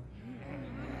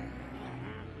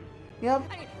 Yep.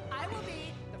 I mean, I will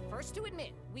be the first to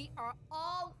admit we are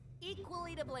all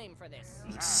equally to blame for this.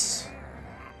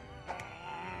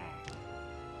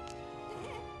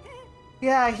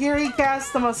 Yeah, here he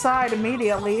cast them aside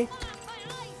immediately.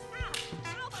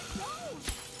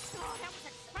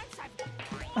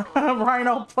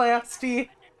 Rhinoplasty.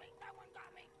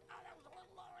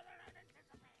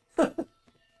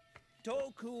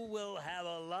 Toku will have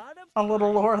a lot of A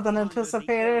little lower than time to ponder the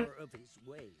anticipated. error of his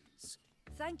ways.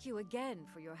 Thank you again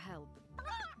for your help.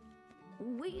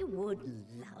 We would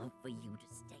love for you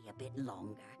to stay a bit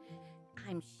longer.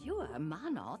 I'm sure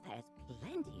Monoth has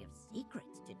plenty of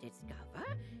secrets to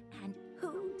discover, and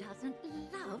who doesn't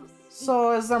love secrets?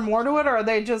 So is there more to it, or are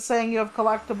they just saying you have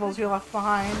collectibles you left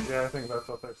behind? Yeah, I think that's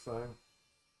what they're saying.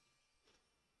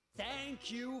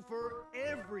 Thank you for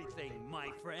everything, my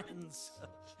friends.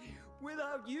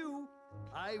 Without you,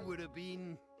 I would have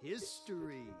been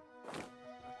history.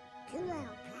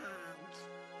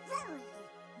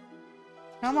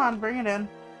 Come on, bring it in.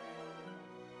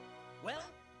 Well,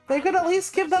 They could at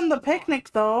least give them the picnic,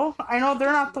 though. I know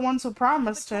they're not the ones who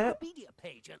promised it. Wikipedia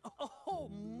page, and oh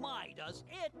my, does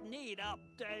it need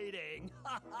updating?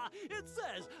 It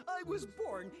says I was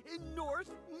born in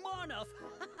North Monoth.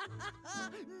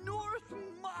 North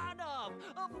Monoth,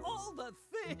 of all the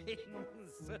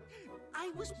things. I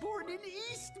was born in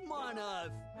East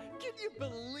Monoth. Can you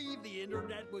believe the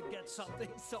internet would get something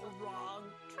so wrong?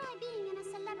 Try being in a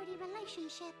celebrity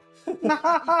relationship.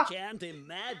 I can't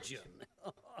imagine.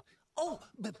 Oh,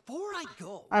 before I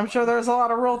go, I'm sure there's a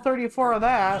lot of Rule 34 of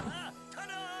that.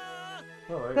 ta-da!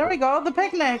 Oh, There we go, the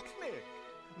picnic.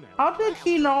 Now, How did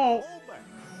he know? all back.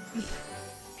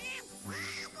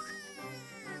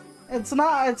 It's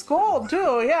not, it's gold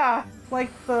too, yeah. Like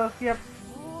the, yep.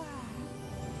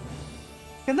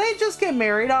 Can they just get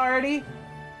married already?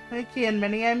 Mickey and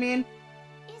Minnie, I mean.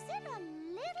 Is it a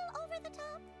little over the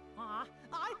top?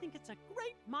 I think it's a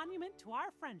great monument to our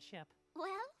friendship. Well,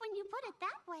 when you put it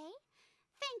that way.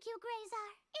 Thank you, Grazar.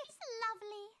 It's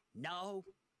lovely. Now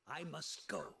I must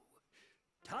go.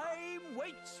 Time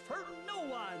waits for no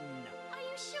one. Are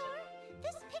you sure?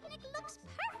 This picnic looks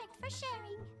perfect for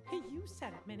sharing. Hey, you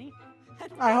said it, Minnie.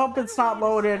 I hope it's not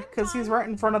loaded, because he's right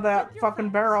in front of that fucking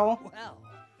barrel. Well,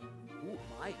 who am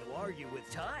I trying to argue with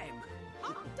time.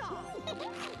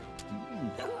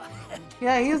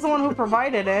 Yeah, he's the one who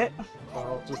provided it.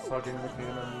 Oh, just hugging Mickey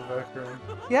in the background.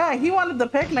 Yeah, he wanted the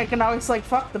picnic, and now he's like,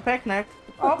 fuck the picnic.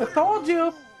 Oh, told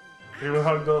you. He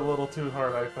hugged a little too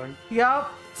hard, I think.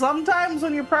 Yup. Sometimes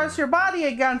when you press your body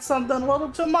against something a little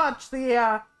too much,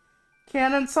 the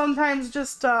cannon sometimes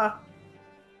just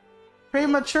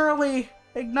prematurely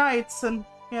ignites, and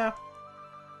yeah.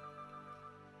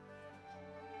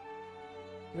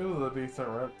 It was a decent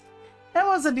rent. It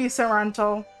was a decent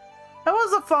rental. It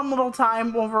was a fun little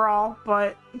time overall,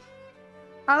 but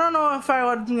I don't know if I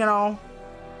would, you know,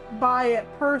 buy it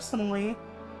personally.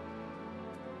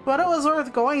 But it was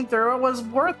worth going through. It was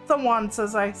worth the once,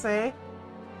 as I say.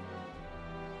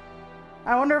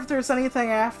 I wonder if there's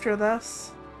anything after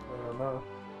this. I don't know.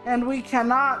 And we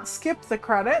cannot skip the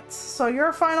credits. So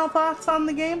your final thoughts on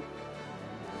the game?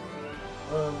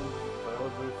 That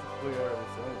was basically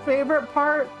everything. Favorite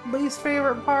part? Least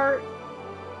favorite part?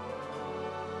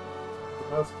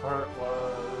 The best part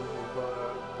was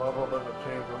the level that would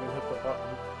change when you hit the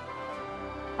button.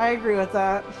 I agree with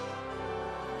that.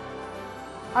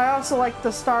 I also like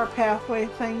the star pathway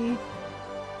thingy.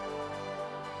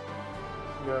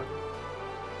 Yeah.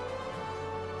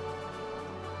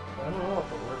 I don't know what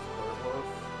the worst part was.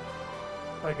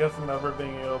 I guess never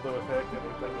being able to attack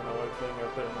anything and always being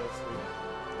out there mostly.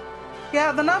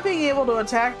 Yeah, the not being able to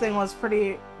attack thing was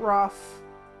pretty rough.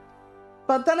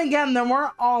 But then again, there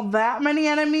weren't all that many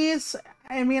enemies.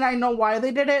 I mean, I know why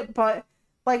they did it, but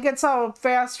like it's how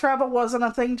fast travel wasn't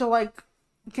a thing to like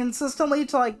consistently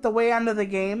to like the way end of the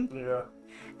game. Yeah.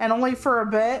 And only for a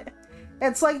bit.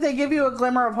 It's like they give you a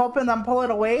glimmer of hope and then pull it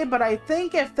away, but I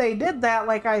think if they did that,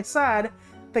 like I said,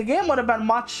 the game would have been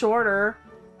much shorter.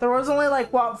 There was only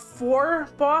like, what, 4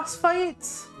 boss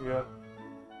fights? Yeah.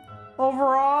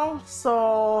 Overall,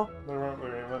 so... There weren't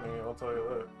very many, I'll tell you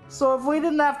that. So if we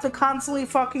didn't have to constantly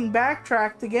fucking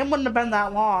backtrack, the game wouldn't have been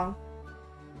that long.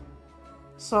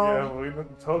 So... Yeah,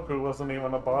 Toku wasn't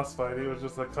even a boss fight, he was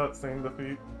just a cutscene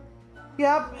defeat.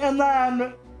 Yep, and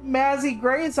then Mazzy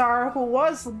Grazar, who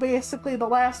was basically the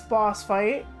last boss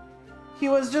fight, he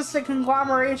was just a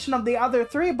conglomeration of the other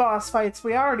 3 boss fights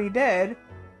we already did.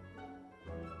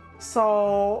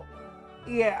 So,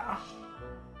 yeah.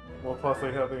 Well, plus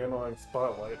they had the annoying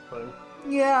spotlight thing.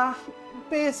 Yeah,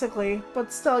 basically.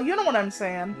 But still, you know what I'm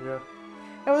saying. Yeah.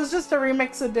 It was just a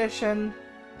remix edition.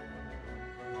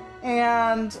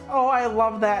 And, oh, I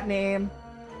love that name.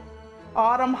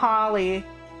 Autumn Holly.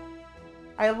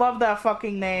 I love that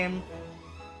fucking name.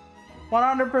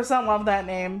 100% love that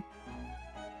name.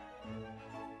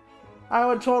 I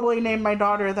would totally name my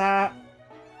daughter that.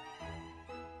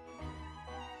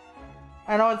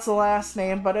 I know it's the last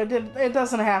name, but it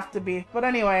doesn't have to be. But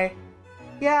anyway,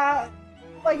 yeah,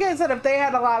 like I said, if they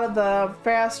had a lot of the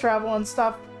fast travel and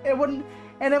stuff, it wouldn't...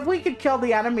 And if we could kill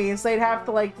the enemies, they'd have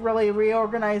to, like, really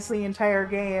reorganize the entire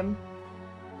game.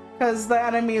 Because the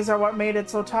enemies are what made it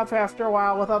so tough after a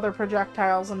while with other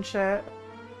projectiles and shit.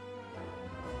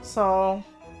 So...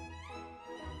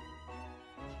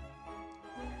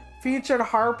 Featured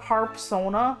Harp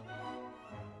Sona.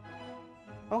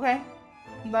 Okay.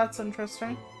 That's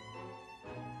interesting.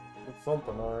 It's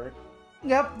something, alright.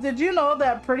 Yep. Did you know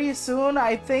that pretty soon,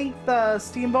 I think the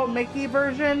Steamboat Mickey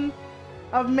version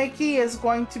of Mickey is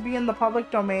going to be in the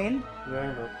public domain? Yeah, I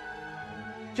know.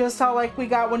 Just how, like, we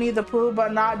got Winnie the Pooh,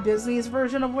 but not Disney's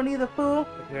version of Winnie the Pooh? I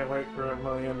can't wait for a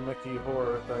million Mickey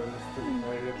horror things to be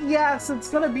made. Yes, it's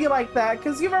gonna be like that.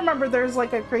 Because you remember there's,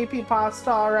 like, a creepypasta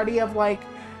already of, like,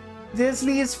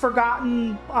 Disney's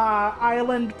Forgotten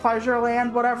Island,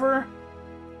 Pleasureland, whatever.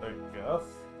 I guess.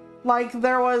 Like,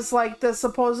 there was, like, the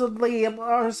supposed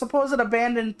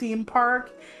abandoned theme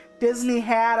park Disney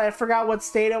had. I forgot what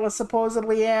state it was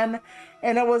supposedly in.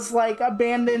 And it was, like,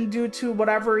 abandoned due to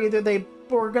whatever. Either they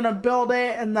were gonna build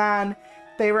it and then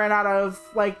they ran out of,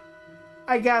 like,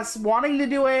 I guess, wanting to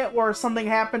do it, or something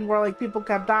happened where, like, people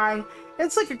kept dying.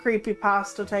 It's like a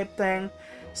creepypasta type thing.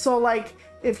 So, like,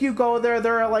 if you go there,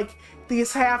 there are, like,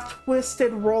 these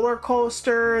half-twisted roller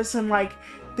coasters and, like,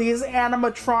 these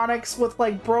animatronics with,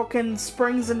 like, broken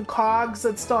springs and cogs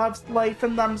that still have life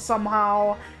in them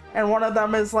somehow. And one of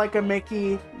them is, like, a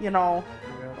Mickey, you know,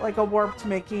 like a warped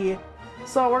Mickey.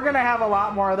 So we're gonna have a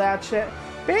lot more of that shit.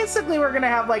 Basically, we're gonna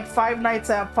have, like, Five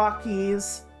Nights at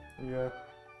Fucky's. Yeah.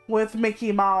 With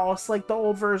Mickey Mouse, like the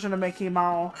old version of Mickey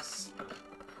Mouse.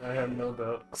 I have no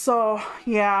doubt. So,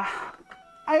 yeah.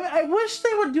 I wish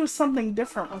they would do something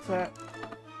different with it.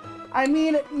 I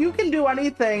mean, you can do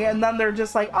anything, and then they're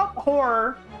just like, oh,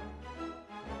 horror.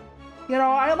 You know,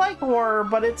 I like horror,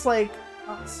 but it's like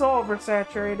so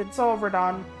oversaturated, so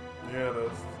overdone. Yeah, it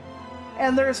is.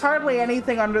 And there's hardly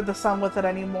anything under the sun with it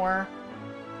anymore.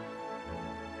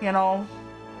 You know?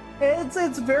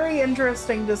 It's very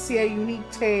interesting to see a unique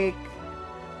take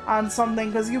on something,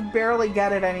 because you barely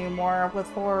get it anymore with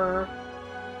horror.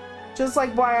 Just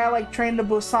like why I like Train to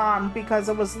Busan, because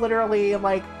it was literally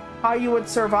like how you would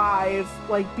survive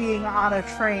like being on a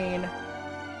train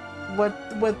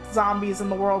with zombies in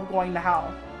the world going to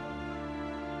hell.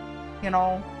 You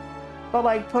know? But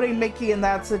like putting Mickey in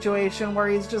that situation where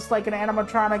he's just like an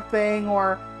animatronic thing,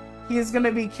 or he's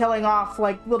gonna be killing off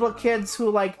like little kids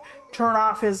who like turn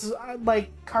off his like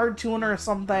cartoon or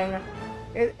something.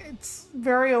 It's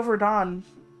very overdone.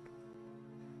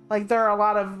 Like there are a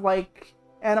lot of like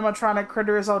animatronic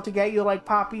critters out to get you, like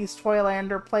Poppy's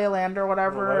Toyland or Playland or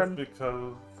whatever. Well, that's and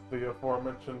because the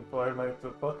aforementioned Five Nights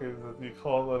at Buc-ee's, as you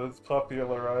call it, has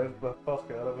popularized the fuck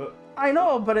out of it. I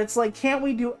know, but it's like, can't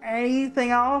we do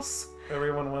anything else?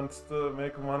 Everyone wants to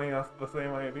make money off the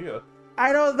same idea.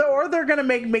 I know, or they're gonna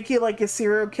make Mickey like a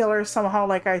serial killer somehow,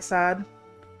 like I said.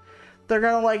 They're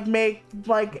gonna like make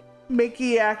like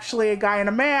Mickey actually a guy in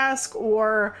a mask,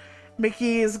 or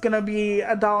Mickey is gonna be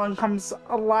a doll and comes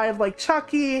alive like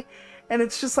Chucky, and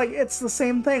it's just like, it's the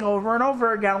same thing over and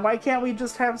over again. Why can't we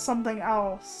just have something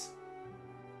else?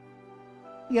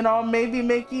 You know, maybe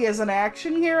Mickey is an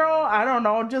action hero? I don't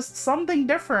know, just something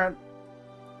different.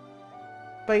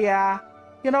 But yeah,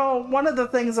 you know, one of the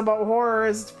things about horror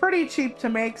is it's pretty cheap to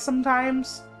make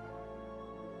sometimes.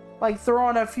 Like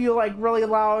throwing a few like really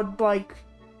loud like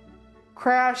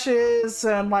crashes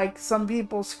and like some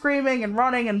people screaming and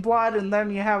running and blood, and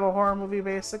then you have a horror movie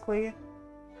basically.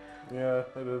 Yeah,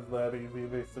 it is that easy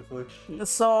basically.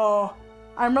 So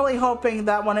I'm really hoping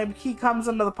that when he comes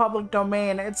into the public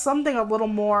domain, it's something a little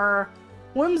more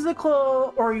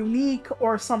whimsical or unique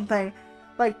or something.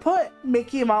 Like put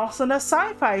Mickey Mouse in a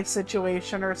sci-fi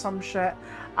situation or some shit.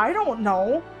 I don't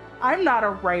know. I'm not a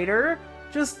writer.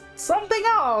 Just something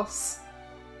else.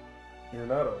 You're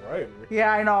not a writer.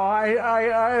 Yeah, I know.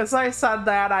 I as I said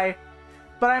that,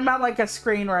 but I meant like a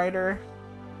screenwriter.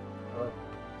 Oh.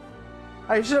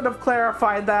 I should have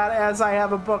clarified that, as I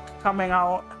have a book coming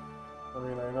out. I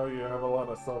mean, I know you have a lot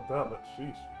of self-doubt, but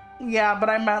sheesh. Yeah, but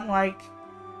I meant like,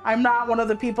 I'm not one of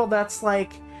the people that's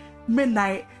like,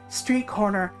 midnight, street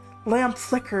corner, lamp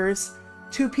flickers,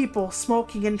 two people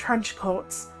smoking in trench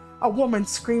coats, a woman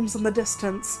screams in the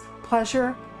distance,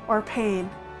 pleasure or pain.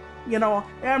 You know,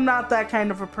 I'm not that kind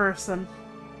of a person.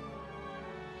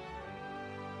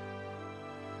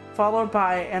 Followed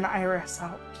by an iris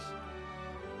out.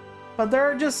 But there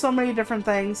are just so many different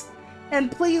things. And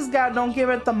please, God, don't give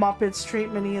it the Muppets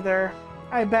treatment either.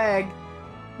 I beg.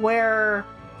 Where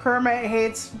Kermit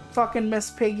hates fucking Miss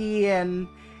Piggy and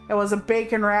it was a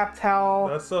bacon-wrapped hell.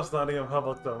 That stuff's not even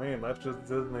public domain. That's just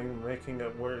Disney making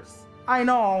it worse. I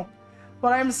know.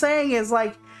 What I'm saying is,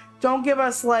 like, don't give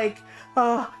us, like,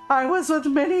 I was with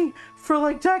Minnie for,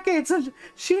 like, decades and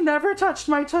she never touched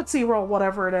my Tootsie Roll,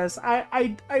 whatever it is.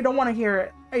 I don't want to hear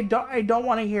it. I don't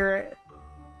want to hear it.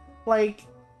 Like,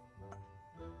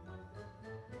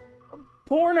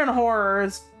 porn and horror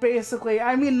is basically,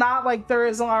 I mean, not like there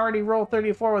isn't already Rule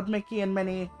 34 with Mickey and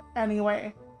Minnie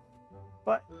anyway.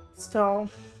 But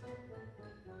still,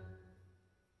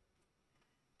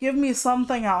 give me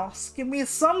something else. Give me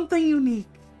something unique.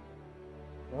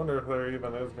 I wonder if there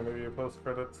even is going to be a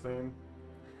post-credit scene.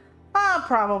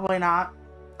 Probably not.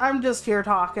 I'm just here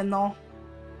talking though.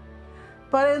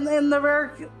 But in the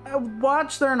rare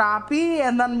watch there not be,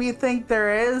 and then we think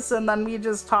there is, and then we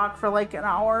just talk for like an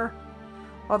hour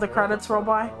while the credits roll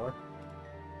by.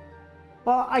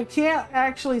 Well, I can't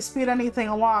actually speed anything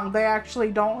along. They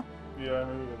actually don't. Yeah, I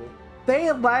knew you did.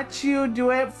 They let you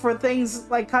do it for things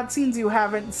like cutscenes you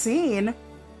haven't seen,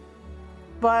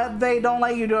 but they don't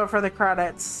let you do it for the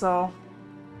credits, so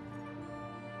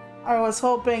I was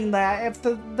hoping that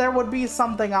if there would be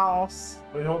something else.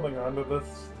 Are you holding on to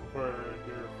this for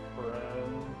your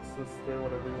friend, sister,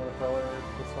 whatever you want to call her?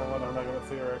 This one, I'm not going to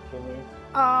say her actual name.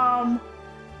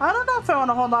 I don't know if I want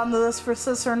to hold on to this for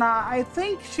sis or not. I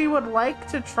think she would like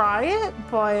to try it,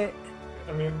 but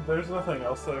I mean, there's nothing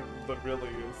else that really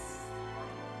is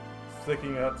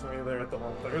sticking out to me there at the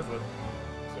moment. There's a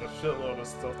shitload of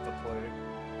stuff to play.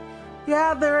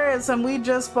 yeah, there is, and we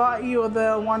just bought you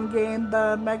the one game,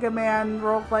 the Mega Man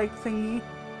roguelike thingy.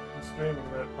 I'm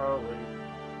streaming that probably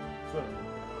soon.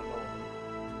 I don't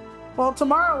know. Well,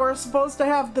 tomorrow we're supposed to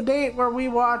have the date where we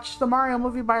watch the Mario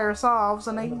movie by ourselves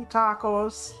and eat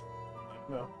tacos.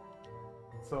 No.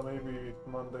 So maybe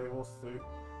Monday, we'll see.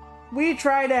 We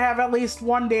try to have at least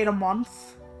one date a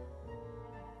month.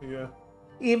 Yeah.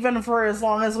 Even for as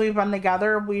long as we've been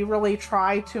together, we really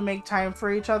try to make time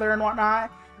for each other and whatnot.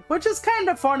 Which is kind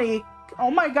of funny,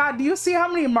 Oh my god, do you see how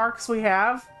many Marks we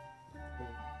have?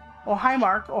 Oh, hi,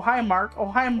 Mark. Oh, hi, Mark. Oh,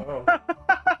 hi. Oh.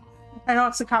 I know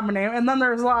it's a common name. And then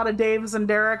there's a lot of Daves and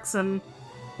Dereks and...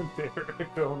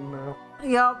 Derek, oh no.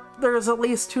 Yep, there's at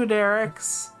least 2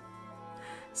 Dereks.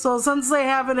 So since they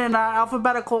have it in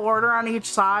alphabetical order on each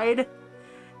side,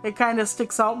 it kind of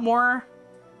sticks out more.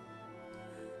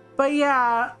 But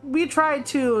yeah, we try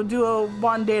to do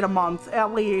 1 date a month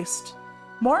at least.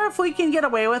 More if we can get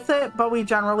away with it, but we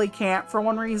generally can't for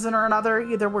one reason or another.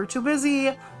 Either we're too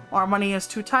busy, or money is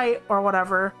too tight, or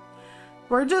whatever.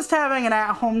 We're just having an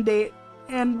at-home date,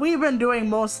 and we've been doing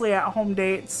mostly at-home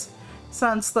dates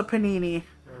since the Panini.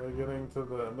 Are we getting to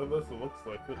the end of this? It looks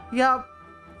like it. Yep.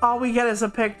 All we get is a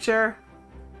picture.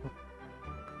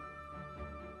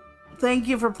 Thank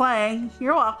you for playing.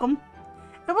 You're welcome.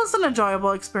 It was an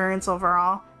enjoyable experience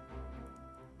overall.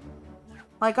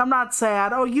 Like, I'm not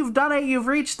sad. Oh, you've done it. You've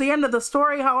reached the end of the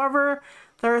story. However,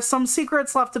 there are some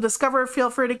secrets left to discover.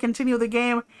 Feel free to continue the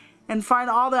game and find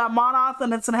all that Monoth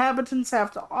and its inhabitants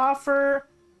have to offer.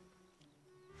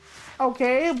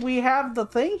 Okay, we have the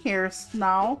thing here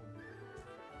now.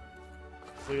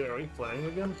 So yeah, are we playing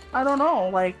again? I don't know,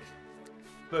 like...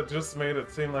 That just made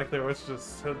it seem like there was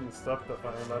just hidden stuff to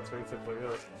find. That's basically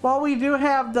it. Well, we do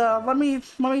have the... Let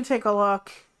me take a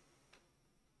look.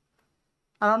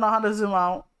 I don't know how to zoom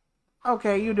out.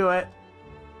 Okay, you do it.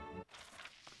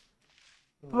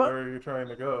 Where are you trying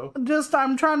to go? Just,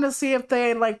 I'm trying to see if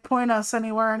they, like, point us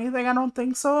anywhere or anything. I don't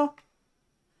think so.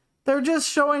 They're just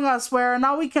showing us where.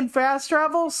 Now we can fast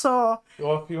travel, so...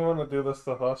 Well, if you want to do this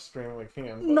stuff off stream, we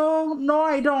can. But... No,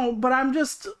 I don't. But I'm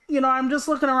just, I'm just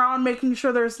looking around, making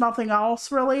sure there's nothing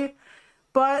else, really.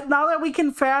 But now that we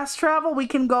can fast travel, we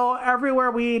can go everywhere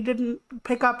we didn't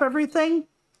pick up everything.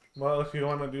 Well, if you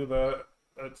want to do that,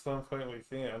 at some point we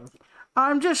can.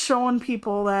 I'm just showing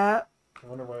people that. I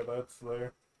wonder why that's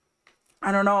there.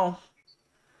 I don't know.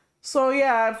 So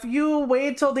yeah, if you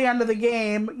wait till the end of the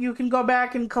game, you can go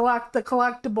back and collect the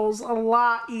collectibles a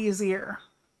lot easier.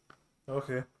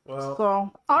 Okay, well...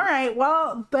 So, alright,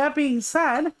 well, that being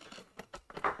said,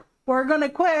 we're gonna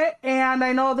quit, and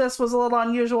I know this was a little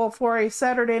unusual for a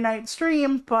Saturday night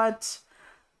stream, but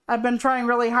I've been trying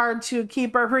really hard to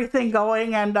keep everything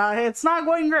going, and it's not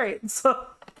going great. So,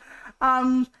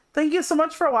 thank you so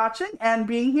much for watching and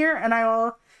being here, and I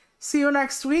will see you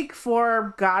next week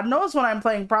for God knows when I'm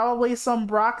playing. Probably some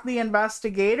Brock the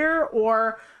Investigator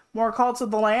or more Cult of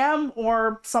the Lamb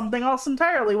or something else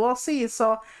entirely. We'll see.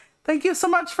 So thank you so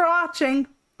much for watching.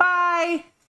 Bye!